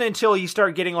then it wasn't until you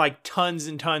start getting like tons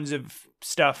and tons of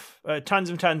stuff, tons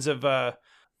and tons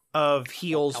of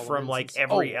heals from like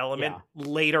every element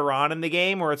later on in the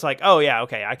game, where it's like, oh yeah,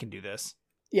 okay, I can do this.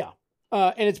 Yeah.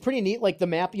 And it's pretty neat. Like the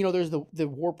map, there's the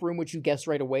warp room, which you guessed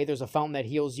right away. There's a fountain that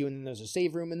heals you, and then there's a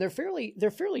save room, and they're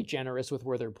fairly generous with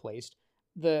where they're placed.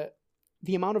 The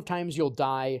amount of times you'll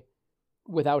die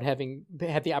without having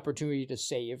had the opportunity to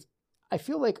save, I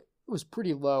feel like it was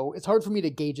pretty low. It's hard for me to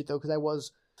gauge it though, because I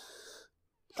was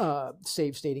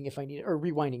save stating if I need, or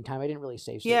rewinding time. I didn't really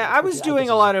save. Yeah, I was doing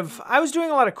a lot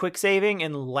of quick saving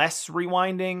and less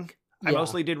rewinding. Yeah. I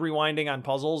mostly did rewinding on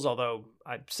puzzles, although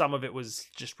some of it was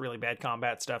just really bad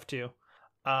combat stuff too.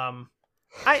 I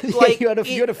like you had a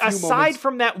few aside moments.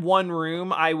 From that one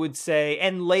room, I would say,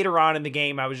 and later on in the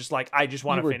game, I was just like, I just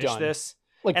want to finish this.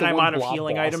 Like and the I'm one out of blob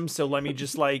healing boss. items, so let me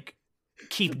just like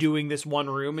keep doing this one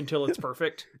room until it's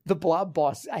perfect. The blob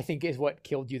boss, I think, is what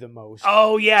killed you the most.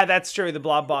 Oh yeah, that's true. The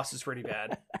blob boss is pretty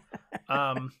bad.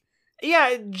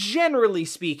 Yeah, generally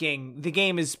speaking, the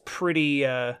game is pretty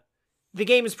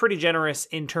generous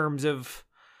in terms of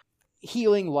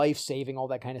Healing, life saving, all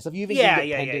that kind of stuff. You even can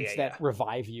get pendants that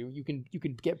revive you. You can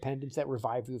get pendants that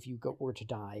revive you if you were to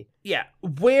die. Yeah,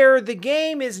 where the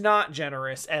game is not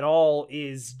generous at all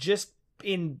is just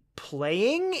in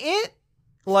playing it.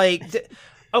 Like,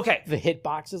 okay, the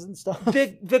hitboxes and stuff.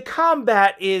 The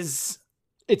combat is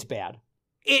it's bad.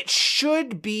 It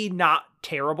should be not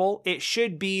terrible. It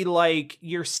should be like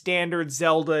your standard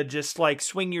Zelda, just like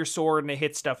swing your sword and it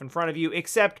hits stuff in front of you,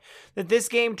 except that this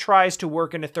game tries to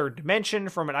work in a third dimension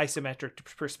from an isometric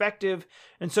perspective,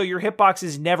 and so your hitbox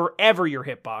is never ever your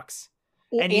hitbox.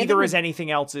 Well, and neither is anything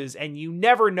else's, and you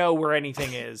never know where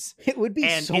anything is. It would be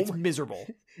it's miserable.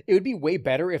 It would be way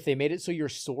better if they made it so your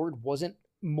sword wasn't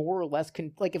more or less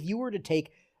like if you were to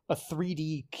take a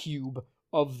 3D cube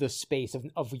of the space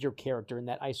of your character in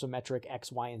that isometric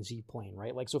X, Y, and Z plane,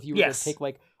 right? Like, so if you were to take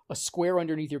like a square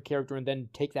underneath your character and then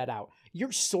take that out,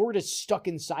 your sword is stuck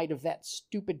inside of that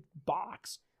stupid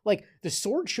box. Like, the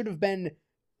sword should have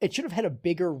had a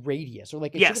bigger radius, or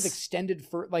like it should have extended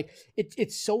for like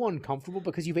it's so uncomfortable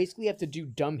because you basically have to do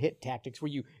dumb hit tactics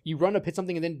where you run up, hit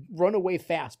something, and then run away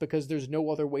fast because there's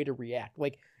no other way to react.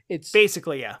 Like, it's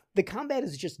basically the combat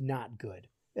is just not good.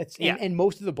 And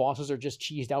most of the bosses are just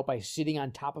cheesed out by sitting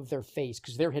on top of their face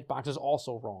because their hitbox is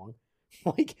also wrong.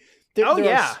 Like, there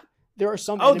are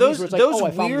some enemies where it's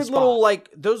like,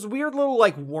 those weird little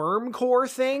like worm core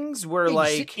things where you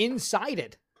like sit inside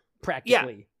it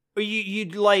practically. Yeah,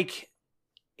 you'd like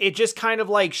it just kind of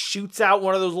like shoots out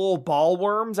one of those little ball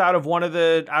worms out of one of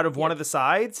the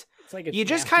sides. It's like you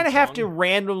just kind of have to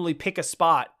randomly pick a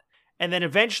spot. And then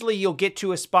eventually you'll get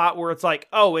to a spot where it's like,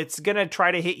 oh, it's going to try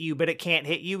to hit you, but it can't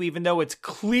hit you, even though it's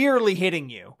clearly hitting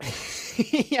you.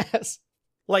 Yes.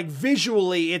 Like,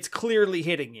 visually, it's clearly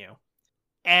hitting you.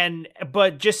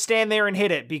 But just stand there and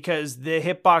hit it, because the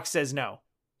hitbox says no.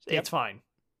 It's fine.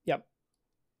 Yep.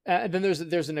 And then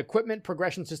there's an equipment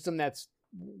progression system that's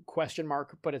question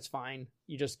mark, but it's fine.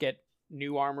 You just get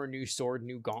new armor, new sword,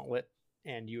 new gauntlet,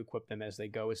 and you equip them as they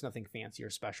go. It's nothing fancy or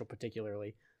special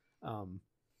particularly.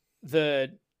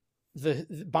 The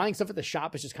buying stuff at the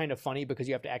shop is just kind of funny because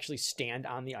you have to actually stand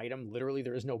on the item. Literally,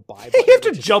 there is no buy button. You have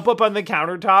to jump up on the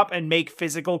countertop and make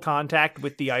physical contact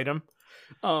with the item.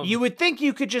 You would think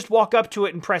you could just walk up to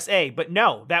it and press A, but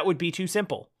no, that would be too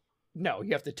simple. No,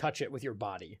 you have to touch it with your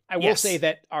body. I will say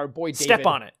that our boy David... Step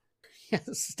on it.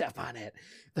 Yes, step on it.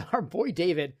 Our boy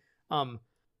David,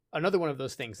 another one of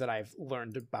those things that I've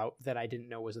learned about that I didn't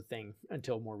know was a thing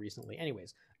until more recently.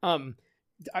 Anyways,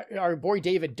 our boy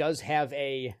David does have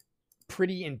a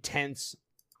pretty intense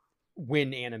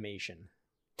win animation.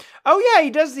 Oh yeah, he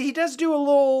does do a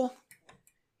little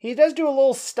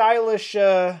stylish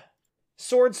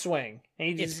sword swing.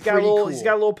 And he's got a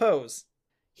little pose.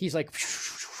 He's like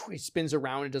he spins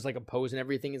around and does like a pose and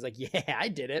everything. He's like, "Yeah, I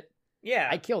did it. Yeah,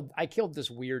 I killed this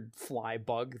weird fly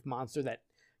bug monster that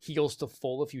heals to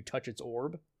full if you touch its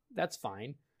orb. That's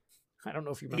fine." I don't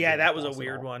know if you remember. Yeah, that was a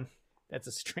weird one. That's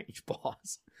a strange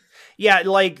boss. Yeah,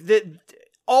 like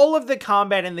all of the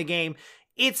combat in the game,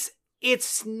 it's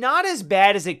not as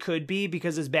bad as it could be,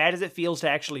 because as bad as it feels to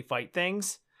actually fight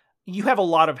things, you have a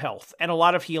lot of health and a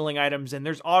lot of healing items, and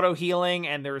there's auto healing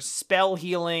and there's spell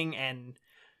healing, and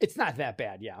it's not that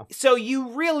bad, yeah. So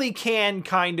you really can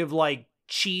kind of like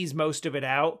cheese most of it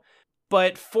out,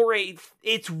 but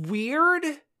it's weird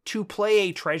to play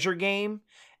a treasure game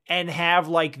and have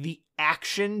like the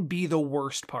action be the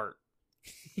worst part.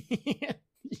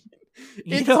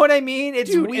 You know what I mean?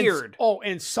 It's weird.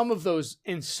 And some of those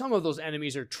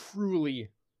enemies are truly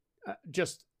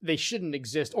just, they shouldn't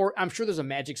exist. Or I'm sure there's a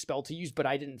magic spell to use, but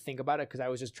I didn't think about it because I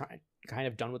was just kind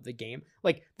of done with the game.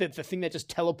 Like the thing that just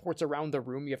teleports around the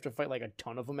room, you have to fight like a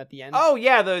ton of them at the end. Oh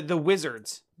yeah, the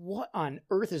wizards. What on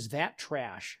earth is that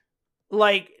trash?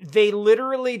 Like, they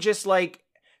literally just like,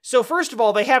 so first of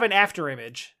all, they have an after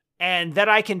image, and that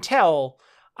I can tell.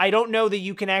 I don't know that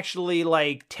you can actually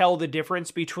like tell the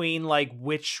difference between like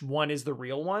which one is the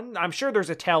real one. I'm sure there's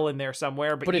a tell in there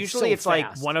somewhere, but usually it's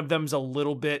like one of them's a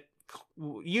little bit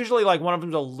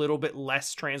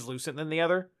less translucent than the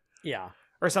other. Yeah.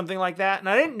 Or something like that. And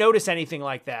I didn't notice anything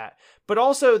like that. But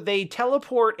also they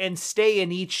teleport and stay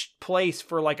in each place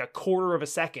for like a quarter of a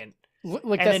second.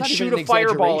 Like, and then shoot a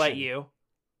fireball at you.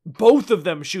 Both of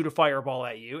them shoot a fireball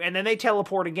at you, and then they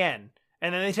teleport again.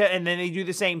 And then they do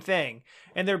the same thing.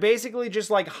 And they're basically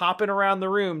just like hopping around the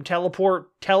room,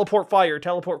 teleport fire,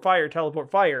 teleport fire,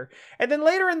 teleport fire. And then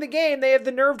later in the game, they have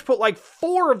the nerve to put like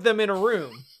 4 of them in a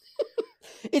room.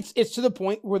 It's to the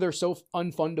point where they're so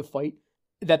unfun to fight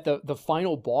that the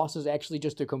final boss is actually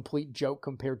just a complete joke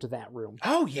compared to that room.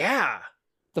 Oh, yeah.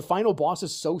 The final boss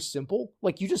is so simple.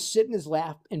 Like, you just sit in his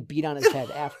lap and beat on his head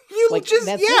after.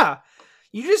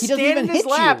 You just stand in his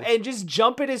lap and just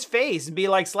jump at his face and be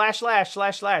like, slash, slash,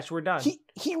 slash, slash, we're done.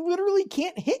 He literally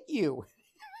can't hit you.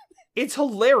 It's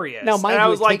hilarious. Now, and I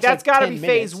was like, that's got to be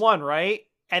minutes. phase 1, right?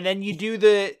 And then you do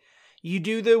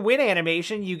the win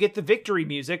animation, you get the victory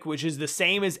music, which is the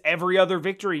same as every other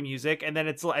victory music, and then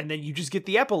you just get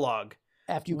the epilogue.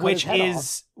 After you cut his head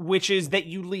off. Which is that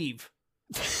you leave.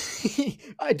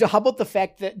 How about the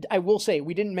fact that, I will say,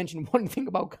 we didn't mention one thing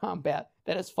about combat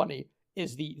that is funny,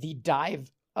 is the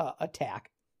dive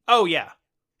attack. Oh, yeah.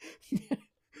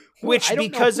 Which,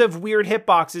 because of weird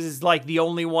hitboxes, is like the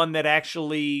only one that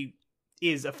actually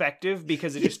is effective,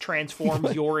 because it just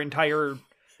transforms your entire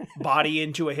body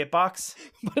into a hitbox.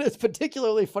 But it's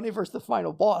particularly funny versus the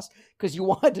final boss, because you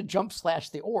wanted to jump slash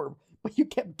the orb, but you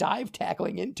kept dive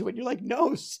tackling into it. You're like,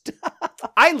 no,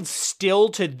 stop. I still,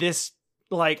 to this,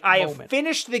 like, I have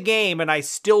finished the game, and I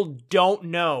still don't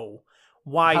know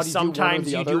why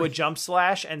sometimes you do a jump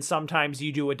slash and sometimes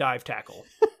you do a dive tackle.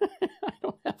 I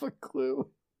don't have a clue.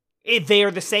 They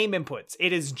are the same inputs.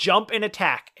 It is jump and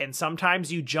attack, and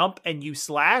sometimes you jump and you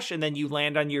slash and then you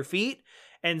land on your feet,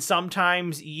 and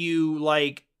sometimes you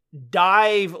like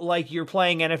dive like you're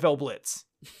playing NFL Blitz.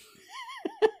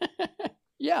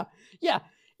 Yeah.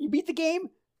 You beat the game.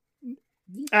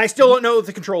 I still don't know what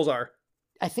the controls are.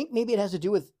 I think maybe it has to do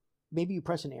with, maybe you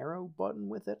press an arrow button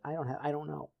with it. I don't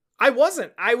know. I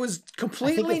wasn't. I was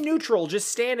completely neutral, just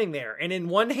standing there. And in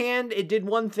one hand, it did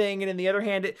one thing, and in the other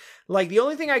hand, it, like, the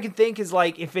only thing I can think is,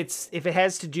 like, if it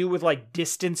has to do with, like,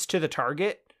 distance to the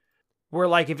target, where,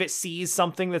 like, if it sees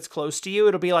something that's close to you,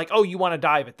 it'll be like, oh, you want to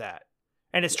dive at that.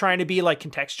 And it's trying to be, like,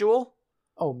 contextual.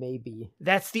 Oh, maybe.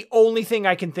 That's the only thing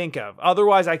I can think of.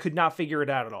 Otherwise, I could not figure it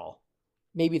out at all.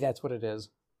 Maybe that's what it is.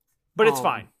 But it's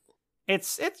fine.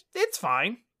 It's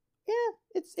fine.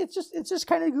 Yeah, it's just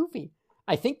kind of goofy.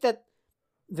 I think that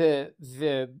the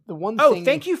one thing. Oh,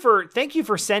 thank you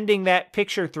for sending that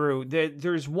picture through.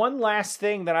 There's one last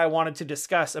thing that I wanted to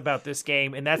discuss about this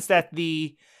game, and that's that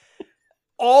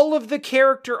all of the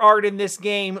character art in this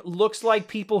game looks like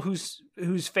people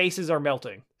whose faces are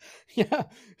melting. Yeah,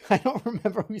 I don't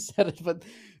remember who said it, but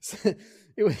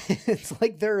it's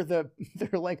like they're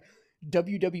like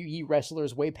WWE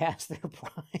wrestlers way past their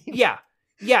prime. Yeah.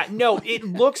 Yeah, no, it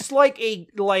looks like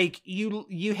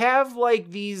you have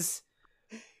like these,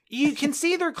 you can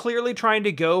see they're clearly trying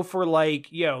to go for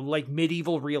like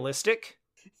medieval realistic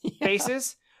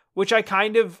faces, which I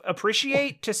kind of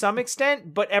appreciate to some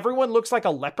extent, but everyone looks like a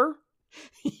leper.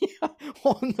 Yeah,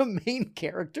 well, the main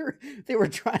character, they were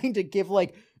trying to give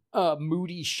like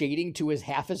moody shading to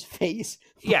half his face.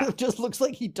 Yeah, it just looks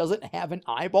like he doesn't have an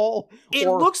eyeball. It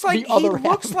looks like he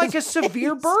looks like a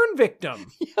severe burn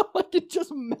victim. Yeah, like it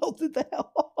just melted the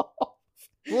hell off.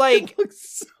 Like, it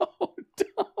looks so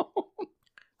dumb.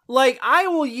 Like, I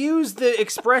will use the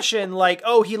expression like,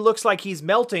 oh, he looks like he's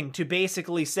melting to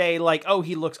basically say like, oh,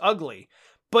 he looks ugly.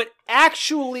 But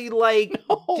actually, like,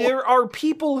 no. There are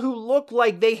people who look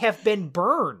like they have been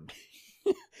burned.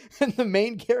 And the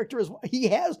main character is, he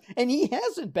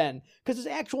hasn't been, because his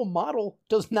actual model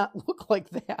does not look like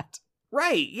that.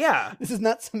 Right, yeah. This is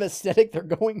not some aesthetic they're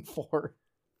going for.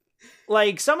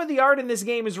 Like, some of the art in this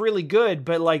game is really good,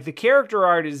 but, like, the character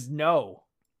art is no.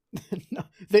 No,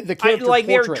 the character portrait,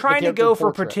 they're trying to go for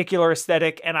a particular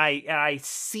aesthetic, and I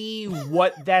see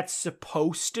what that's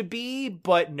supposed to be,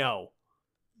 but no.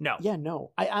 No. Yeah,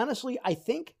 no. I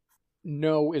think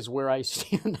no is where I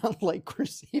stand on like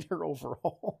Crusader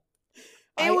overall.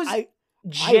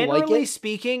 Generally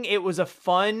speaking, it was a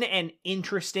fun and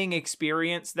interesting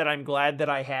experience that I'm glad that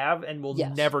I have and will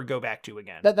never go back to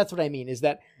again. That's what I mean, is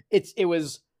that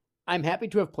I'm happy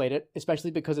to have played it,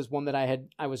 especially because it's one that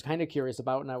I was kind of curious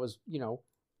about, and I was,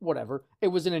 whatever. It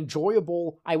was an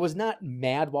enjoyable, I was not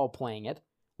mad while playing it.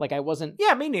 Like, I wasn't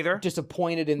me neither.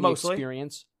 Disappointed in the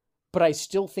experience. But I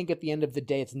still think at the end of the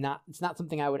day, it's not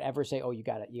something I would ever say, oh, you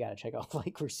gotta check out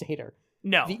Light Crusader.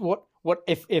 No.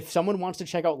 If someone wants to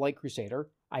check out Light Crusader,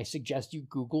 I suggest you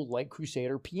Google Light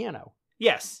Crusader piano.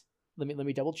 Yes. Let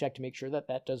me double check to make sure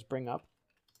that does bring up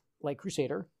Light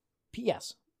Crusader.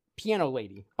 P.S. Piano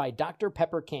Lady by Dr.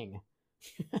 Pepper King.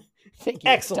 Thank you.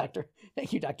 Excellent.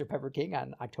 Thank you, Dr. Pepper King,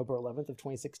 on October 11th of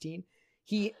 2016.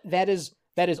 That is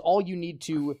all you need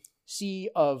to see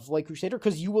of Light Crusader,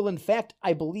 because you will, in fact,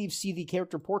 I believe, see the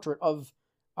character portrait of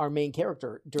our main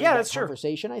character during that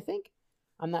conversation, true. I think.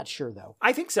 I'm not sure, though.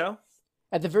 I think so.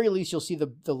 At the very least, you'll see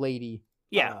the lady.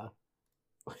 Yeah.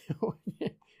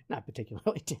 Not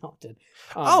particularly talented.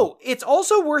 It's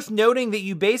also worth noting that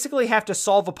you basically have to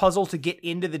solve a puzzle to get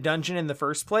into the dungeon in the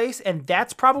first place, and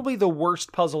that's probably the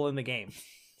worst puzzle in the game.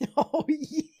 Oh,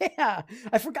 yeah.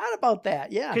 I forgot about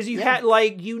that. Yeah. Because had,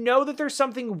 like, you know that there's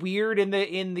something weird in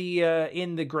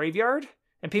the graveyard,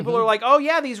 and people are like, oh,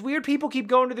 yeah, these weird people keep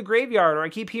going to the graveyard, or I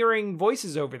keep hearing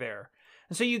voices over there.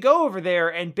 And so you go over there,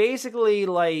 and basically,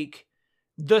 like,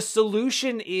 the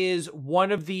solution is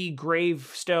one of the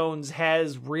gravestones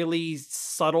has really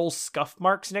subtle scuff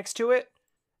marks next to it.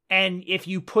 And if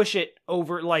you push it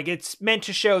over, like, it's meant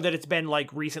to show that it's been,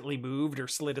 like, recently moved or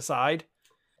slid aside.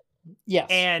 Yes.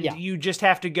 And you just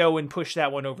have to go and push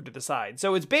that one over to the side.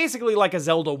 So it's basically like a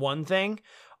Zelda 1 thing.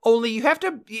 Only you have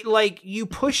to, like, you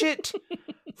push it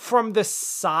from the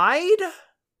side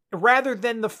rather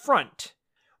than the front.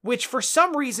 Which for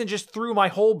some reason just threw my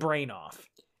whole brain off.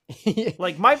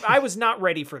 Like, I was not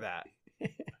ready for that.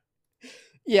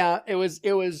 Yeah, it was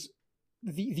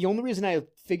the only reason I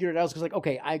figured it out was because, like,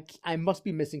 okay, I must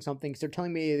be missing something. So they're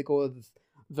telling me to go to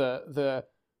the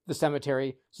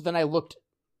cemetery. So then I looked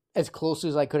as close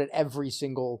as I could at every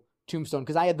single tombstone,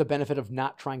 because I had the benefit of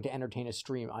not trying to entertain a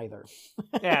stream either.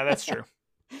 Yeah, that's true.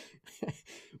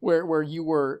 where you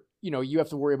were, you have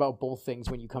to worry about both things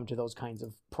when you come to those kinds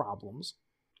of problems.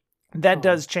 That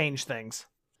does change things.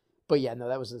 But yeah, no,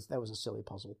 that was a silly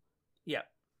puzzle. Yeah.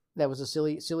 That was a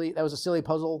silly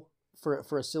puzzle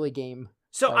for a silly game.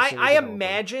 So I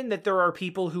imagine that there are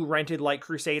people who rented Light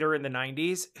Crusader in the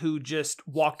 90s who just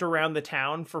walked around the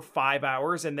town for 5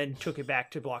 hours and then took it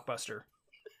back to Blockbuster.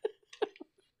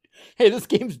 Hey, this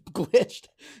game's glitched.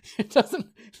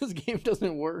 This game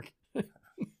doesn't work.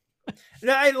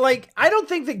 No, I don't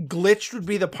think that glitched would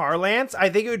be the parlance. I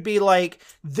think it would be like,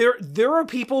 there are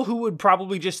people who would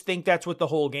probably just think that's what the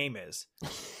whole game is.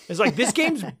 It's like, this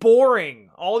game's boring.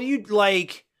 All you,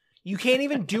 like, you can't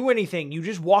even do anything. You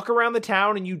just walk around the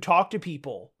town and you talk to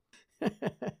people.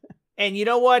 And you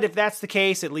know what? If that's the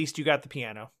case, at least you got the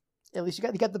piano. At least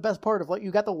you got the best part of, like,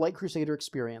 you got the Light Crusader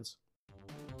experience.